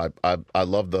tell you though, I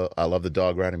love the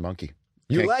dog riding monkey.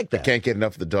 You like that? I can't get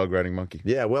enough of the dog riding monkey.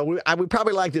 Yeah, well, we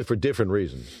probably liked it for different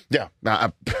reasons. Yeah,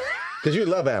 because you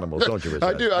love animals, don't you, Rich?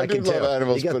 I do. I do love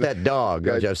animals. You got that dog.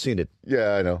 Yeah, I've seen it.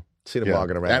 Yeah, I know. Seen him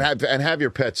walking around. And have your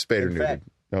pet spayed or neutered.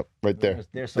 Oh, right there.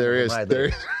 There is.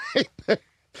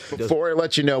 Before I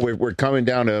let you know, we're coming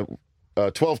down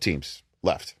to 12 teams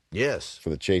left. Yes. For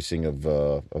the chasing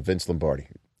of Vince Lombardi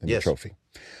and the yes. trophy.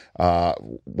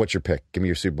 What's your pick? Give me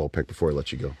your Super Bowl pick before I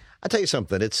let you go. I'll tell you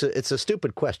something. It's a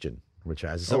stupid question, Rich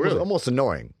Eisen. It's really? almost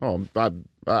annoying. Oh,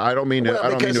 I don't mean to. Well, I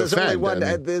don't mean to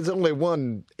offend. There's only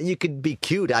one. You could be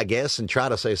cute, I guess, and try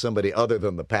to say somebody other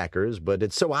than the Packers, but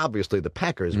it's so obviously the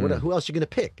Packers. Who else are you going to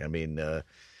pick? I mean, they're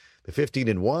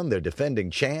 15-1. They're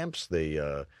defending champs.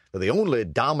 They're the only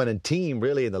dominant team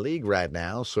really in the league right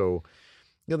now. So,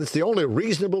 it's the only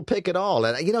reasonable pick at all.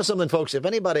 And you know something, folks? If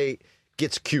anybody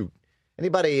gets cute,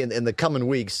 anybody in the coming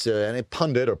weeks, any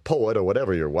pundit or poet or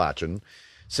whatever you're watching,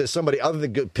 says somebody other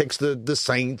than good picks the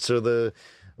Saints or the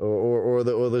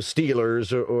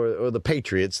Steelers or the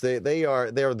Patriots,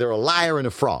 they're a liar and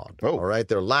a fraud. Oh. All right,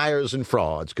 they're liars and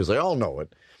frauds because they all know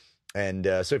it. And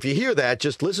so if you hear that,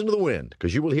 just listen to the wind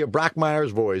because you will hear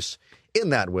Brockmire's voice in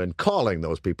that wind calling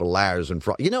those people liars and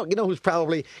frauds. You know who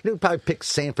probably picked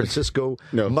San Francisco?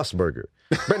 No. Musburger.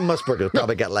 Brent Musburger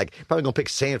probably gonna pick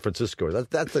San Francisco.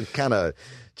 That's the kind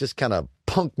of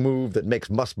punk move that makes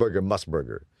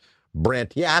Musburger.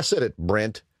 Brent. Yeah, I said it.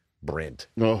 Brent.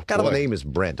 Oh, kind of a name is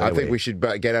Brent. Anyway. I think we should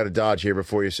get out of Dodge here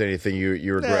before you say anything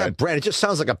you regret. Brent. It just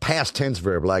sounds like a past tense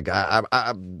verb. Like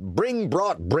I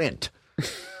brought Brent.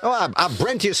 Oh, I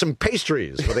brent you some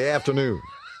pastries for the afternoon.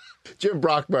 Jim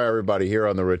Brockmire, everybody, here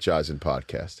on the Rich Eisen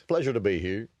podcast. Pleasure to be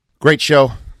here. Great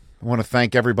show. I want to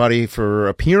thank everybody for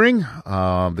appearing.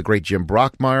 The great Jim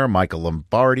Brockmire, Michael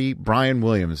Lombardi, Brian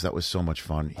Williams. That was so much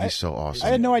fun. He's so awesome. I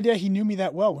had no idea he knew me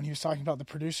that well when he was talking about the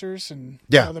producers and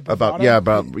about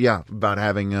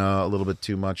having a little bit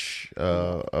too much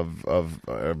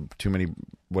of too many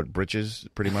britches,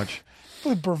 pretty much.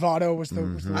 Bravado was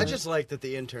the. I just like that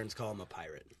the interns call him a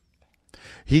pirate.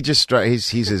 He just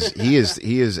he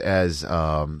is as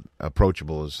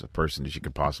approachable as a person as you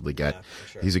could possibly get. Yeah, for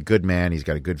sure. He's a good man. He's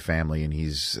got a good family, and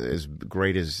he's as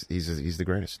great as he's the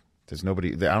greatest. There's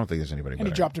nobody. I don't think there's anybody. And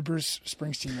he dropped a Bruce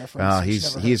Springsteen reference.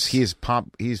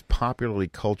 He's popularly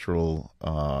cultural.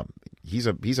 He's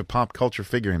a pop culture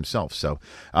figure himself. So,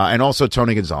 and also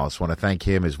Tony Gonzalez. Want to thank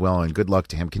him as well, and good luck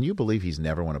to him. Can you believe he's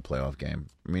never won a playoff game?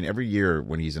 I mean, every year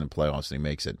when he's in the playoffs and he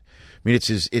makes it. I mean, it's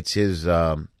his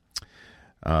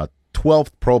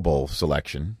 12th Pro Bowl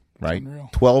selection, right?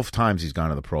 12 times he's gone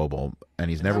to the Pro Bowl, and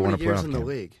he's never won a playoff game. How many years in the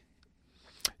league?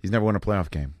 He's never won a playoff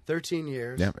game. 13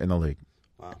 years. Yeah, in the league.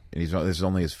 Wow. And this is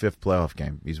only his 5th playoff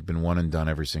game. He's been one and done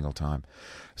every single time.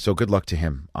 So good luck to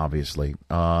him, obviously.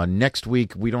 Next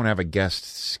week, we don't have a guest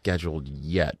scheduled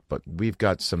yet, but we've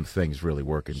got some things really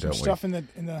working, don't we? Stuff in the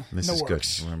This is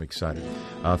works. good. I'm excited.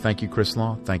 Thank you, Chris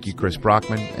Law. Thank you, Chris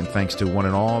Brockman. And thanks to one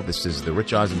and all. This is the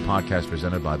Rich Eisen podcast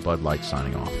presented by Bud Light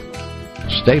signing off.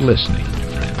 Stay listening to